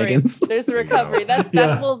recovery. Shenanigans. There's the recovery. That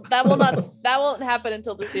won't happen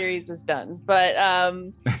until the series is done. But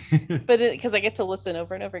because I get to listen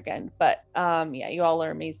over and over again. But yeah, you all are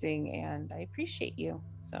amazing, and I appreciate you.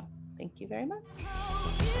 So thank you very much.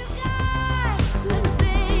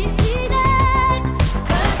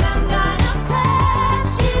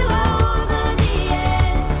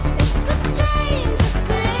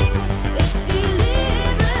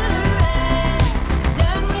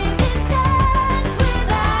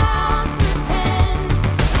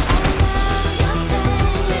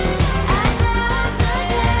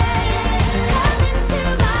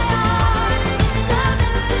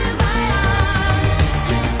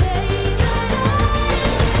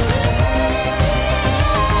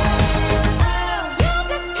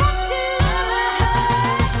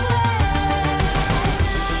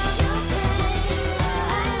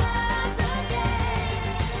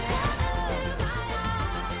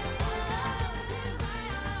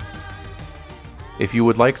 If you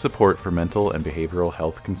would like support for mental and behavioral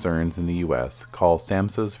health concerns in the U.S., call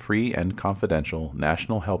SAMHSA's free and confidential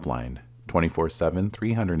national helpline 24/7,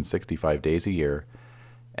 365 days a year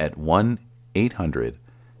at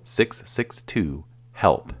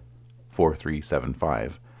 1-800-662-HELP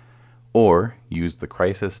 4375, or use the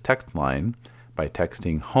crisis text line by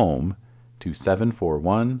texting HOME to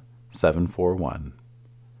 741-741.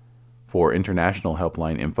 For international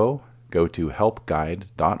helpline info, go to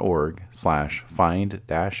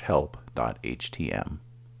helpguide.org/find-help.htm.